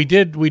you, so we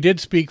did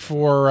speak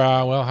for,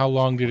 how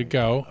long did it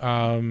go?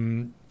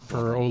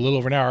 For a little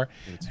over an hour.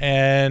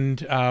 And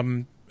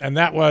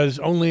that was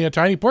only a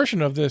tiny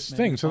portion of this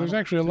thing. So there's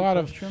actually a lot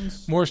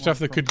of more stuff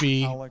that could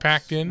be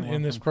packed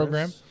in this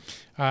program.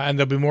 And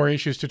there'll be more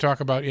issues to talk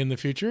about in the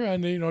future.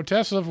 And,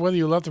 Tesla, whether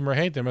you love them or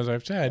hate them, as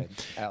I've said,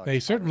 they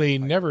certainly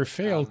never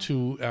fail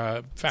to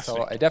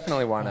fascinate. So I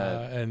definitely want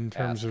to in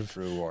terms of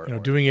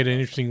doing it in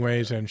interesting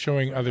ways and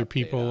showing other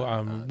people.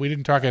 We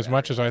didn't talk as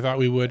much as I thought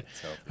we would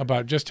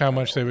about just how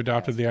much they've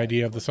adopted the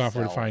idea of the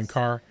software-defined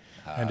car.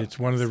 And it's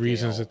one of the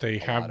reasons that they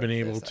have been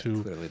able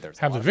to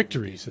have the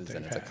victories that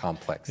they've had. It's a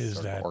complex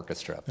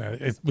orchestra.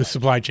 With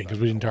supply chain, because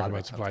we didn't talk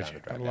about supply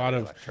chain. But a lot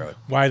of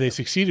why they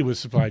succeeded with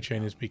supply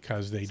chain is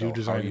because they do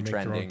design and make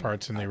their own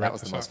parts, and they write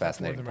the software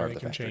for them, and they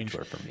can change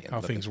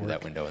how things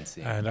work.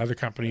 And other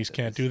companies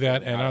can't do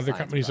that, and other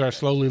companies are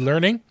slowly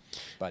learning,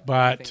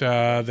 but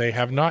they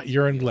have not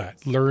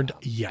learned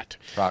yet.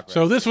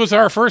 So this was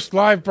our first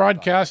live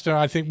broadcast.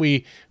 I think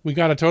we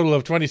got a total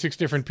of 26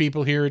 different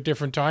people here at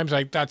different times.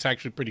 That's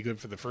actually pretty good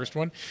for the first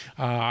one.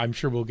 I'm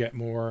sure we'll get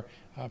more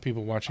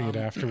people watching it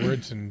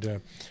afterwards, and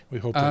we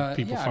hope that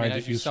people find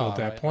it useful at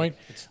that point.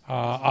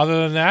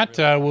 Other than that,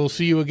 we'll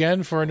see you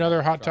again for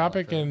another hot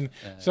topic in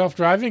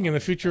self-driving and the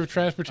future of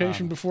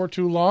transportation before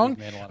too long.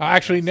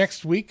 Actually,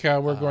 next week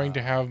we're going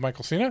to have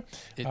Michael Sina,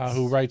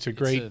 who writes a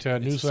great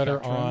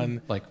newsletter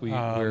on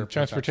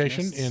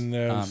transportation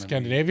in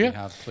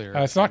Scandinavia.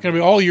 It's not going to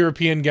be all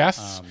European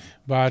guests.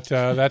 But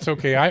that's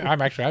okay. I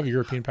have a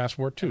European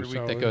passport too. Every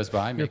week that goes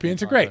by,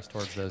 Europeans are great.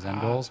 Towards those end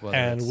goals,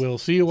 and we'll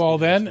see you all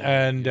then.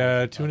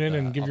 And tune in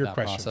and give your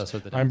questions.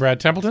 I'm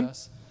Brad Templeton.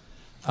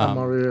 I'm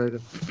Mario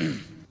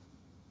Herger.